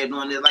your baby dad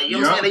doing this. Like you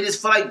know what I'm saying. They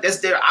just feel like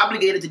they're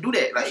obligated to do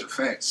that. Like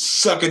Facts.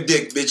 Suck a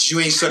dick, bitch. You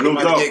ain't sucking No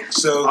my doubt. dick.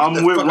 So I'm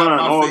the with fuck out Ron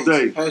my all face.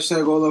 day.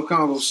 Hashtag All Love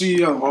Convo.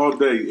 CEO. All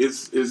day.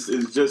 It's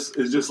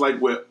just like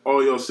what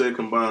all y'all said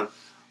combined.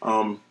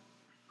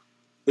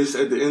 It's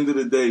at the end of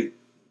the day,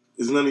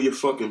 it's none of your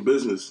fucking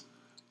business.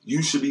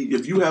 You should be,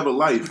 if you have a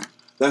life,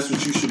 that's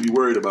what you should be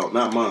worried about,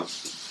 not mine.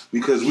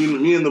 Because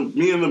me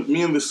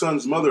and the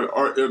son's mother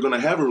are gonna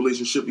have a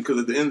relationship. Because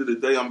at the end of the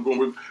day,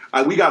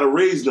 we gotta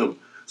raise them.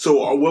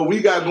 So what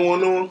we got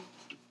going on,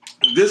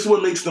 this is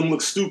what makes them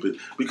look stupid.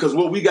 Because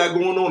what we got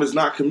going on is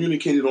not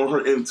communicated on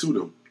her end to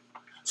them.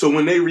 So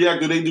when they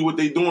react or they do what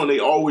they doing, they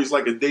always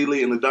like a day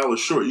late and $1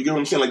 short. You get what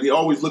I'm saying? Like they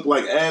always look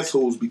like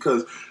assholes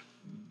because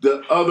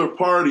the other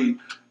party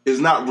is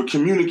not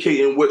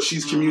communicating what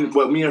she's communicating.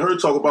 What me and her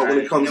talk about when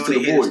it comes to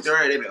the boys.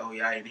 Story, they be, oh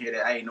yeah, I didn't hear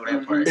that. I didn't know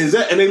that part. Is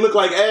that and they look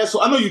like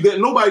assholes? I know you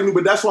didn't. Nobody knew,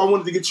 but that's why I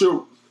wanted to get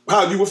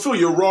how you would feel,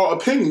 your raw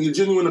opinion, your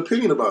genuine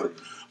opinion about it.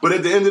 But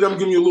at the end of it, I'm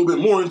giving you a little bit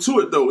more into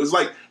it though. It's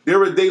like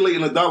they're a day late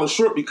and $1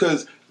 short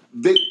because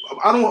I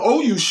don't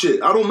owe you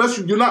shit. I don't mess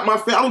with you. You're not my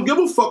fan. I don't give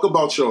a fuck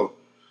about y'all.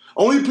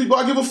 Only people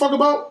I give a fuck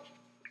about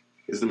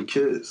is them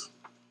kids.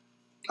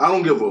 I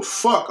don't give a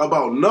fuck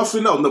about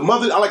nothing else. The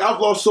mother, I've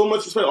lost so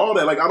much respect, all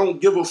that. Like, I don't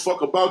give a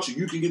fuck about you.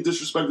 You can get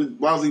disrespected,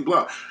 blah, blah,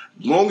 blah.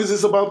 As long as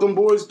it's about them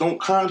boys,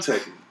 don't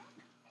contact me.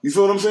 You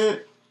feel what I'm saying?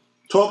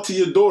 Talk to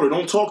your daughter.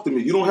 Don't talk to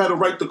me. You don't have the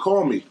right to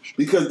call me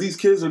because these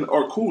kids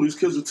are cool. These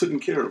kids are taken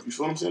care of. You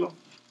feel what I'm saying?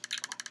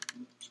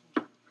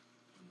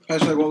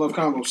 Hashtag All Love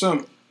Convo.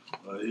 Sim.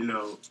 I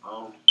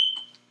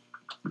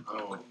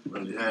don't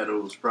really have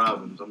those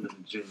problems. I'm in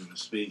a genuine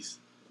space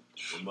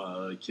with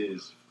my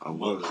kids. I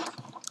was.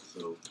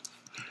 So,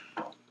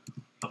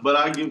 but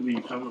I get where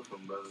you're coming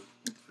from, brother.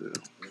 Yeah. You know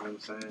what I'm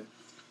saying?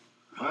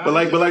 But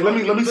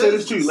let me say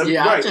this too.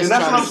 Right, and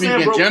that's what I'm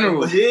saying, bro.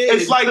 General.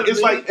 It's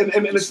like,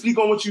 and to speak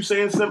on what you're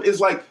saying, Sim, it's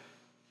like,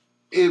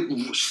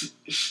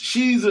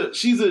 she's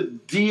a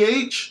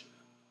DH,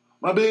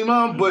 my baby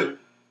mom, but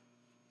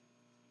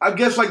I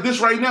guess like this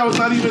right now,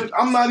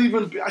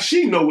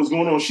 she know what's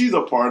going on. She's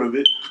a part of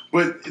it,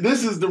 but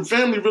this is the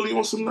family really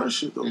on some nut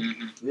shit though.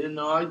 Yeah,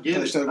 no, I get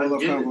it. Hashtag All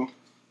Love Convo.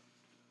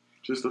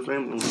 Just the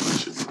family on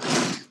some shit.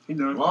 He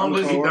done. As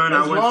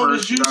long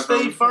as you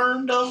stay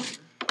firm though,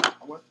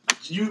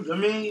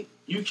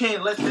 you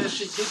can't let that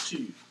shit get to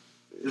you.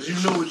 Because you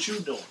know what you're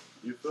doing.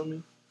 You feel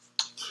me?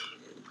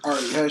 All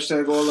right,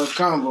 hashtag All Love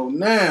Convo.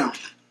 Now,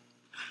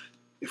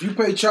 if you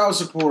pay child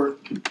support,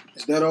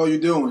 is that all you're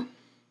doing?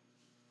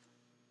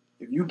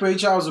 If you pay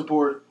child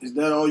support, is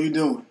that all you're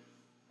doing?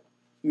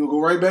 You'll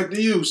go right back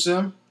to you,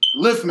 Sim.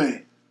 Lift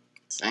man.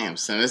 Damn,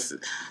 Sim, this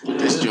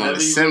joint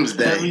is Sim's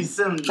day.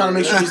 Trying to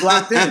make sure he's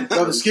locked in.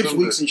 Brother skips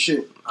weeks and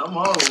shit. I'm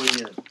all the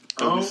way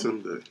in. Every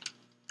Sim day.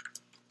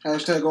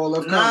 Hashtag All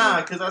Love Convo.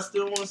 Nah, because I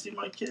still want to see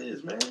my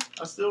kids, man.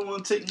 I still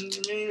want to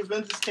take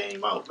Avengers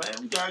came out, man.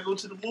 We got to go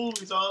to the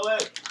movies, all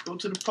that. Go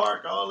to the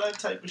park, all that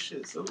type of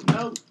shit. So,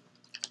 no,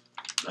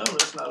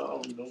 that's not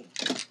all I'm doing.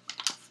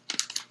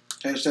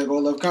 Hashtag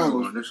All Love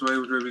Convo. This way,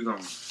 where we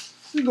going?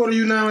 We go to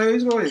you now,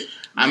 Hayes. Go ahead.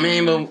 I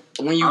mean,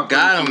 but when you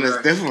got them,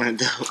 it's different,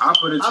 though. I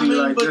put it to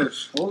you like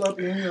this. Hold up,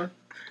 yeah.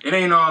 It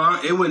ain't all.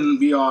 It wouldn't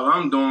be all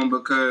I'm doing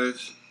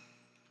because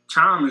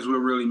time is what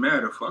really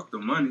matter. Fuck the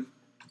money.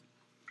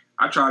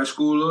 I try to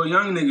school little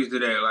young niggas to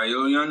that. Like,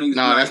 little young niggas.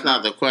 No, that's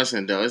not the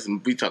question, though.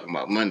 We talking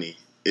about money.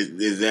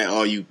 Is that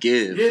all you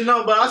give? Yeah,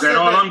 no, but I said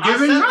all I'm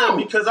giving? I said No. that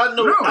because I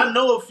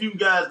know a few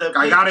guys that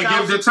I pay gotta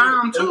child give the support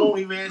time, and too. won't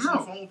even answer the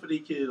phone for their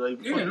kids.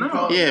 Like, Yeah, fucking no.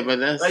 call. Yeah, but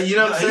that's... Like, you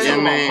know what I'm He's saying?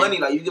 talking man. about money,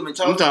 like you giving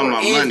child I'm talking support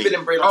about and money.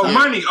 spending bread on Oh, time.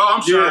 money. Oh,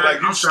 I'm sorry. Yeah,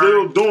 like you I'm still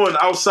sorry. doing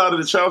outside of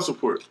the child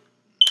support.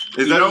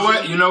 You know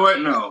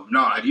what? No.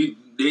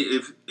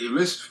 If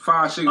it's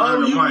 $500-$600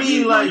 Oh, you money,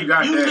 mean like you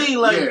got you that. mean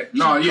like yeah.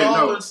 No, she yeah,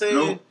 called no, and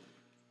saying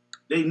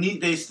no.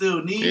 they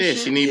still need Yeah, shit?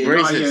 she need No,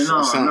 braces yeah,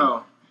 or something.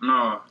 no,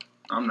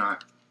 I'm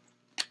not.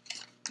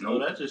 No,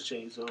 No, that just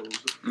changed the whole.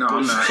 no,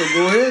 I'm not. So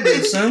go ahead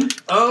then, Sim.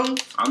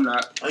 I'm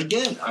not.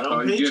 Again, I That's all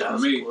don't you pay get child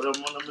from me. support.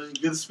 I'm in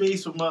good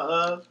space with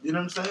my you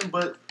know what I'm saying?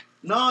 But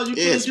No, you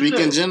Yeah, can't do speak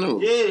that. in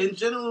general. Yeah, in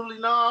generally,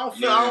 no, I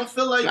don't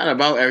feel like. Not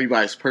about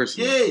everybody's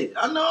person. Yeah,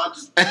 I know. I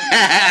just.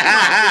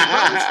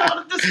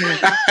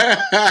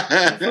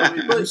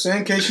 You saying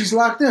in case she's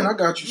locked in, I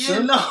got you, Yeah,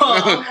 son.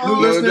 no,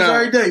 New listeners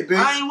every day, big.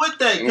 I ain't with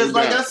that because,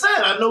 like I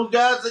said, I know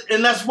guys,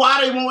 and that's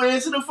why they won't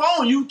answer the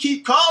phone. You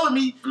keep calling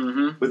me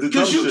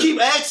because you keep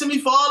asking me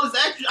for all this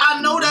extra.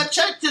 I know that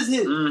check just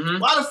hit.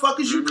 Why the fuck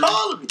is you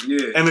calling me?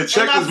 Yeah, and the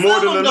check and is more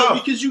than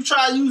enough because you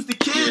try to use the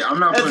kid Yeah, I'm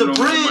not as a putting no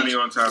bridge. more money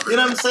on top of You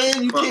know that. what I'm saying?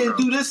 You Fuck can't no.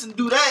 do this and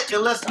do that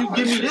unless you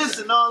give me this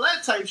and all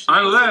that type shit.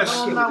 Unless-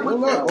 No, I'm not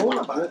with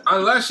that.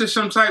 Unless it's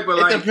some type of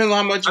It like, depends on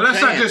how much you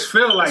unless I paying. just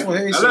feel like, That's what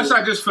he unless said.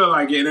 I just feel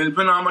like it, and it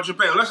depends on how much you're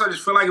paying. Unless I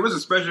just feel like it was a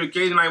special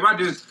occasion, like if I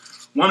just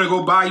want to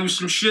go buy you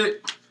some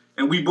shit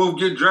and we both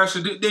get dressed,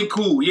 then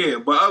cool, yeah.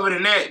 But other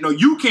than that, no,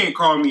 you can't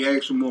call me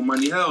ask for more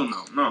money. Hell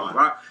no, no.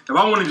 If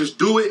I want to just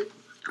do it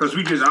because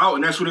we just out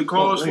and that's what it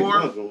calls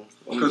for,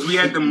 because we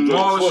at the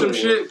mall or some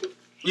shit,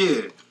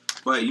 yeah.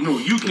 But you know,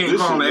 you can't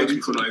call me ask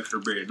me for no extra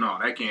bread. No,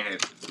 that can't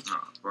happen. No,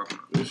 fuck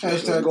no.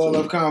 Hashtag all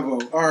up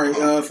convo. All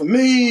right, for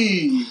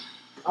me,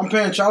 I'm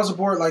paying child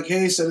support. Like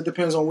Hayes said, it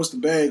depends on what's the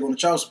bag on the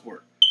child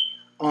support.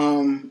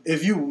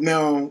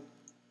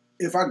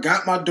 If I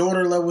got my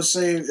daughter, let's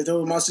say, if that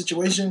was my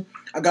situation,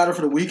 I got her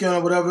for the weekend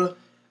or whatever.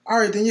 All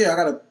right, then yeah, I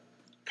gotta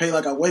pay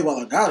like I wait while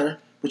I got her.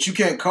 But you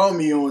can't call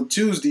me on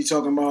Tuesday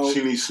talking about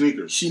she needs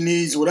sneakers. She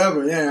needs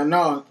whatever. Yeah,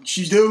 no,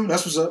 she do.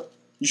 That's what's up.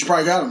 You should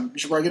probably got them. You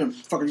should probably get them.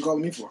 What the fuck are you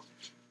calling me for?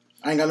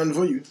 I ain't got nothing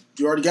for you.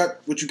 You already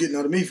got what you getting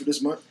out of me for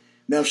this month.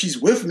 Now, if she's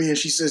with me and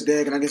she says,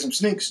 Dad, can I get some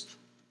sneaks?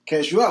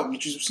 Cash you out,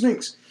 get you some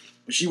sneaks.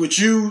 But she with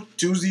you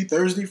Tuesday,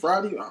 Thursday,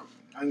 Friday, I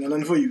ain't got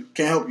nothing for you.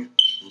 Can't help you.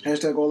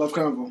 Hashtag all love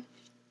convo.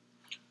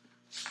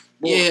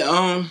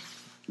 Yeah,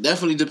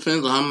 definitely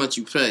depends on how much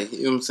you pay.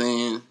 You know what I'm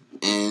saying?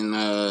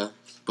 And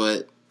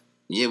but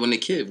yeah, when the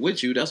kid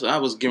with you, that's what I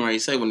was getting ready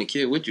to say. When the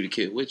kid with you, the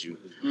kid with you.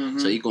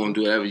 So you gonna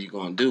do whatever you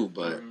gonna do,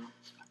 but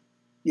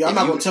yeah, I'm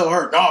not gonna tell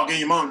her, no, give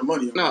your mom the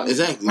money. No,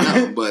 exactly.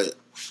 No, but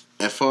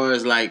as far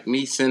as like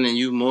me sending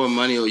you more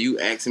money or you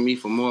asking me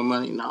for more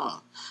money, nah.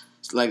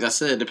 Like I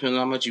said, depending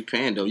on how much you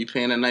paying though. You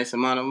paying a nice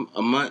amount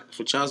a month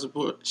for child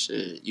support?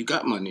 Shit, you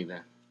got money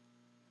then.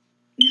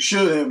 You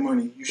should have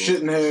money. You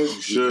shouldn't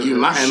have. In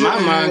my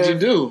mind, you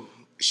do.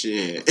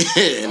 Shit.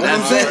 And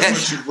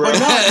that's it. But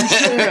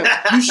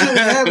no, you shouldn't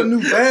have a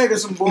new bag or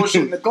some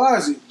bullshit in the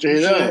closet.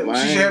 Straight up, man.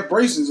 She should have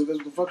braces if that's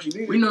what the fuck she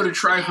needed. We know the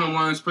trifling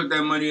ones put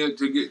that money up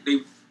to get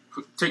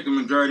take the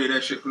majority of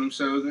that shit for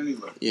themselves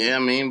anyway. Yeah, I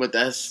mean, but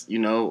that's, a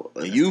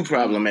you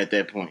problem at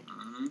that point.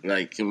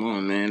 Like, come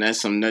on, man. That's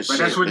some nut shit.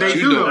 But that's what they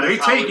do, though. They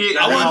take it.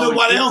 I want to know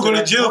why they don't go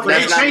to jail for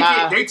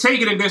that. They take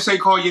it and then say,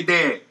 call your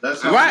dad.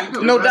 That's right,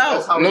 no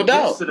doubt.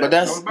 But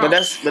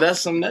that's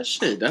some nut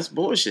shit. That's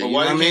bullshit. But You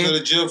why know you what I can't mean? go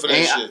to jail for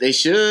that shit? They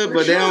should,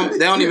 but they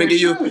don't even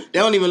give you. They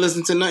don't even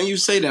listen to nothing you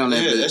say down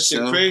there. Yeah, that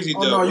shit crazy,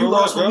 Oh though. no, you bro,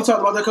 lost bro. when we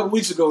talked about that a couple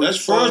weeks ago. That's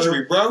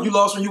forgery, bro. You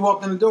lost when you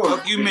walked in the door.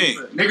 Fuck you mean?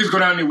 Niggas go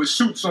down there with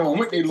suits on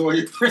with their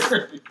lawyer.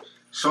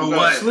 So You got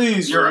what?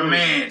 sleeves, You're bro. a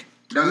man.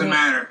 Doesn't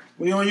matter.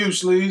 We on you,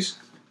 Sleaze.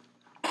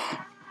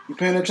 You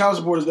paying that child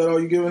support? Is that all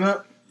you giving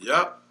up?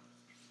 Yup.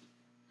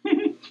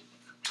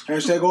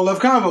 Hashtag all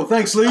left convo.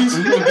 Thanks,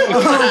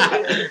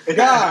 Sleaze.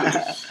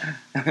 Guys,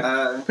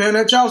 paying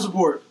that child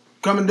support.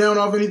 Coming down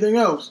off anything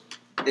else.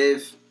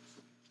 If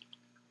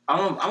I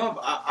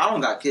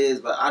don't got kids,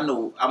 but I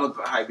know I'm gonna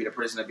probably be the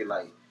person that be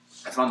like,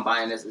 if I'm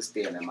buying this, it's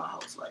staying in my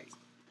house. Like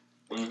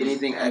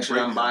anything extra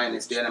I'm buying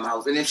is staying in my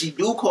house. And if she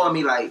do call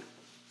me like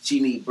she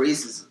need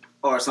braces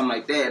or something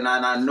like that, and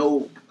I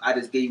know I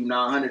just gave you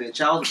 $900 in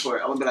child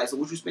support, I'm gonna be like, so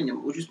what you spend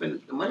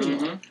the money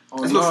on?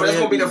 That's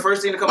gonna be the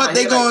first thing to come. But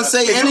they gonna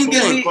say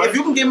anything. If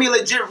you can give me a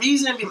legit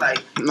reason, be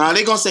like, nah,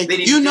 they gonna say,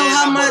 you know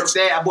how much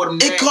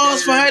it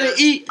costs for her to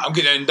eat. I'm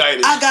getting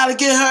indicted. I gotta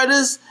get her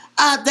this.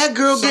 That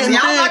girl getting big.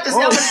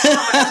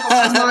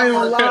 I'm not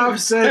even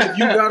live said if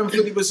you got them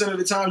 50% of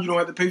the time, you don't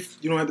have to pay.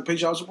 You don't have to pay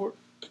child support.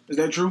 Is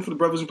that true for the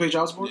brothers who pay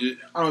child support? Yeah.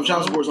 I don't have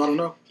child support, so I don't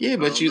know. Yeah,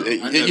 but you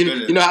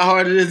know how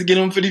hard it is to get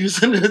them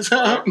 50% of the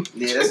time.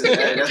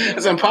 Yeah,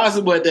 that's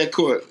impossible at that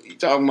court. You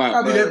talking about?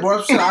 Probably that,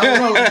 boy. I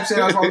don't know. You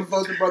saying that's why we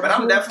fucked the brothers. But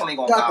I'm definitely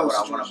gonna buy what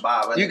I want to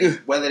buy,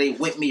 whether they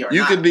with me or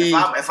you not. Could be, if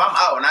I'm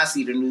out and I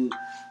see the new.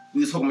 We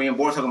was talking, me and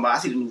Boris talking about. I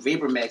see the new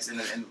Vapor Max,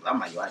 and I'm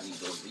like, yo, I need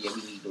those. Yeah,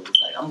 we need those.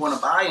 Like, I'm gonna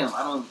buy them.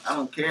 I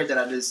don't care that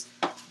I just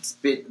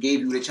gave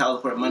you the child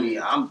support money.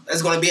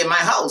 It's gonna be at my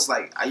house.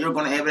 Like, you're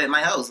gonna have it at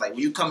my house. Like, when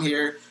you come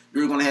here,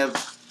 you're gonna have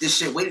this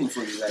shit waiting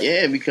for you. Like,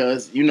 yeah,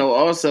 because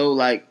also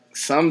like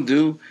some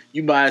do.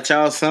 You buy a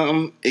child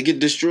something, it get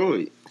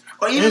destroyed.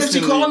 Or even if she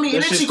call me,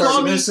 it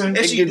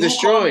get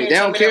destroyed. They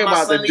don't care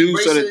about the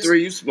deuce or the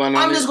 3 you spun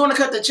on. I'm just gonna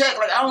cut the check.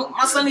 Like,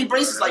 my son need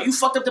braces. Like, you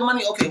fucked up the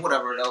money. Okay,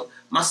 whatever. Though,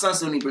 my son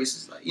still need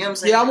braces. Like, you know what I'm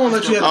saying? Yeah, I won't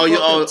let you have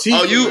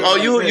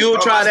you'll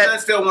try that. My son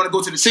still want to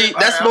go to the. See,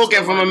 that's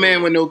spoken from a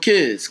man with no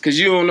kids, because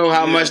you don't know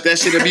how much that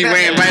shit'll be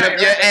ran right up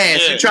your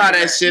ass. You try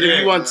that shit if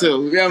you want to.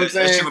 You know what I'm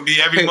saying? That shit would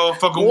be every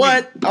motherfucking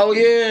what? week. Oh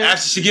yeah.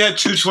 After she get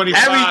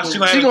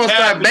 $225, she gonna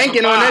start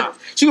banking on it.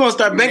 She gonna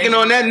start banking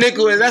on that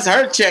nickel, and that's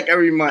her check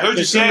every month. Heard you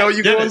Cause she say know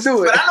you gonna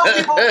do it.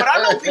 But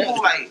I know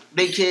people like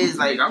they kids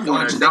like I'm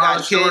going to they got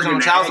Dollar Store kids on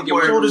and child get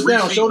support.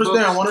 Shoulders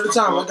down, one at a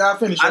time. Let God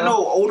finish. I y'all.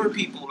 know older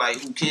people like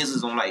who kids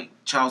is on like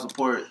child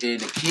support, and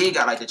the kid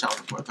got like the child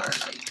support card.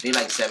 Like they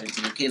like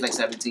 17, the kid's like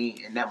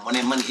 17, and that when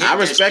that money hit, I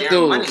respect they're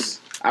those. money.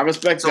 I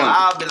respect So them.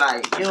 I'll be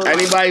like,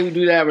 Anybody who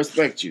do that, I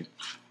respect you.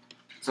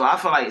 So I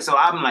feel like, so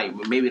I'm like,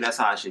 maybe that's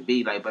how it should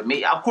be. Like, but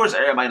maybe, of course,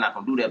 everybody not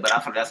gonna do that. But I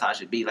feel like that's how it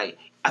should be. Like,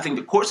 I think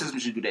the court system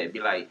should do that. Be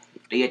like,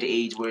 they at the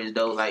age where it's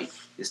though, like,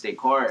 it's their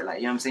card. Like,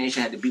 you know what I'm saying? It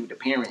should have to be with the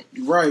parent.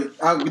 Right.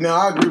 I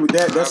agree with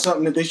that. That's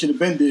something that they should have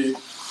been did.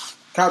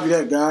 Copy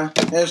that, guy.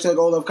 Hashtag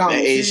all of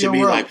comments. That age should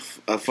be like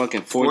a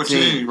fucking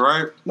 14.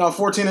 right? No,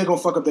 14 ain't gonna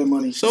fuck up that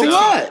money. So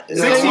what? It's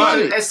their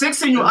money. At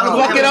 16, you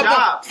Fuck it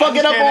up. Fuck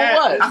it up on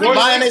what? They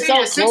buying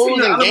themselves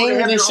clothes and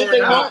games and shit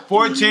they want.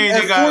 14, they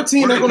At got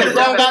 14, they're gonna They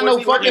don't got no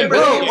fucking Bro,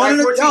 bills.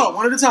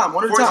 one at a time.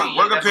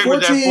 working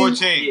papers at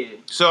 14.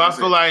 So I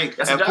feel like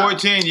That's a at job.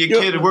 14, your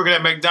kid is working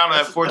at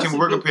McDonald's at 14 with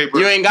working paper.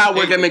 You ain't got to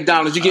work at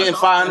McDonald's. You getting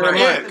 500 a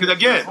Yeah, month. because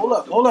again, Hold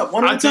up.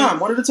 One at a time.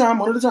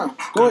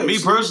 Go ahead. me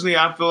personally,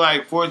 I feel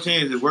like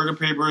 14 is working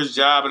papers,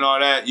 job, and all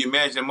that. You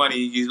manage your money,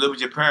 you live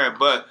with your parent,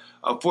 but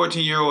a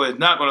 14-year-old is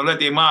not going to let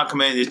their mom come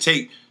in and just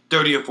take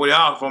 $30 or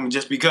 $40 from them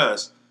just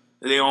because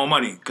of their own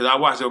money. Because I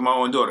watched it with my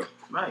own daughter.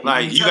 Right.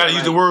 Like, you got to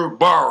use the word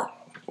borrow.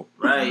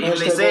 Right. Even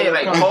they say,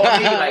 like,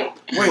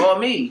 call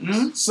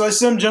me. So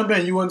Sim, jump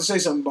in. You wanted to say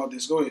something about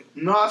this. Go ahead.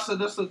 No, I said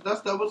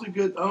that was a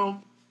good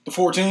The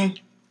 14.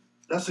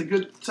 that's a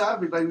good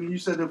topic. Like when you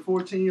said the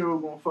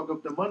 14-year-old gonna fuck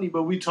up the money,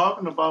 but we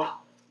talking about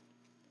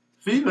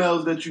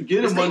females that you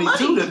get It's money their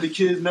too money. that the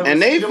kids never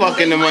And they see them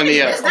fucking the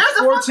money up. A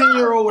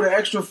 14-year-old with an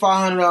extra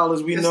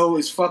 $500 we know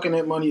is fucking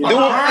that money up.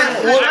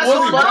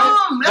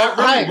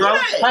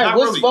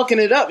 What's fucking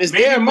it up? It's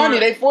their money.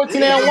 They 14.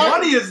 They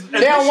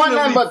don't want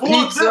nothing but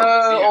pizza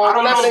or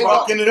whatever they want.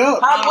 Fucking it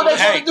up. What they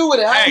supposed to do with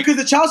it? How Because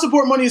the child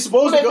support money is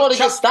supposed to they go. supposed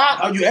to get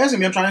stopped? Oh, you asking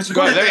me? I'm trying to answer.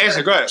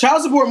 Go ahead.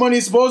 Child support money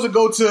is supposed to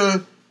go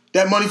to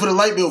that money for the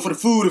light bill, for the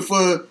food, and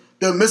for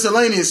the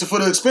miscellaneous, for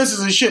the expenses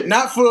and shit.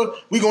 Not for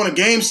we going to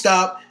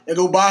GameStop and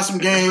go buy some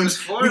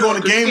games. We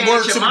going to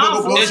GameWorks and we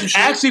go blow some It's shit.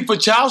 actually for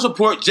child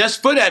support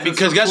just for that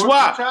because guess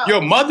what?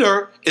 Your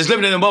mother is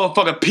living in a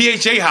motherfucking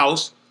PHA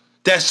house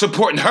that's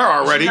supporting her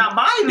already.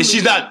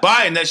 She's not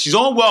buying that. She's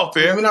on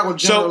welfare. We're not going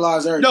to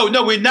generalize everything.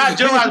 No, we're not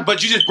generalizing,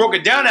 but you just broke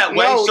it down that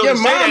way. No, so your to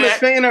say mom is that,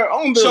 paying her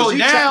own bills. So You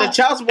now, the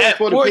child support at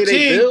supposed to pay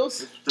their 14,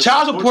 bills.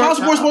 Child support Child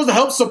support supposed to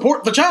help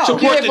support the child.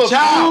 Support the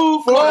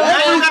child. For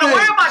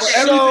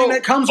everything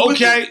that comes with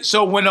it. Okay,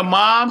 so when a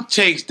mom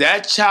takes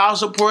that child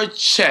support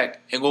check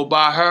and go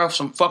buy her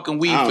some fucking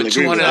weed I for don't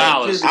agree with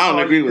 $200. that. I don't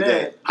agree with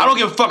that. I don't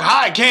give a fuck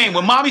how it came.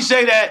 When mommy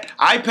say that,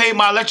 I paid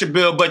my electric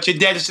bill, but your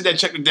dad just sent that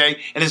check today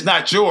and it's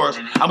not yours.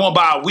 I'm gonna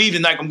buy a weed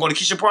tonight. I'm going to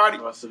Keisha party.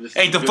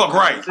 Ain't the fuck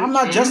right. I'm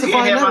not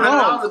justifying that at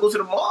all. To go to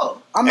the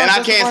mall. I'm And not I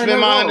can't justifying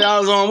spend that my at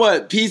all. $100 on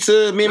what?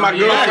 Pizza? Me and my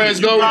girlfriends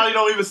You go probably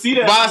don't even see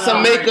that. buy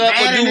some makeup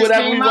or do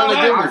whatever we want to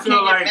do. I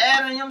feel like, you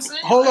know what I'm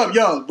saying? Hold up,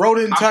 yo. Ro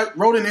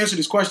didn't answer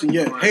this question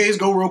yet. Hayes,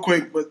 go real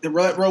quick, but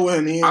let Ro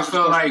in. He I answered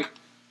feel the question. like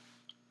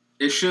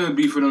it should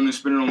be for them to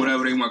spend it on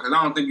whatever they want because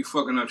I don't think you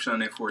fucking up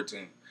Sean at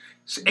 14.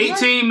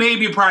 18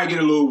 maybe you probably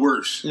get a little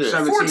worse. Yeah.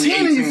 17, 14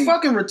 and 18. you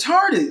fucking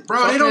retarded. Bro,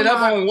 they Fucking don't it up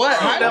know- on what?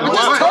 I I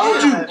just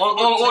told you.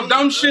 On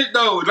dumb shit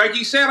though. Like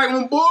you said, like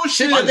on bullshit.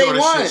 Shit that they daughter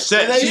want. shit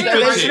set. That She they-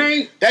 fixed that-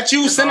 it. That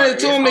you sending it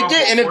to them to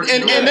get.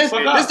 And this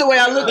the way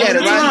I look at it,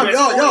 Time, right?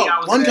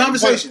 yo, one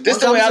conversation. This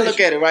One the way I conversation. look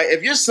at it, right?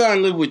 If your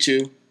son live with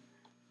you,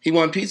 he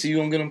want pizza, you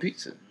gonna get him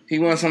pizza. He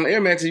wants some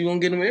Air Maxes, you gonna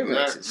get him Air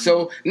Maxes.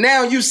 So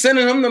now you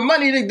sending him the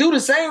money to do the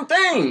same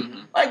thing.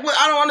 Like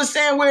I don't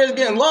understand where it's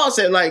getting lost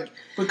at. Like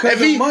Because if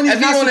the he- money's if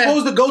he not on that-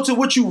 supposed to go to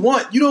what you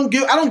want. I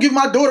don't give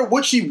my daughter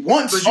what she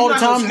wants all the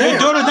time Your now.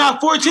 daughter's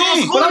not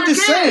 14. But I'm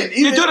just saying,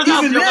 Your daughter's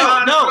not even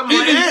now, no,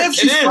 even it if is,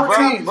 she's it is,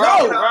 14,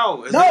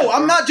 bro. no,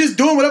 I'm not just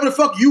doing whatever the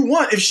fuck you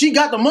want. If she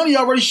got the money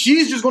already,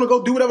 she's just gonna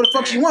go do whatever the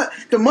fuck she want.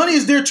 The money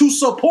is there to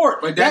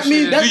support. But That that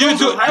means shit that is- Do you goes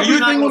do? with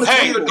everything on the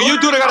Hey, table. do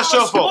you do? They got a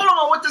cell phone.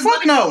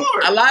 Fuck no.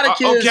 a lot of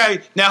kids.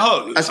 Okay, now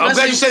hold. I'm Especially-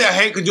 glad you said that.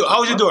 Hey, how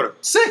old is your daughter?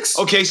 6.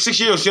 Okay, 6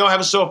 years. She don't have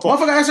a cell phone.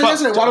 Motherfucker asked her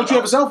yesterday, why don't you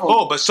have a cell phone?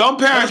 Oh, but some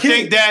parents Have a kid.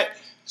 think that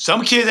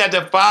some kids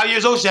after 5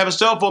 years old should have a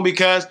cell phone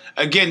because,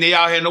 again, they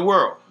out here in the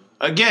world.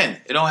 Again,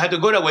 it don't have to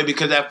go that way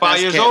because at 5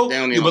 That's years cat old,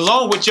 down you there.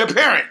 belong with your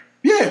parent.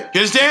 Yeah.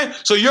 You understand?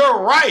 So you're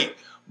right.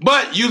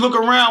 But you look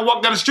around,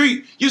 walk down the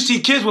street, you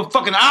see kids with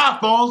fucking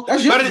iPhones.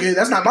 That's your better than- kid.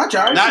 That's not my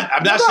child.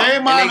 I'm not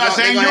saying mine. I'm not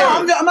saying yours.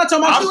 I'm not talking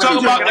about I'm you. talking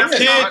about the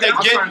Yeah. kids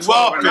that get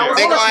welfare.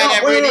 They gonna have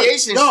that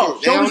radiation Yo,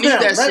 shit. They don't need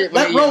that shit.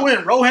 Let when they Ro young.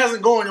 in. Ro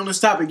hasn't gone on this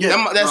topic yet. That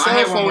No, I cell had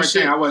one phone more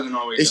shit thing. I wasn't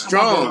always is done.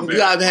 strong. My You bad.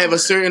 gotta have a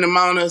certain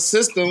amount of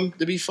system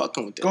to be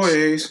fucking with that. Go ahead,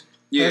 Hayes.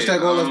 Yeah,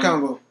 Hashtag all love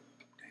convo.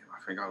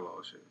 I think I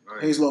lost it. Go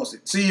ahead. Hayes lost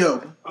it.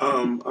 CEO.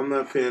 I'm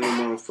not paying no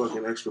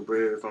motherfucking extra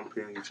bread if I'm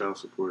paying you child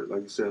support.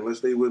 Like you said, unless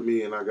they with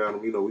me and I got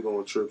them, we go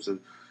on trips and,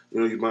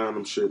 you buying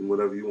them shit and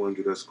whatever you want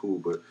to do, that's cool.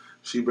 But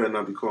she better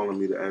not be calling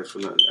me to ask for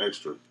nothing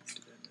extra.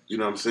 You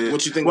know what I'm saying?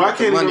 What you think Well, about I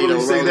can't the money even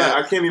really though, say bro? that.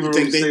 Like, I can't even you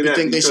really think say they, that. You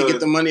think they should because- get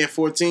the money at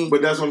 14?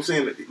 But that's what I'm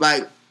saying.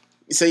 Like,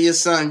 say your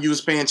son, you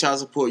was paying child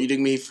support. You think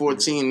me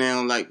 14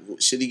 now? Like,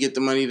 should he get the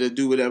money to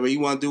do whatever he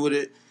want to do with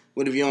it?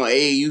 What if you're on an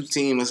AAU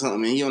team or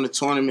something and he on the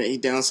tournament, he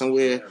down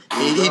somewhere,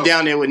 he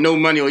down there with no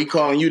money, or he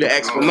calling you to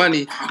ask for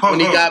money when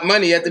he got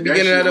money at the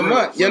beginning of the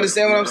month? You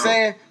understand what I'm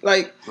saying?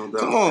 Like,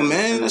 come on,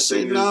 man. That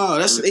shit,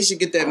 no. They should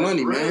get that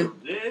money, man.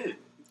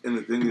 And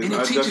the thing is, And it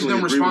I teaches definitely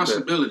them agree with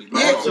responsibility.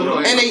 that.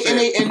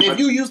 Yeah, and if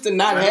you used to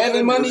not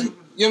having money,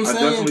 you know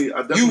what I'm saying?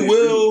 You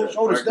will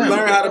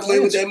learn how to play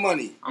with that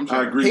money.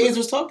 I agree. Hayes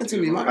was talking to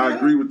me. I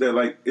agree with that.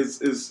 Like, it's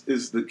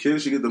the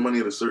kids should get the money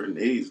at a certain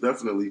age,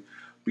 definitely.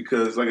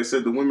 Because, like I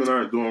said, the women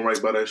aren't doing right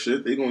by that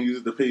shit. They gonna use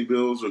it to pay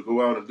bills or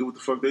go out and do what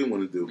the fuck they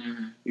want to do.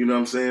 Mm-hmm. You know what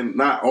I'm saying?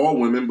 Not all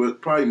women,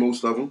 but probably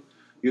most of them.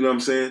 You know what I'm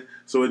saying?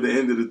 So at the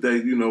end of the day,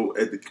 you know,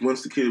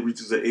 once the kid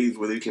reaches an age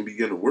where they can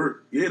begin to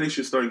work, yeah, they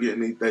should start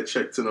getting that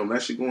check to them.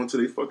 That should go into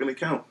their fucking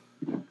account.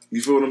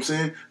 You feel what I'm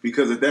saying?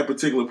 Because at that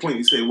particular point,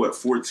 you say, what,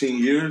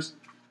 14 years?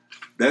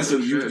 That's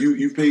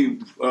you pay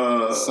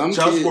child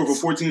support for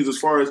 14 years as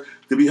far as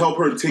to help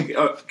her take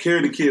care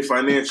of the kid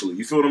financially.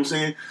 You feel what I'm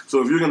saying?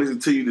 So if you're going to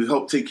continue to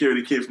help take care of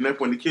the kid from that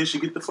point, the kid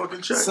should get the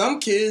fucking check. Some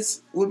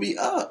kids would be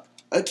up.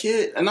 A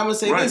kid, and I'm gonna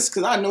say Right. this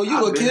because I know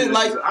you a kid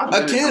like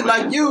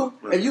you.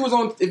 Right.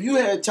 If you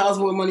had child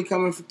support money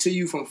coming to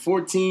you from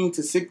 14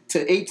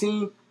 to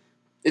 18,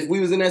 if we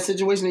was in that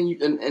situation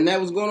and that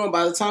was going on,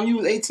 by the time you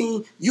was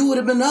 18, you would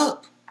have been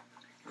up.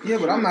 Yeah,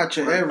 but I'm not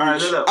your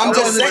average. I'm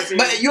just saying,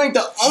 but you ain't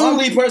the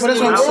only person in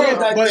the world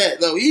like that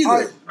though either. All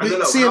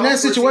right, see, in that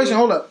situation,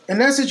 hold up. In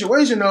that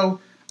situation, though,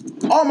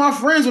 all my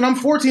friends when I'm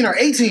 14 are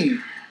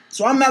 18,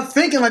 so I'm not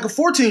thinking like a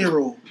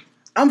 14-year-old.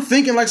 I'm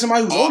thinking like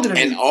somebody who's older than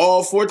me. And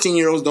all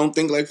 14-year-olds don't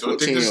think like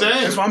 14-year-olds.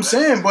 That's what I'm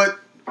saying, but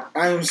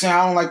I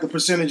don't like the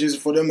percentages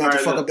for them not to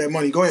fuck up that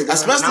money. Go ahead,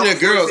 guys. Especially the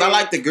girls. I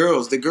like the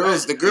girls. The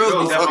girls be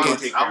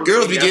fucking.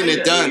 Girls be getting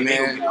it done,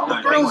 man. They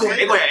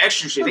gonna have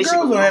extra shit. The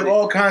girls will have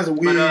all kinds of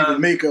weave and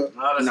makeup.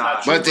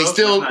 But they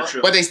still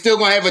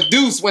gonna have a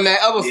deuce when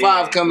that other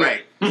five come in.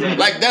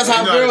 Like that's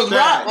how girls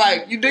rock.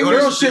 Like you think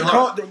girl shit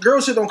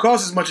don't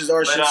cost as much as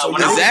our shit. So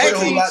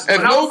exactly.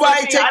 If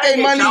nobody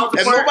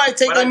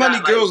take their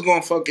money, girls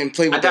gonna fucking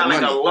play with that money.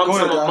 I got like a lump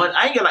sum of money.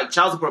 I ain't get like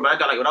child support, but I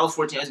got like when I was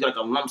 14, I just got like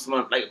a lump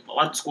sum. Like I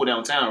went to school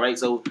downtown, right?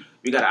 So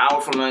you got an hour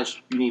for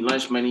lunch. You need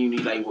lunch money. You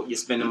need like what you're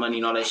spending money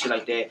and all that shit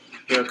like that.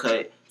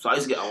 Haircut. So I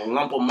used to get a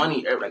lump of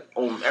money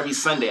every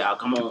Sunday. I'll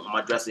come home on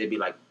my dresser. It'd be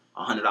like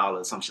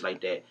 $100, some shit like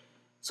that.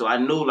 So I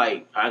knew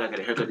like I gotta get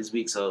a haircut this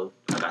week, so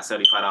I got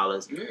 $75.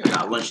 I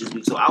got lunch this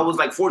week. So I was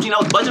like 14. I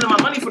was budgeting my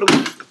money for the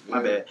week.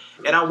 My bad.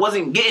 And I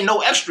wasn't getting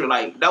no extra.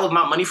 Like that was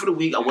my money for the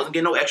week. I wasn't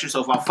getting no extra.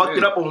 So if I fucked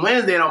it up on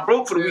Wednesday and I'm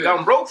broke for the week,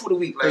 I'm broke for the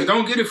week. Like,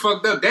 don't get it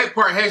fucked up. That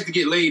part has to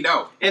get laid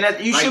out. And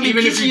that you should be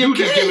even if teaching you your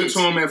do just give it kids.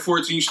 to them at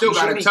 14, you still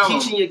gotta be tell them.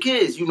 teaching your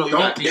kids. You know, you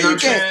Don't, got you know what I'm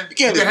saying? You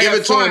can't just give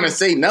it to them and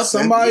say nothing.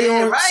 Somebody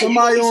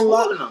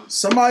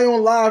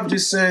on live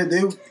just said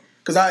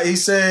he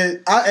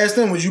said I asked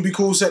him, would you be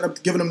cool setting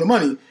up giving them the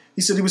money?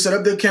 He said he would set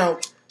up the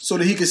account so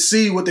that he could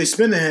see what their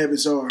spending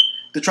habits are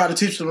to try to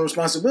teach them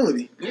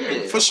responsibility.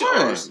 Yeah, for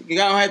sure. You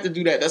don't have to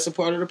do that. That's a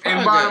part of the project.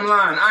 And bottom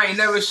line, I ain't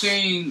never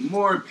seen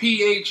more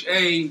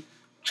PHA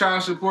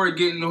child support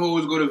getting the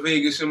hoes go to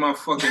Vegas in my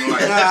fucking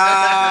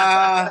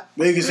life.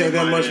 Vegas ain't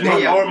that much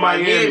money. Or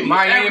Miami.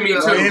 Miami too.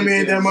 Miami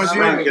ain't that much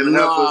money.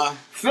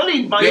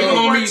 Philly, big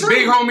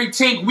homie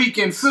Tink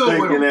weekend filled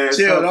with them.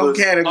 Chill, don't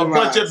categorize. A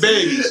bunch of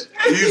babies.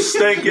 You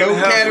stinking no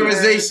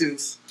heifers.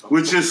 categorizations.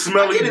 With your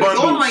smelly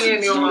bundles.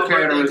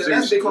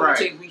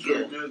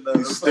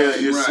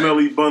 Your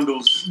smelly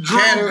bundles. Drew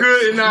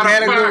good and out of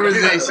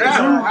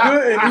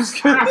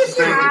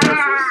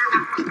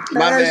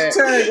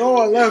Hashtag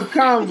OLF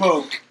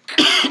Convo.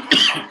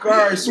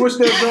 Alright, switch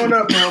that joint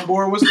up now,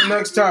 boy. What's the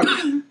next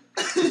topic?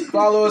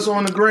 Follow us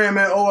on the gram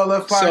at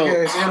OLF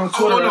Podcast and on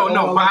Twitter.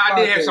 No, but I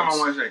did have something I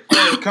want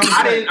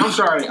to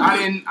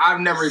say.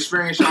 I've never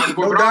experienced child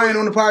support. No dying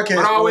on the podcast.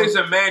 But I always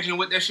imagine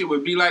what that shit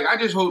would be like. I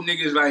just hope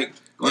niggas like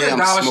go to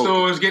dollar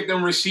stores, get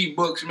them receipt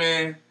books,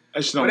 man.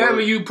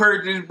 Whatever you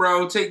purchase,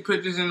 bro, take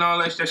pictures and all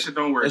that shit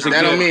don't work.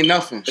 That don't mean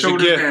nothing.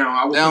 Shoulders down.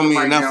 I that don't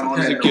mean nothing.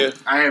 It's a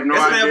gift. I have no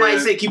idea. That's what everybody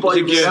say. Keep all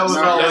your gifts. That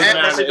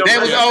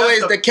was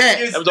always the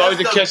catch. That was always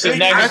the catch.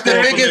 That's the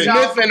biggest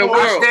myth in the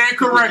world.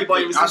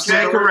 I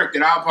stand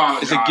corrected. I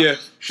apologize. It's a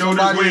gift.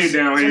 Shoulders way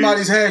down here.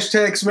 Somebody's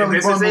hashtag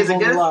smelly bundles on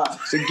the live.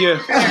 It's a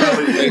gift.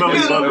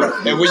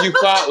 And when you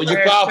file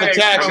for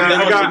taxes,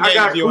 I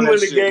got cool in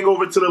the gang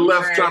over to the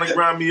left trying to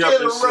grind me up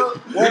and shit.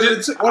 One at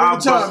a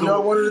time,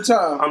 yo. One at a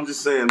time. I'm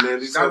just saying, man.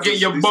 Stop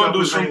getting your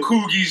bundles from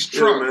Coogie's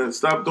truck. Man,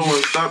 stop. With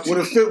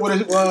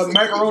a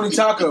macaroni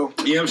taco.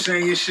 You know what I'm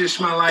saying? Your shit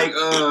smell like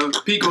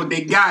pico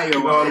de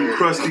gallo. All them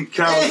crusty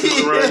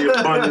calluses around your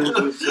bundles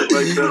and shit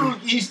like that.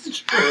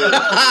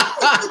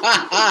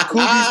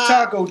 Coogie's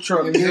taco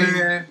truck.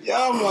 Yeah.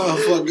 Y'all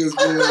motherfuckers,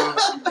 man.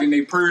 And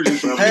they Persian.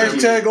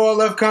 Hashtag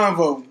OLF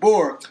Convo.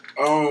 Bore.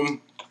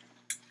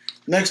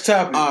 Next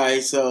topic. All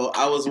right, so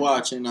I was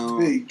watching.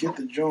 Hey, get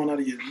the joint out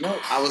of your nose.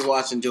 I was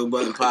watching Joe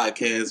Budden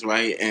podcast,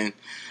 right, and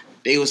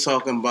they was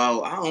talking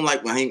about. I don't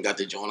like when he got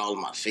the joint all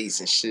in my face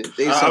and shit.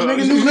 They was I'm talking,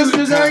 making new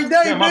listeners every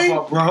day, my man.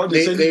 fault, bro.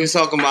 they was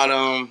talking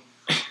about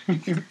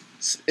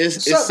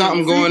it's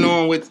something going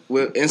on with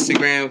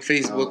Instagram,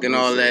 Facebook, and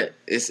all that.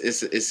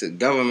 It's a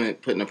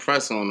government putting a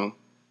press on them.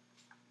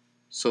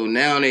 So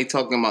now they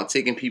talking about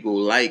taking people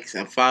likes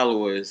and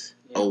followers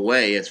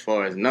away as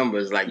far as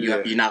numbers. Like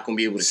you're not gonna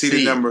be able to see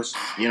the numbers.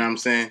 You know what I'm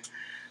saying?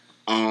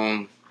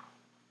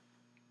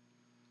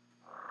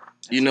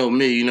 You know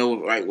me, you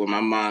know right where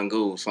my mind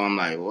goes. So I'm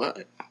like,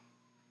 what?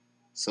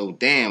 So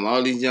damn,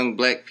 all these young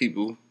black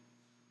people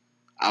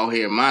out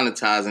here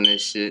monetizing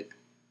this shit,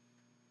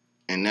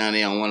 and now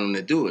they don't want them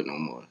to do it no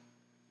more.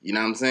 You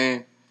know what I'm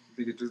saying?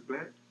 Think it's just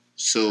black?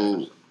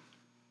 So,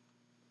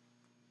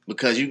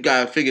 because you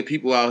gotta figure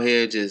people out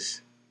here just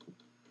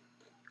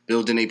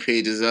building their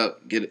pages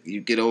up,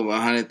 you get over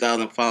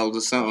 100,000 followers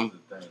or something.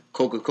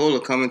 Coca-Cola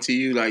coming to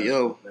you like,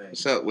 yo,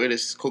 what's up? Where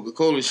this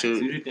Coca-Cola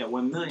shirt? You hit that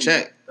 1 million.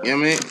 Check. You know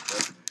what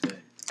I mean?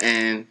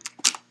 And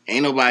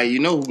ain't nobody you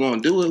know who gonna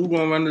do it, who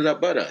gonna run it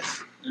up but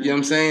us. You know what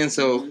I'm saying?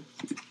 So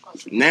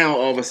now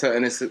all of a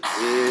sudden it's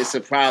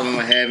a problem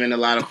with having a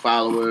lot of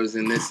followers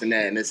and this and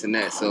that and this and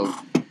that. So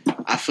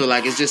I feel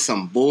like it's just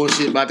some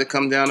bullshit about to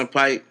come down the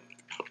pipe.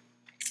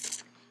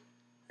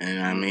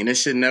 And I mean,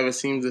 this shit never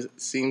seems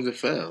to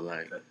fail.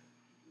 Like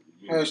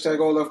Hashtag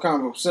all left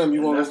combo. Sam,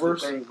 you want to That's go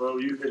first? the thing, bro.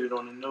 You hit it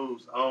on the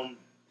nose.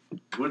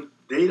 What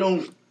they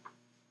don't.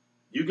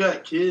 You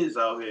got kids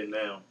out here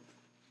now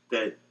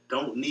that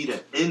don't need an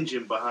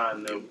engine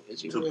behind them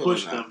to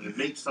push them and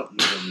make something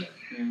of them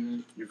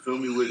now. You feel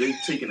me? Where they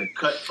taking a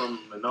cut from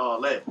them and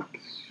all that.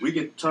 We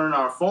can turn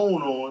our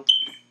phone on,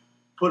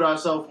 put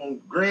ourselves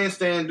on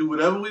grandstand, do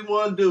whatever we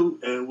want to do,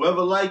 and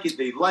whoever like it,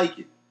 they like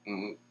it.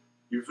 Mm-hmm.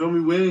 You feel me?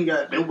 We ain't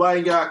got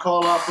nobody got to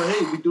call out for,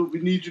 hey, we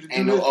need you to do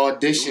ain't this. no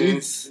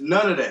auditions.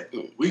 None of that.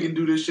 We can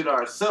do this shit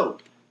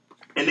ourselves,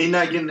 and they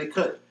not getting the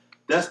cut.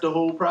 That's the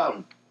whole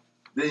problem.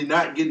 They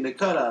not getting the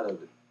cut out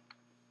of it.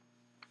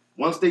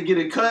 Once they get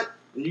a cut,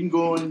 you can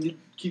go and you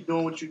keep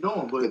doing what you're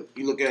doing. But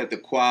you look at the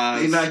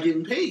quads, they not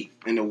getting paid.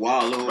 And the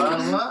wallows.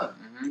 Bottom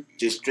line.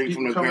 Just straight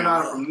People from the coming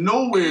ground. out from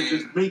nowhere,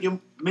 just making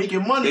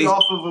money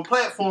off of a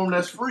platform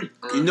that's free.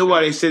 You know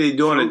why they say they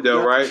doing it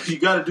though, right? You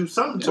got to do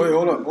something to Wait, it.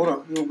 hold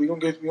up. We gonna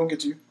get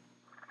to you.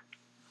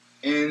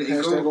 And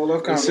Hashtag all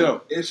left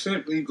combo. it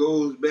simply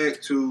goes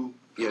back to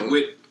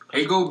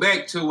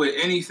with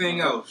anything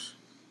else.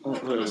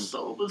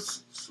 Sober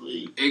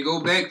sleep. It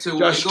go back to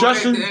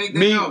Just anything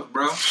me. else,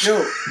 bro.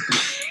 Yo,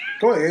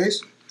 go ahead,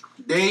 Ace.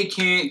 They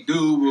can't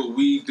do what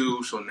we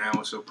do, so now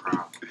it's a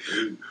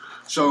problem.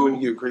 So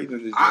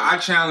I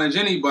challenge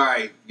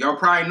anybody. Y'all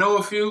probably know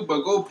a few,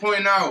 but go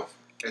point out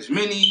as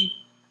many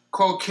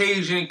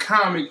Caucasian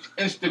comics,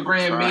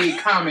 Instagram made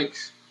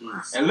comics,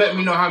 and let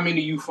me know how many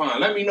you find.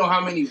 Let me know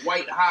how many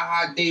white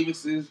Ha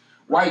Davises,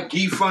 white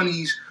Gee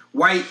Funnies,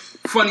 white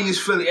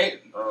funniest Philly.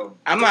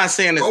 I'm not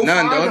saying it's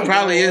none though. It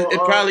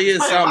probably is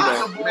some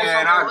though.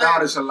 Man, I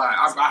doubt it's a lot.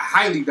 I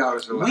highly doubt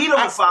it's a lot. We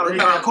don't follow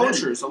our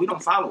culture, so we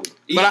don't follow it.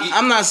 But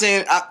I'm not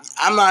saying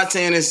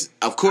it's.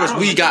 Of course,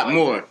 we got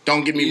more.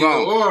 Don't get me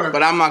wrong.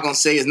 But I'm not gonna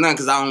say it's none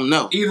because I don't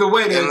know. Either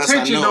way, the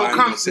attention don't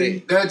come.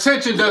 The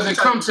attention doesn't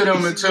come to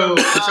them until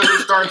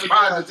it starts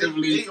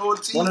positively.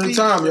 One at a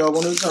time, y'all.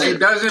 One at a time. It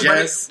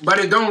doesn't, but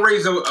it don't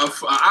raise a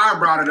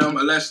eyebrow to them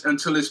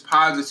until it's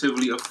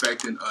positively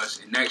affecting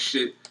us, and that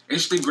shit.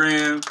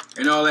 Instagram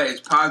and all that is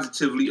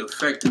positively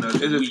affecting us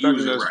when we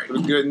use it right. For the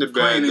good and the bad,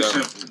 Plain and though.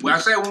 simple. Well, I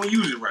say when we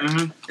use it right.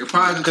 Mm-hmm. It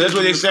positively. That's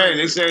what they say.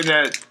 They say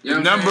that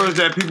the numbers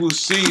that people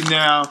see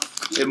now,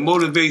 it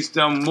motivates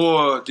them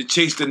more to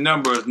chase the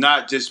numbers,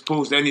 not just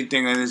post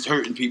anything and it's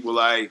hurting people.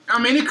 Like, I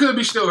mean, it could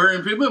be still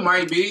hurting people. It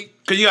might be.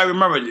 Because you got to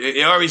remember,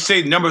 it already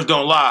say numbers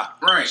don't lie.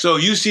 Right. So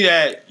you see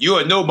that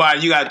you're a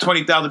nobody, you got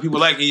 20,000 people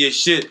liking your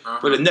shit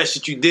for the next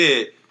shit you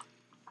did.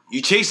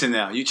 You chasing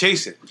now. You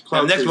chasing.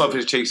 The next month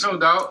is chasing. No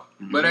doubt.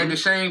 But at the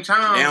same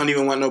time, they don't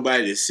even want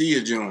nobody to see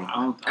a joint.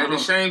 At the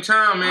same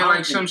time, man,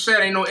 like some said,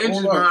 ain't no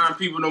engines behind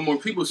people no more.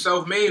 People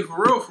self-made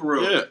for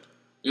real. Yeah.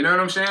 You know what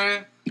I'm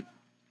saying?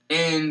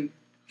 And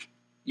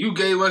you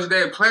gave us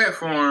that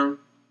platform.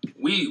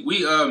 We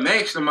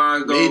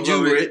maximized those. Made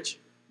you rich.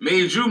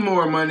 Made you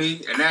more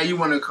money, and now you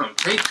want to come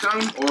take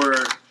some or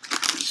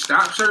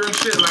stop certain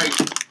shit. Like,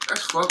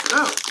 that's fucked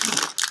up.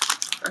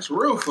 That's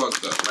real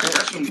fucked up. Like,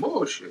 that's some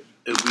bullshit.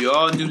 If we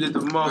all knew that the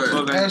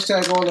motherfucker...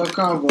 Hashtag all left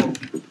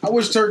convo. I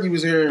wish Turkey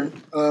was here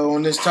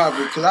on this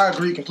topic, because I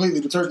agree completely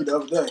with Turkey the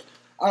other day.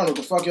 I don't know what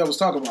the fuck y'all was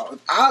talking about. If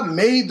I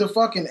made the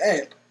fucking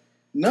app,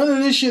 none of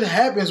this shit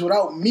happens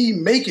without me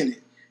making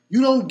it.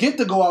 You don't get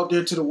to go out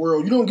there to the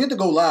world. You don't get to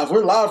go live.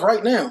 We're live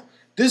right now.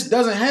 This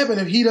doesn't happen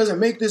if he doesn't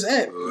make this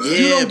app. Yeah,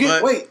 you don't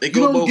get, but wait, they you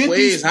go don't both get ways,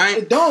 these, Hank.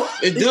 It don't.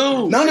 It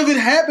do. None of it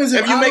happens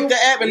if you make the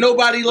app and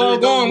nobody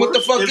log on. What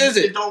the fuck is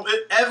it?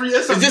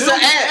 It's just an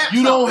app.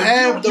 You don't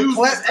have the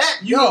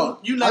platform.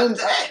 You not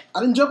the app.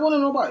 I didn't jump on it.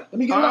 Nobody. Let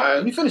me get it out.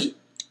 Let me finish it.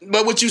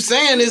 But what you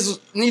saying is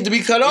need to be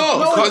cut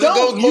off No, because it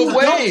goes both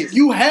ways.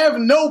 You have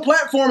no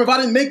platform if I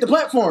didn't make the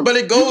platform. But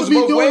it goes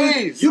both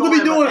ways. You could be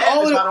doing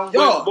all of it.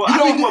 Yo,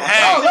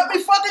 let me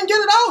fucking get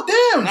it out.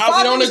 Damn. Now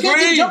we don't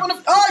agree. All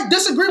right,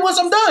 disagree once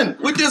I'm done.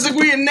 We're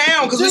disagreeing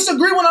now.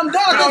 Disagree when I'm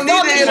done. I don't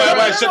need to hear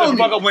that. Shut the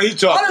fuck up when he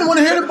talking. I didn't want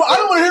to hear the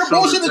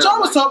bullshit that y'all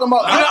was talking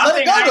about.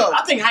 Let it go though.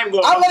 I think Haim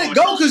going. I let it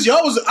go because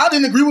I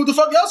didn't agree with what the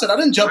fuck y'all said. I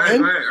didn't jump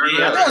in.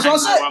 That's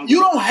what I said.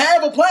 You don't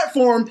have a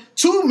platform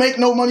to make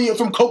no money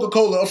from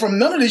Coca-Cola or from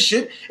none of this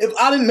shit if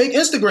I didn't make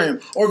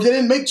Instagram or if they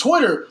didn't make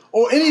Twitter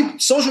or any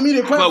social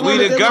media platform but we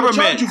that the they would government.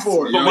 charge you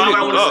for.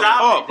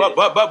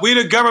 But we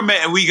the government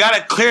and we got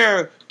to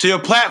clear to your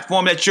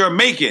platform that you're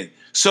making.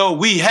 So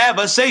we have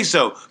a say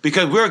so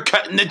because we're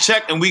cutting the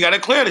check and we got to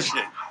clear the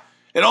shit.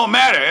 It don't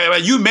matter.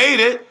 You made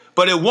it,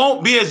 but it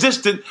won't be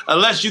existent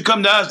unless you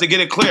come to us to get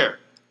it clear.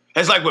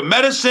 It's like with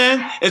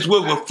medicine, it's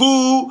with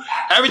food.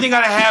 Everything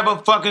got to have a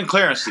fucking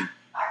clearancy.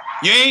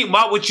 You ain't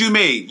about what you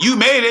made. You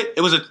made it.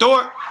 It was a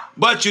thought,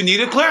 but you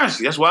need a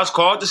clearancy. That's why it's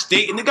called the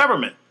state and the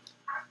government.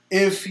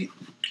 If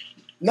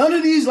none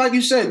of these, like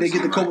you said, they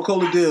get the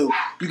Coca-Cola deal.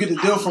 You get the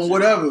deal from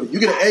whatever.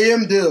 You get an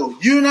AM deal.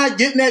 You're not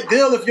getting that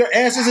deal if your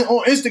ass isn't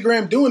on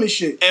Instagram doing this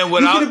shit. And you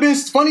could have been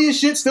funny as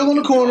shit, still on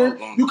the corner.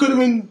 You could have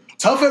been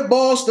tough at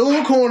ball, still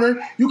in the corner.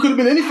 You could have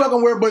been any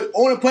fucking where, but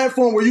on a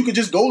platform where you could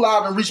just go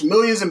live and reach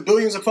millions and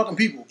billions of fucking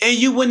people. And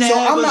you wouldn't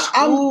have a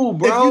school,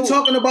 bro. If you're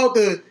talking about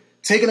the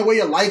taking away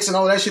your likes and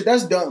all that shit,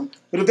 that's dumb.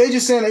 But if they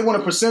just saying they want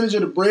a percentage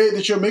of the bread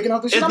that you're making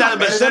off this shit, it's not a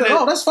percentage.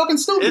 Oh, that's fucking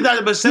stupid. It's not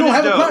a percentage. You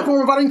don't have a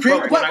platform if I didn't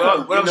create the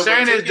platform. What I'm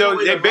saying is, though,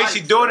 they're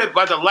basically doing it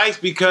by the likes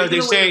because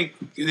they're saying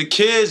the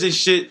kids and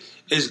shit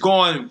is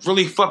going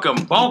really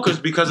fucking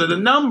bonkers because of the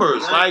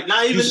numbers. Like,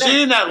 you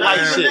seeing that like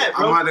shit.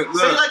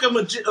 Say like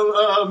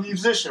a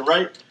musician,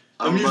 right?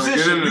 A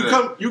musician.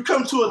 You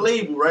come to a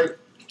label, right?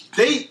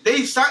 They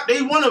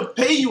want to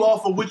pay you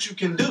off of what you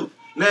can do.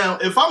 Now,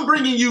 if I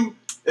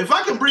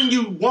can bring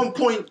you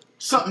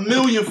 1.something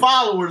million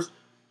followers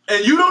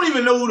and you don't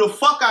even know who the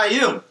fuck I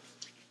am,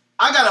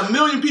 I got 1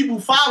 million people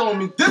following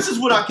me. This is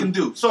what I can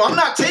do. So I'm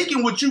not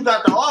taking what you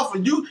got to offer.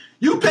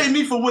 You pay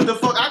me for what the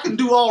fuck I can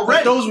do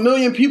already. But those 1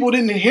 million people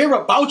didn't hear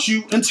about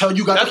you until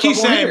you got the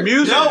fuck on here.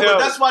 Music, no, but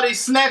that's why they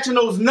snatching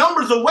those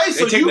numbers away.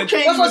 So you can't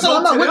even go to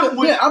them.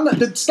 I'm not.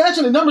 The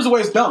snatching the numbers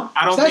away is dumb.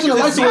 Snatching the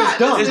likes away is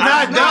dumb. It's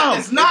not dumb.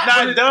 It's not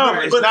dumb.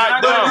 It's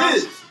not dumb. It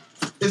is.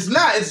 It's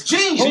not. It's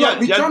genius.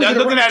 Y'all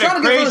looking at it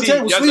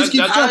crazy.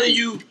 How do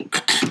you?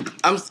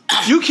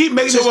 You keep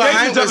making the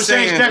statements up and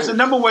saying that's the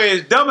number way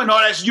is dumb and all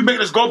that shit. You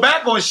making us go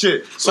back on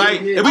shit.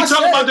 Like if we talk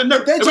about the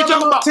number, if we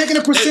talk about taking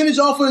a percentage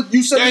off of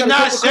you said they're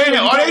not saying it.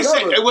 All they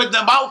said it wasn't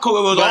about Coca.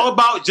 It was all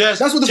about just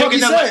that's what the fuck he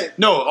said.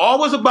 No, all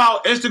was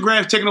about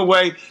Instagram taking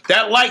away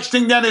that likes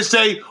thing that they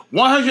say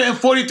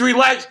 143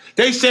 likes.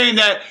 They saying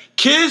that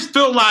kids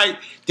feel like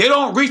they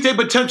don't reach their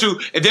potential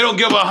if they don't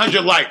give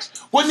 100 likes.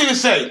 What niggas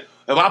say?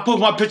 If I put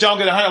my picture, I don't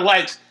get 100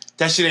 likes.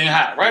 That shit ain't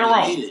hot, right or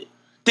wrong?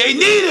 They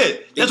need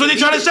it. That's what they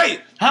trying to say,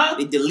 huh?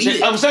 They delete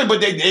it. I'm saying, but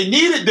they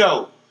need it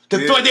though. To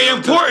feel like they're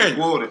important.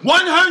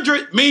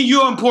 100 mean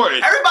you're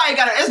important. Everybody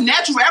got it's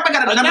natural. Everybody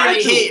got a number in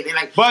their head. They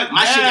like, but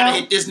my shit gotta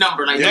hit this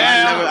number. Like,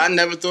 I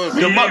never thought of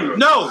it.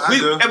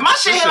 If my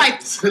shit hit like,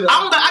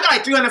 I got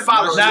like 300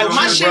 followers. If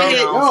my shit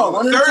hit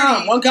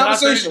 30, one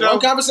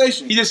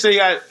conversation. He just say you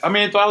got, how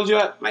many followers you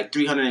got? Like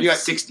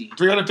 360.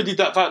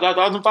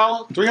 350,000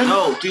 followers? 300?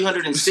 No,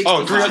 360.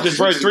 Oh, 300.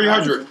 Right,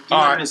 300.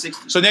 All right.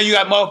 So now you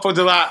got motherfuckers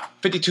a lot,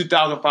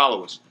 52,000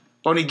 followers.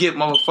 Only get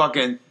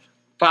motherfucking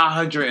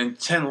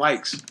 510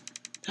 likes.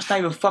 That's not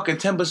even fucking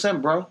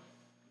 10%, bro.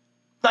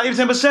 Not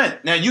even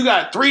 10%. Now you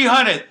got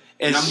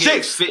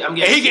 306. And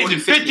he getting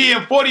 50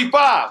 and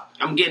 45.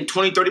 I'm getting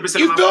 20, 30%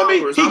 of you my feel me?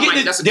 followers. He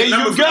getting like, there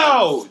you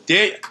go.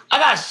 I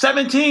got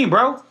 17,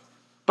 bro.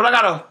 But I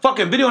got a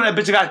fucking video on that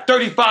bitch that got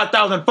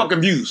 35,000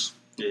 fucking views.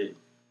 Yeah.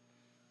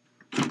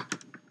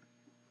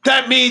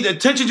 That means the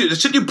attention to the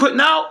shit you putting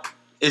out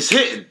is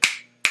hitting.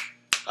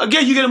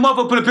 Again, you get a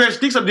motherfucker put a pair of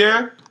sneaks up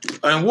there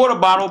and a water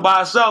bottle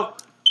by itself.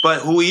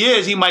 But who he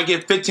is, he might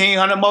get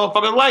 1,500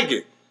 motherfuckers like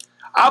it.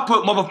 I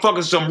put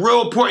motherfuckers some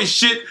real important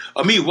shit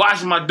of me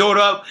washing my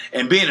daughter up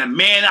and being a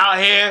man out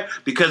here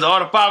because all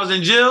the fathers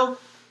in jail.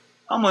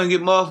 I'm gonna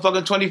get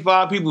motherfucking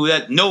 25 people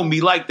that know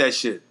me like that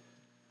shit.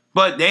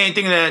 But they ain't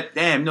thinking that,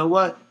 damn, you know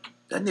what?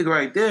 That nigga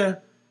right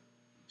there,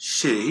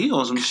 shit, he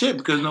on some shit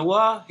because you know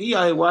why? He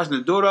out here washing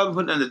the daughter up and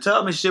putting it in the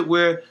tub and shit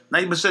where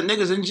 90%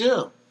 niggas in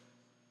jail.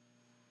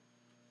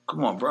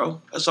 Come on,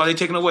 bro. That's all they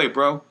taking away,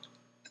 bro.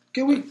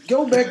 Can we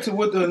go back to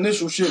what the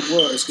initial shit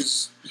was?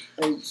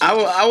 Because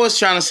I was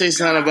trying to say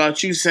something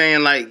about you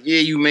saying like, yeah,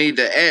 you made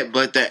the app,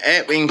 but the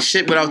app ain't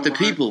shit without the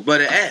people. But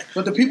the app,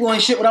 but the people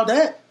ain't shit without the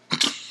app.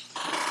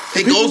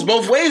 It goes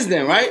both ways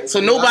then, right? So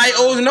nobody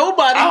owes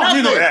nobody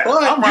nothing.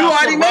 But you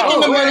already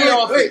making the money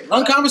off it.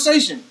 One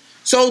conversation.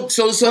 So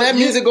that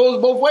music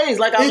goes both ways.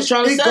 Like I was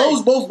trying to say, it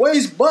goes both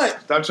ways.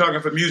 But stop talking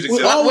for music.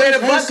 Where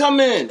the butt come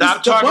in?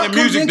 Stop talking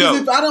music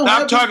though.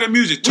 Stop talking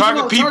music.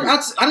 Target people.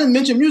 I didn't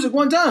mention music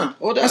one time.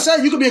 I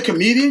said you could be a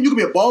comedian. You could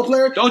be a ball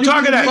player. Don't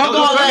target that. Fuck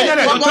all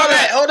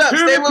that. Hold up.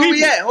 Stay where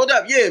we at. Hold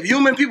up. Yeah,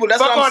 human people.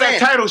 That's what I'm saying.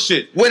 Fuck all that title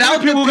shit.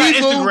 Without the people,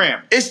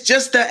 Instagram. It's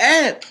just the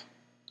app.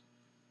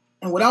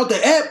 And without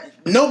the app,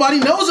 nobody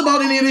knows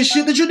about any of this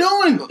shit that you're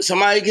doing.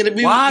 Somebody could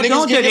be. Why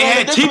don't they? They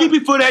had TV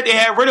before that. They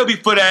had radio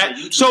before that.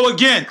 So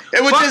again,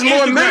 it was just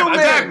more middlemen.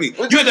 Exactly.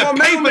 You had to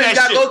pay for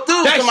that shit.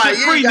 That shit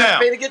free now.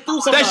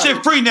 That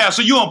shit free now.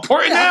 So you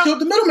important now? I killed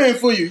the middleman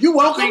for you. You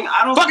welcome.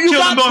 Fuck you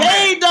got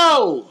paid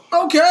though.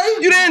 Okay.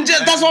 You didn't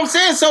just. That's what I'm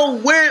saying. So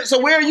where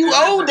are you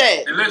owed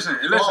that? Listen.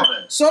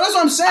 So that's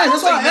what I'm saying.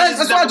 That's why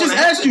I just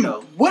asked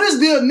you. What is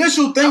the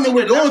initial thing that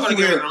we're going through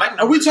here?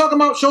 Are we talking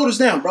about shoulders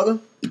down, brother?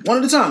 One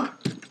at a time.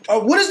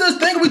 What is this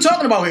thing we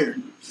talking about here?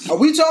 Are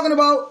we talking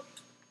about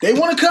they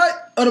want a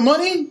cut of the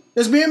money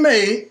that's being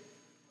made,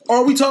 or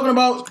are we talking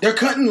about they're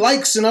cutting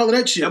likes and all of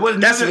that shit?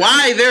 That's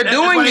why they're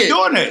doing it.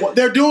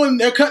 They're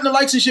cutting the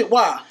likes and shit.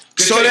 Why?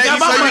 So it's not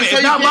about money.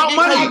 It's not about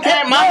money. You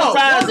can't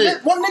monetize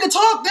it. One nigga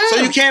talk then.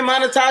 So you can't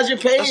monetize your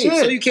page.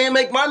 So you can't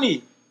make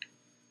money.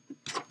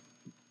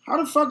 How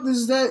the fuck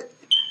is that?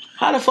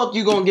 How the fuck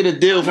you gonna get a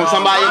deal from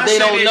somebody if they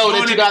don't know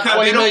that you got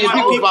 20 million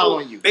people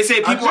following you? They say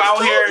people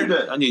out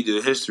here. I need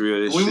the history of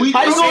this When shit. we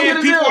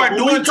saying people are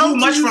doing too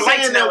much for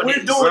likes nowadays.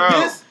 We're doing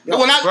this.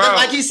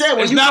 Like he said,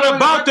 when it's not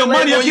about the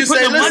money. If you put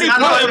the money, it's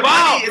not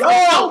about.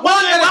 Oh,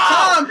 one at a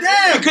time,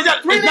 damn. Because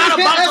it's not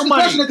about the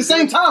money. Question at the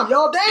same time,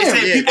 y'all. Damn. They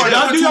say people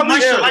are doing too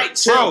much for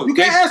likes, bro. You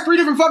can't ask 3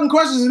 different fucking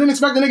questions and then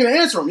expect the nigga to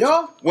answer them,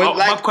 y'all.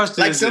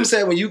 Like Sim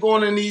said, when you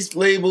going in these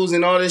labels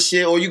and all this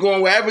shit, or you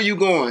going wherever you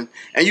going,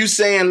 and you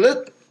saying,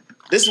 look.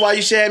 This is why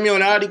you share me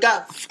on. I already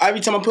got,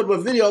 every time I put up a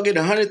video, I get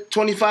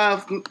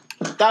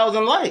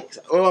 125,000 likes.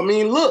 Or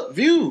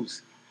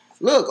views.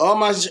 Look, all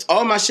my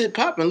shit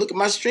popping. Look at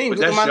my streams. But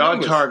look at my y'all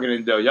numbers.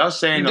 Targeting though. Y'all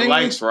saying the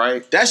likes,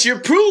 right? That's your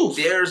proof.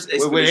 There's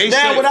without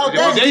that, what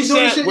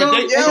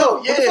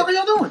the fuck are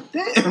y'all doing?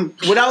 Damn.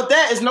 Without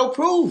that, it's no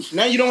proof.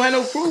 Now you don't have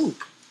no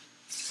proof.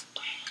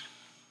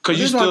 Cause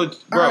you still,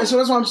 bro. Alright, so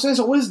that's what I'm saying.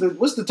 So what's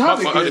the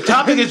topic? The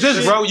topic is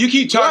this, bro. You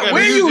keep talking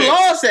where music. You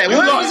lost at?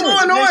 What's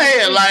going on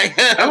here? Like,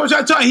 that's what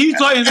I'm talking. He's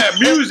talking that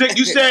music.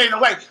 You saying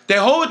like the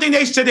whole thing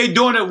they said they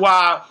doing it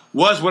while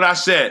was what I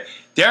said.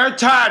 They're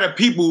tired of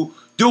people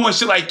doing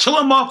shit like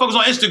killing motherfuckers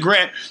on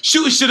Instagram,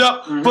 shooting shit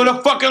up for the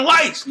fucking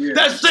likes. Yeah.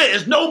 That's it.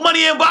 There's no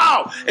money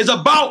involved. It's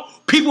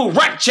about people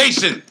wreck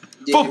chasing.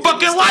 For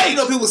fucking likes. You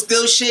know people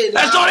still shit.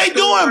 That's all they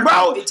doing,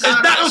 bro. It's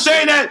not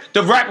saying that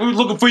the rapper was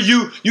looking for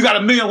you. You got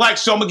 1 million likes,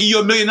 so I'm gonna give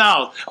you $1 million.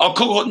 Or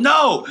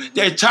no,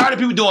 they're tired of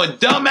people doing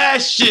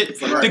dumbass shit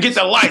to get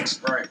the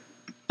likes. Right.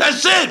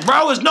 That's it,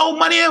 bro. There's no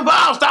money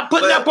involved. Stop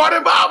putting that part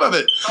involved of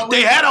it.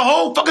 They had a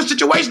whole fucking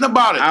situation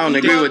about it. I don't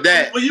agree with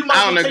that. Well, you might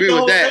I don't agree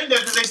with that.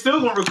 They still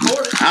gonna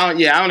record it. I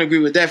don't agree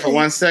with that for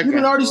 1 second. You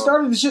done already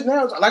started the shit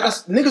now. Like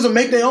niggas will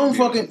make their own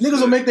fucking. Niggas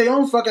will make their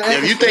own fucking.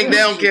 If you think they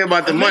don't care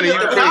about the money, you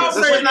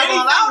crazy.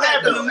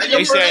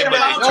 They said,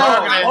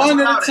 one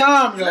at a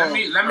time, yo.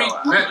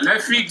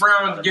 Let Feek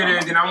Brown get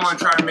in. Then I want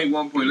to try to make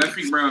 1 point. Let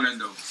Feek Brown in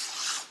though.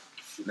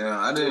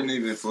 Now, I didn't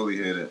even fully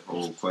hear that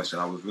whole question.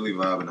 I was really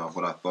vibing off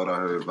what I thought I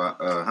heard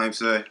Hype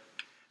say.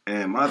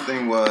 And my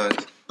thing was,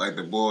 like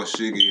the boy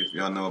Shiggy, if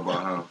y'all know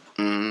about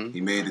him, he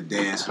made the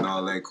dance and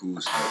all that cool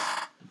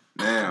stuff.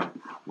 Now,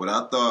 what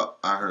I thought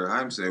I heard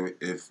Hype say,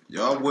 if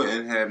y'all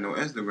wouldn't have no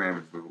Instagram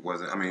if it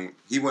wasn't,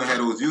 he wouldn't have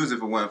those views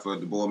if it wasn't for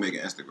the boy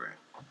making Instagram.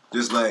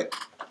 Just like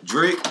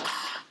Drake,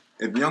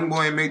 if Young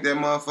Boy ain't make that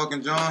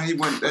motherfucking John,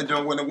 that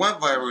John wouldn't have went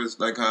viral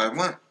like how it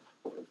went.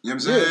 You know what I'm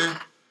saying?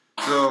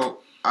 So,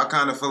 I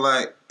kind of feel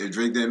like if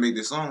Drake didn't make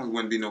this song, it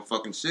wouldn't be no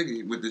fucking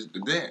Shiggy with the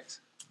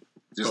dance.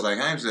 Just like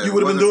Haim said. You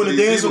would have been doing the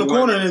dance on the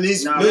corner and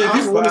these million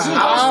people wouldn't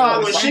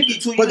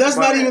see. But that's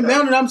not even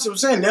now that I'm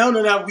saying. Now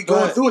that we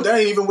going through it, that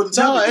ain't even with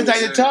the topic. No, it's like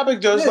the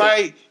topic though. It's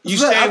like you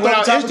saying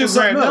without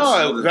Instagram.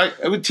 No,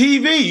 like with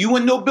TV, you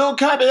wouldn't know Bill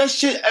Cosby. That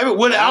shit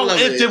without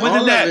Instagram,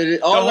 within that. The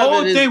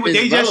whole thing, what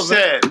they just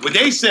said, what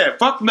they said,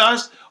 fuck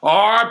us,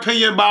 our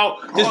opinion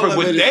about this. But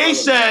what they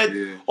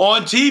said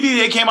on TV,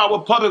 they came out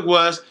with public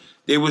was,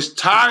 they was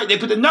tired. They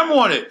put the number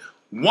on it.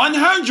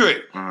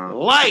 100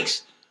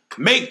 likes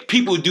make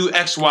people do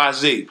X, Y,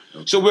 Z.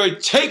 So we're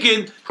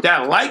taking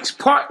that likes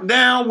part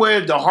down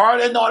where the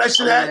heart and all that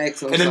shit at,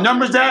 and the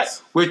numbers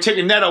that, we're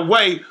taking that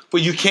away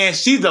where you can't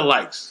see the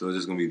likes. So it's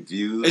just going to be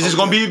views? It's just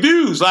going to be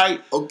views.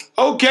 Like,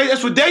 okay,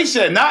 that's what they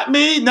said. Not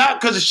me,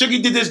 not because the Sugar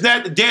did this,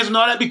 that, the dance and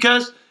all that,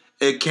 because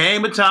it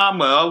came a time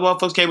where other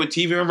motherfuckers came with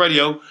TV and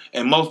radio,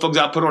 and motherfuckers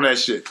got put on that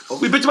shit.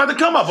 We bitch about to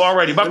come up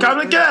already. About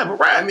coming again.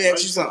 Let me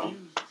ask you something.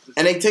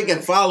 And they taking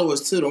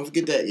followers too. Don't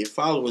forget that your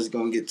followers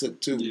gonna get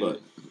took too.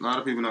 But a lot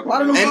of people not.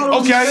 Okay.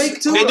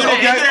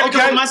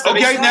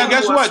 Now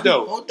guess what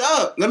though? Hold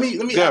up. Let me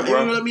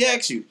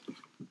ask you.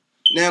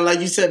 Now, like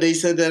you said, they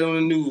said that on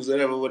the news,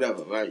 whatever.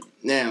 Right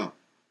now,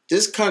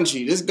 this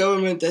country, this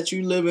government that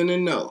you live in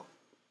and know,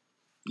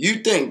 you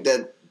think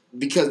that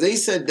because they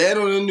said that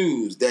on the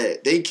news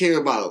that they care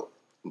about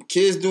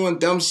kids doing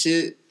dumb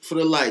shit for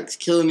the likes,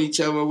 killing each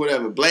other or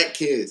whatever, black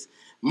kids,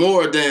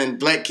 more than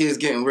black kids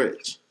getting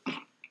rich.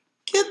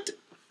 Get the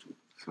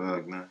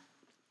fuck, man.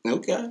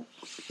 Okay.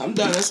 I'm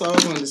done. That's all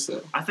I wanted to say.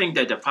 I think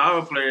that the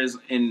power players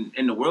in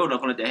the world are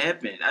going to let that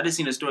happen. I just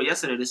seen a story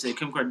yesterday that said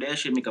Kim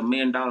Kardashian make $1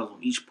 million on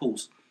each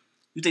post.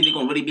 You think they're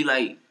going to really be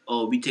like,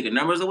 oh, we taking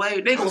numbers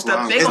away? They gonna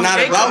stop.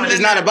 It's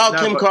not about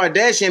Kim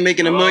Kardashian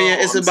making $1 million.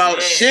 It's about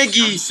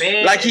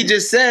Shiggy, like he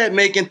just said,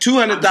 making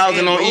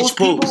 $200,000 on each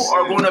post.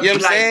 Are going to You know be what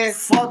I'm like, saying?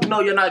 fuck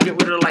no, you're not getting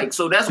rid of the like.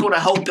 So that's going to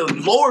help the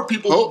lower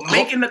people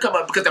making the come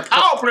up because the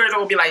power players are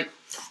going to be like,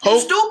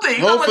 stupid. You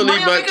know Hopefully, how much money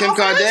I'm but making Kim off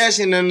of this?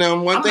 Kardashian and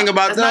them. One thing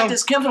about it's not them,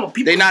 just Kim,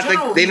 people they in not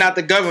general. they not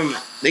the government.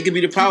 They could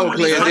be the power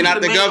players. They're not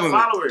the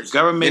government.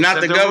 Government They're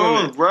not the set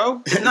government, rules,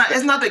 bro.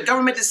 It's not the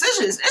government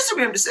decision. It's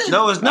Instagram decision.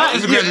 No, it's not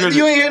Instagram decision.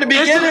 You ain't hear the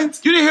beginning.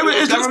 You didn't hear what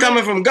It's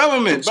coming from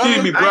government.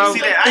 Excuse me, bro. I ain't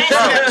see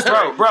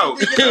that. Bro.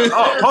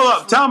 Oh, hold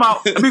up. Time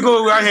out. Let me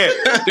go right here.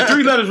 The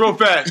 3 letters real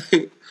fast.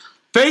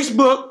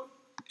 Facebook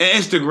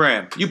and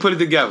Instagram. You put it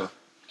together.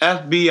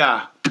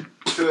 FBI.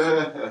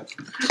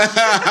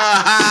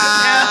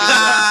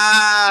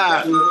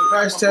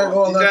 Hashtag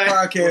all that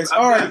podcast.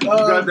 All right,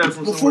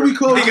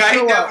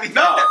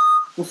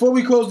 before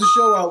we close the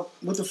show out,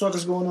 what the fuck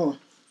is going on?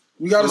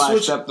 We gotta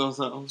switch on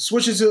something.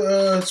 Switch it to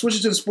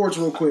the sports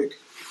real quick.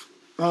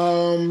 We're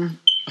gonna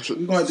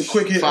have to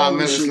quick hit 5 all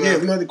this minutes shit. left. Yeah, we're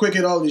gonna have to quick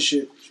hit all this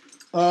shit.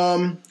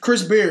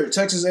 Chris Beard,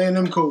 Texas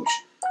A&M coach.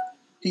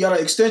 He got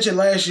an extension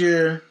last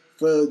year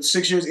for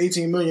 6 years,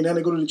 $18 million. Then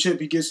they go to the chip.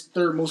 He gets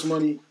third most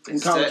money in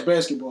college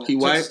basketball. He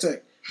Texas white?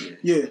 Tech.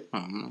 Yeah.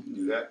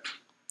 Do that.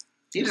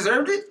 He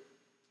deserved it.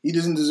 He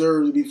doesn't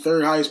deserve to be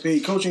third highest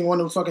paid. Coaching one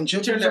of the fucking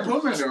chips. Turn that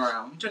program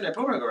around.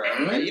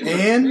 Right?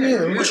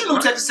 And What you know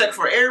Texas Tech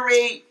for air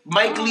raid,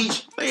 Mike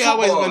Leach. They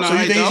always been So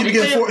you think he should be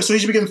getting so he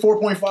should be getting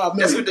 $4.5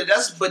 million.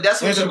 That's what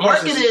Answer the the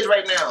market question. is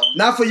right now.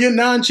 Not for your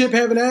non-chip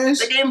having ass.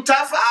 They gave him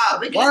top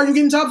 5. Why are you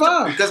getting top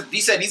 5? Because he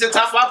said these are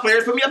top 5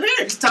 players. Put me up here.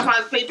 These top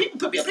 5 paid people.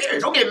 Put me up here.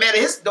 Don't get mad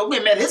at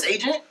his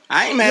agent.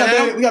 I ain't mad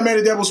at him. We got mad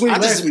at Dabo Sweeney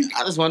last week.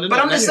 I just wanted to But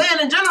know. I'm just saying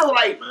in general,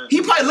 like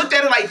he probably looked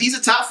at it like these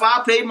are top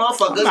 5 paid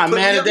motherfuckers. I'm not Put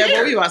mad me at up Dabo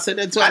here. either. I said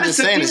that too. I'm just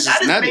saying it's I just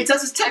just nutty. made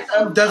Texas Tech.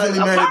 I'm definitely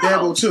mad at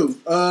Dabo too.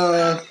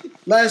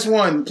 Last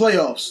one,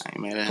 playoffs. I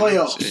ain't mad at him.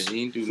 Playoffs. Shit,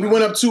 he ain't do We nothing.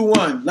 went up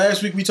 2-1.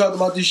 Last week we talked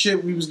about this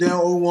shit. We was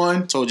down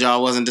 0-1. Told y'all I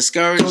wasn't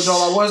discouraged. Told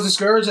y'all I was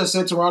discouraged. I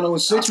said Toronto in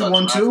 6. We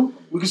won 2.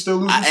 We can still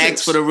lose in 6. I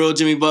asked for the real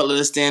Jimmy Butler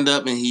to stand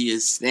up, and he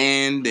is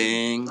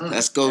standing.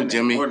 Let's go,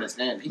 Jimmy.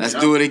 Let's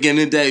do it again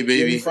today, Yeah, he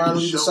baby.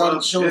 finally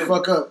decided to show the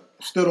fuck up.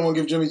 Still don't want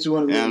to give Jimmy $200 You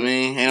know million. what I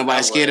mean? Ain't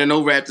nobody scared of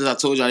no Raptors. I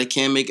told y'all they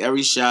can't make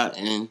every shot,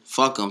 and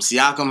fuck them.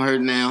 Siakam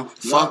hurt now.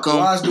 Fuck them.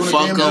 Kawhi's doing a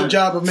Fuck damn good them.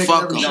 job of making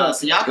Fuck every them.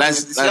 shot.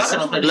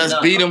 Let's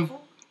beat them.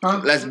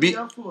 Huh? Let's beat.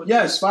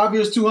 Yes, 5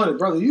 years, 200,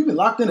 brother. You've been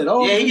locked in it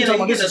all. Yeah, he We get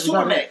talking about a this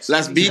super is- max.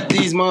 Let's beat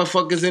these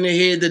motherfuckers in the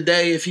head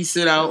today. If he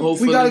sit out,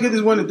 hopefully. We gotta get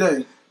this win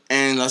today.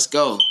 And let's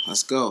go.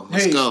 Let's go.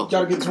 Let's Hey, go.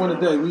 gotta get this win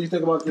today. What do you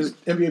think about this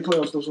NBA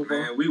playoffs so far?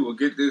 Man, we will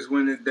get this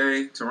win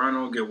today.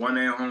 Toronto will get 1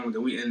 at home,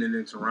 then we end it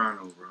in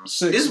Toronto, bro.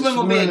 6. This win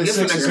gonna be a Winning gift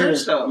for 6 the is church,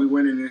 here. though. We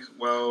winning this.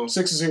 Well,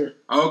 6 is here.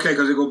 okay,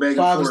 because it go back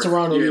 5 and is forth.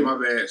 Toronto, Yeah, yeah. my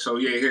bad. So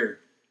yeah, here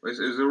it's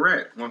a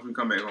wrap once we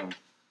come back home.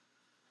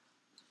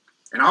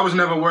 And I was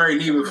never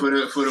worried either for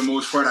the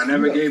most part. I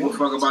never gave a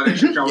fuck about that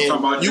shit y'all was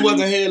talking about. You Jimmy-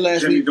 wasn't here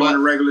last Jimmy week, during but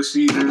the regular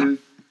season.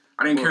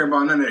 I didn't care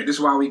about none of that. This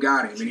is why we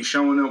got him, and he's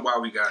showing up why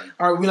we got him.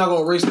 All right, we're not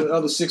gonna erase the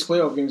other 6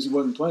 playoff games he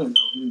wasn't playing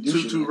though. He didn't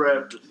do shit. 2-2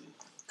 Raptors.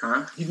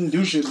 Huh? He didn't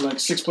do shit in like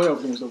 6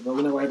 playoff games though, bro.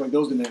 We never act like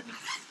those didn't happen.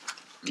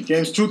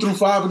 Games 2 through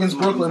 5 against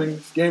Brooklyn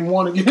and game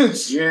 1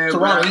 against Toronto.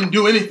 but He didn't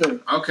do anything.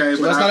 Okay,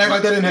 So but let's not act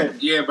like that didn't happen.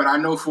 Yeah, but I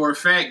know for a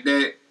fact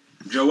that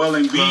Joel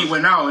Embiid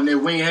went out, and if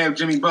we ain't have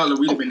Jimmy Butler,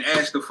 we'd have been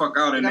asked the fuck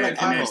out in that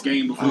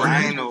game before.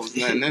 I ain't know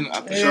nothing in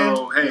it.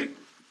 So hey,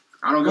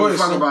 I don't give a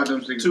fuck about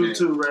them 6 games.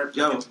 2-2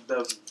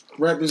 Raptors.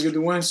 Raptors get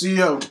the win.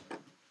 CEO.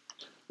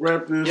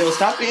 Raptors. Yo,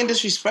 stop being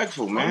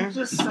disrespectful, man. I'm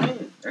just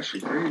saying. That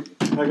shit crazy.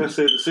 Like I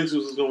said, the Sixers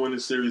was gonna win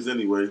this series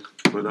anyway.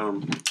 But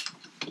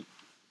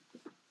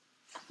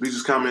we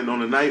just commenting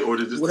on the night or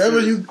just Whatever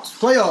you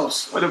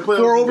playoffs. Well, the playoffs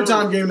 4 is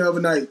overtime good. game the other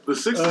night. The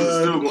Sixers is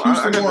still going.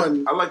 Houston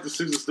won. I like the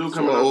Sixers still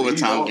coming Well, out.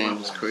 overtime the East. game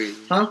was crazy.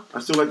 Huh? I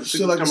still like the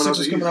Still like the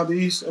Sixers coming out the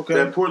East. Okay.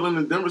 That Portland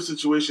and Denver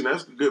situation,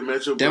 that's a good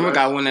matchup. Denver but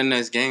got to win that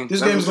next game.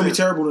 This game is gonna be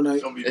terrible tonight.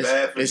 It's gonna be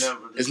bad for Denver.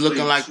 It's They looking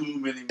played like too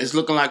many it's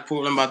looking like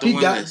Portland about to He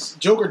win died. this.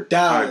 Joker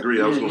died. I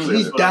agree. I was gonna say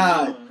He that.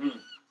 died.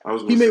 I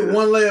was He gonna made say that.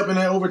 one layup in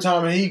that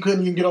overtime and he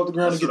couldn't even get off the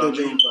ground That's to get what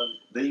that I mean, jump.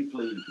 but they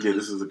played. Yeah,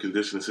 this is a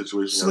conditioning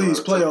situation. Sleeves,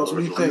 playoffs. What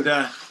do you think?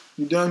 Done.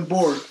 You done?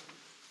 Bored.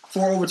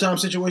 4 overtime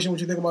situation. What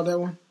you think about that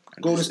one?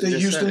 Golden State,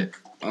 Just said Houston.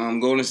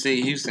 it. Golden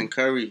State, Houston,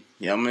 Curry.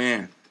 Yeah,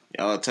 man.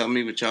 Y'all tell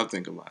me what y'all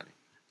think about it.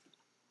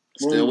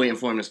 Still Well- waiting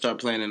for him to start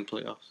playing in the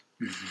playoffs.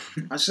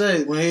 I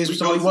said when Hayes We was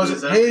talking, he go wasn't.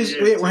 through this Hayes,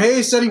 every year, when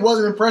Hayes said he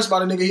wasn't impressed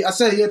by the nigga, I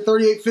said he had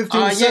 38,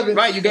 15, and 7.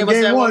 right. You gave in us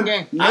game that one 1.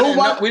 game.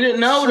 We didn't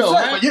know though.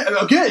 But yeah,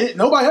 again,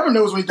 nobody ever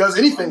knows when he does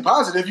anything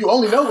positive. You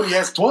only know when he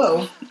has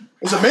 12.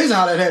 It's amazing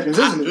how that happens,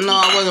 isn't it? No,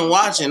 I wasn't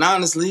watching,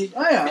 honestly.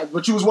 Oh, yeah,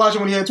 but you was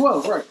watching when he had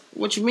 12, right?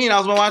 What you mean? I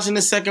was watching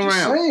the second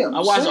round.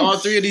 I watched all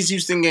 3 of these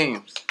Houston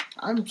games.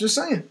 I'm just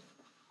saying.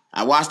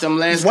 I watched them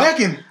last. He's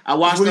whacking. I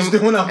watched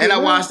them, and I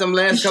watched them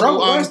last couple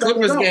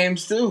Clippers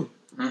games too.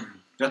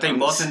 Y'all think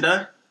Boston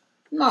done?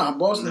 Nah,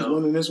 Boston's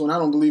winning this one. I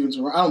don't believe in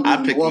Toronto. I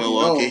picked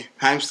Milwaukee.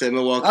 Heim said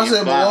Milwaukee. I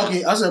said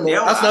Milwaukee.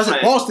 I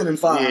said Boston in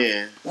 5.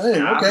 Yeah. Hey,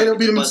 okay, they'll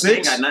beat them in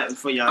 6. Got nothing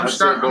for y'all. I'm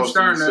starting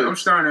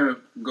to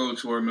go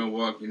toward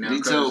Milwaukee now.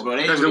 Me too, bro.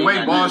 Because the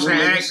way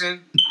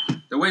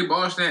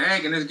Boston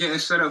acting is getting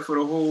set up for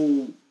the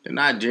whole. They're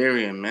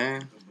Nigerian,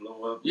 man.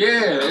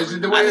 Yeah, it's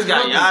the way I it's just got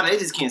looking. y'all. They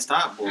just can't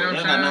stop, boy. You know They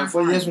what got I'm nothing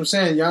for Well, yes, I'm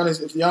saying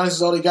Giannis. If Giannis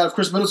is all they got, if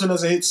Chris Middleton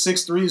doesn't hit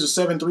 6 threes or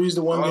 7 threes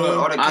to one game,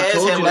 all the I Cavs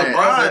told had you that.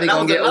 LeBron. They That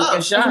gonna was get enough. open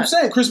that's what I'm shots.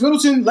 saying. Chris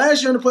Middleton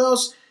last year in the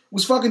playoffs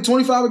was fucking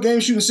 25 a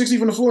game, shooting 60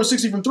 from the floor and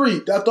 60 from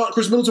 3. I thought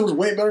Chris Middleton was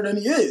way better than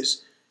he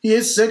is. He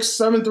hit 6,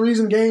 7 threes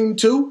in game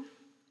 2.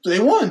 So they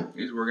won.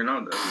 He's working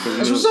out though.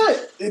 That's what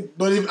I'm saying.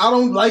 But if I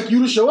don't like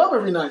you to show up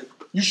every night,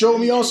 you showed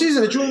me all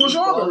season that you ain't gonna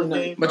show up every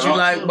night. But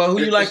who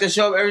you like to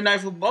show up every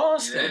night for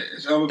Boston?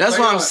 That's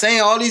why I'm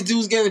saying all these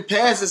dudes getting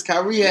passes.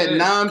 Kyrie had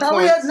 9 Kyrie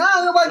points. had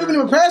 9. Nobody giving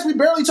him a pass. We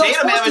barely talked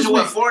Tatum sports this averaged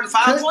week. 4 to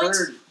 5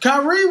 points?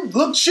 Kyrie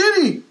looked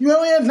shitty. You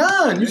only had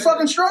 9. You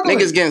fucking struggling.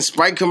 Niggas getting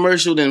Sprite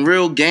commercialed in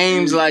real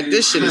games. Like,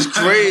 this shit is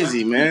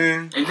crazy,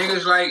 man. And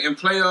niggas like in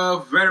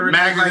playoff veterans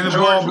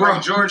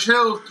like George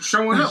Hill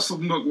showing up for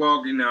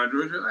Milwaukee now.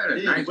 George Hill had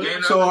a nice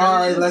game. So, all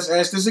right, let's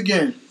ask this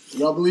again.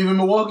 Y'all believe in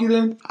Milwaukee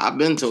then? I've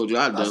been told you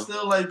I do. I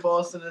still like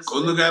Boston. Go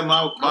look at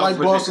my I like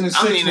Boston in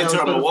 6. I'm leaning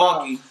toward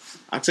Milwaukee.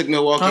 I took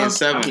Milwaukee in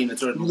 7. I'm leaning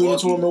toward You leaning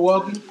toward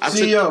Milwaukee?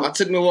 I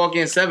took Milwaukee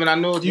in 7. I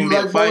know it's Do gonna you be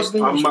a like fight.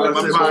 Boston? I'm about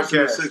to say Boston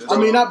in 6. I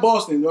mean, not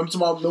Boston. I'm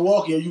talking about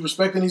Milwaukee. Are you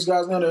respecting these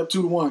guys now? They're up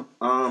 2-1.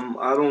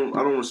 I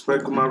don't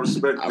respect them. I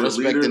respect I their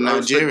respect leaders. the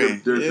Nigerian. I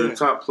respect their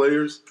top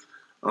players.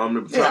 The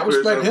top I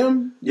respect players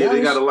him. Yeah, they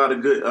Giannis. got a lot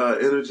of good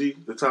energy.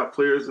 The top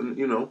players,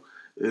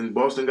 and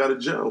Boston got to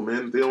gel,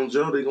 man. If they don't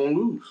gel, they gonna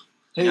lose.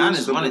 Hayes,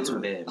 Giannis won it too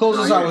bad. close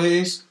us out,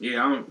 Hayes.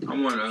 Yeah,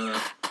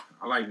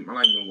 I like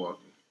Milwaukee.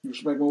 You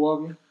respect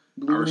Milwaukee? I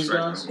Believe in these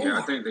respect guys? them. Yeah,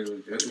 I think they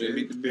would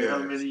beat the How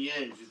Bears. many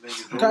games you think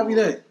it's Copy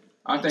that.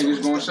 I think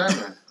it's going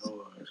 7.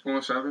 It's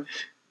going 7.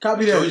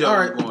 Copy that. All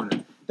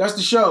right. That's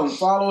the show.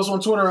 Follow us on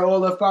Twitter at All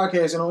Left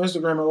Podcast and on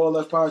Instagram at All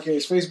Left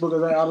Podcast. Facebook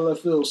is at Out of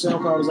Left Field.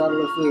 SoundCloud is Out of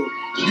Left Field.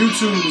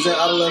 YouTube is at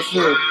Out of Left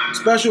Field.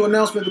 Special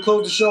announcement to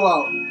close the show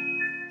out.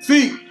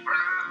 Feet.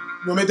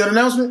 You want to make that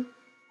announcement?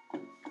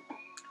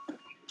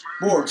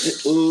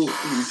 Boris. Ooh,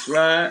 he's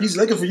fried. He's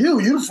looking for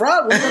you. You the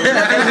fried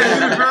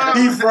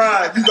one. He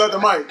fried. You got the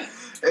mic.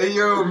 Hey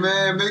yo,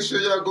 man, make sure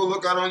y'all go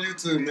look out on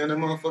YouTube, man. That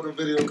motherfucking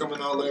video coming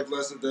out Life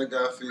Lessons, That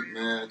Guy Feet,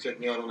 man. Check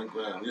me out on the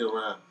gram. We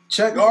around.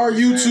 Check our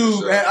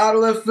YouTube at Out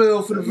of Left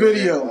Field for the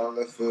video. Out of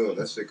Left Field.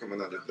 That shit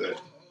coming out today.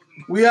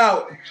 We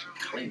out.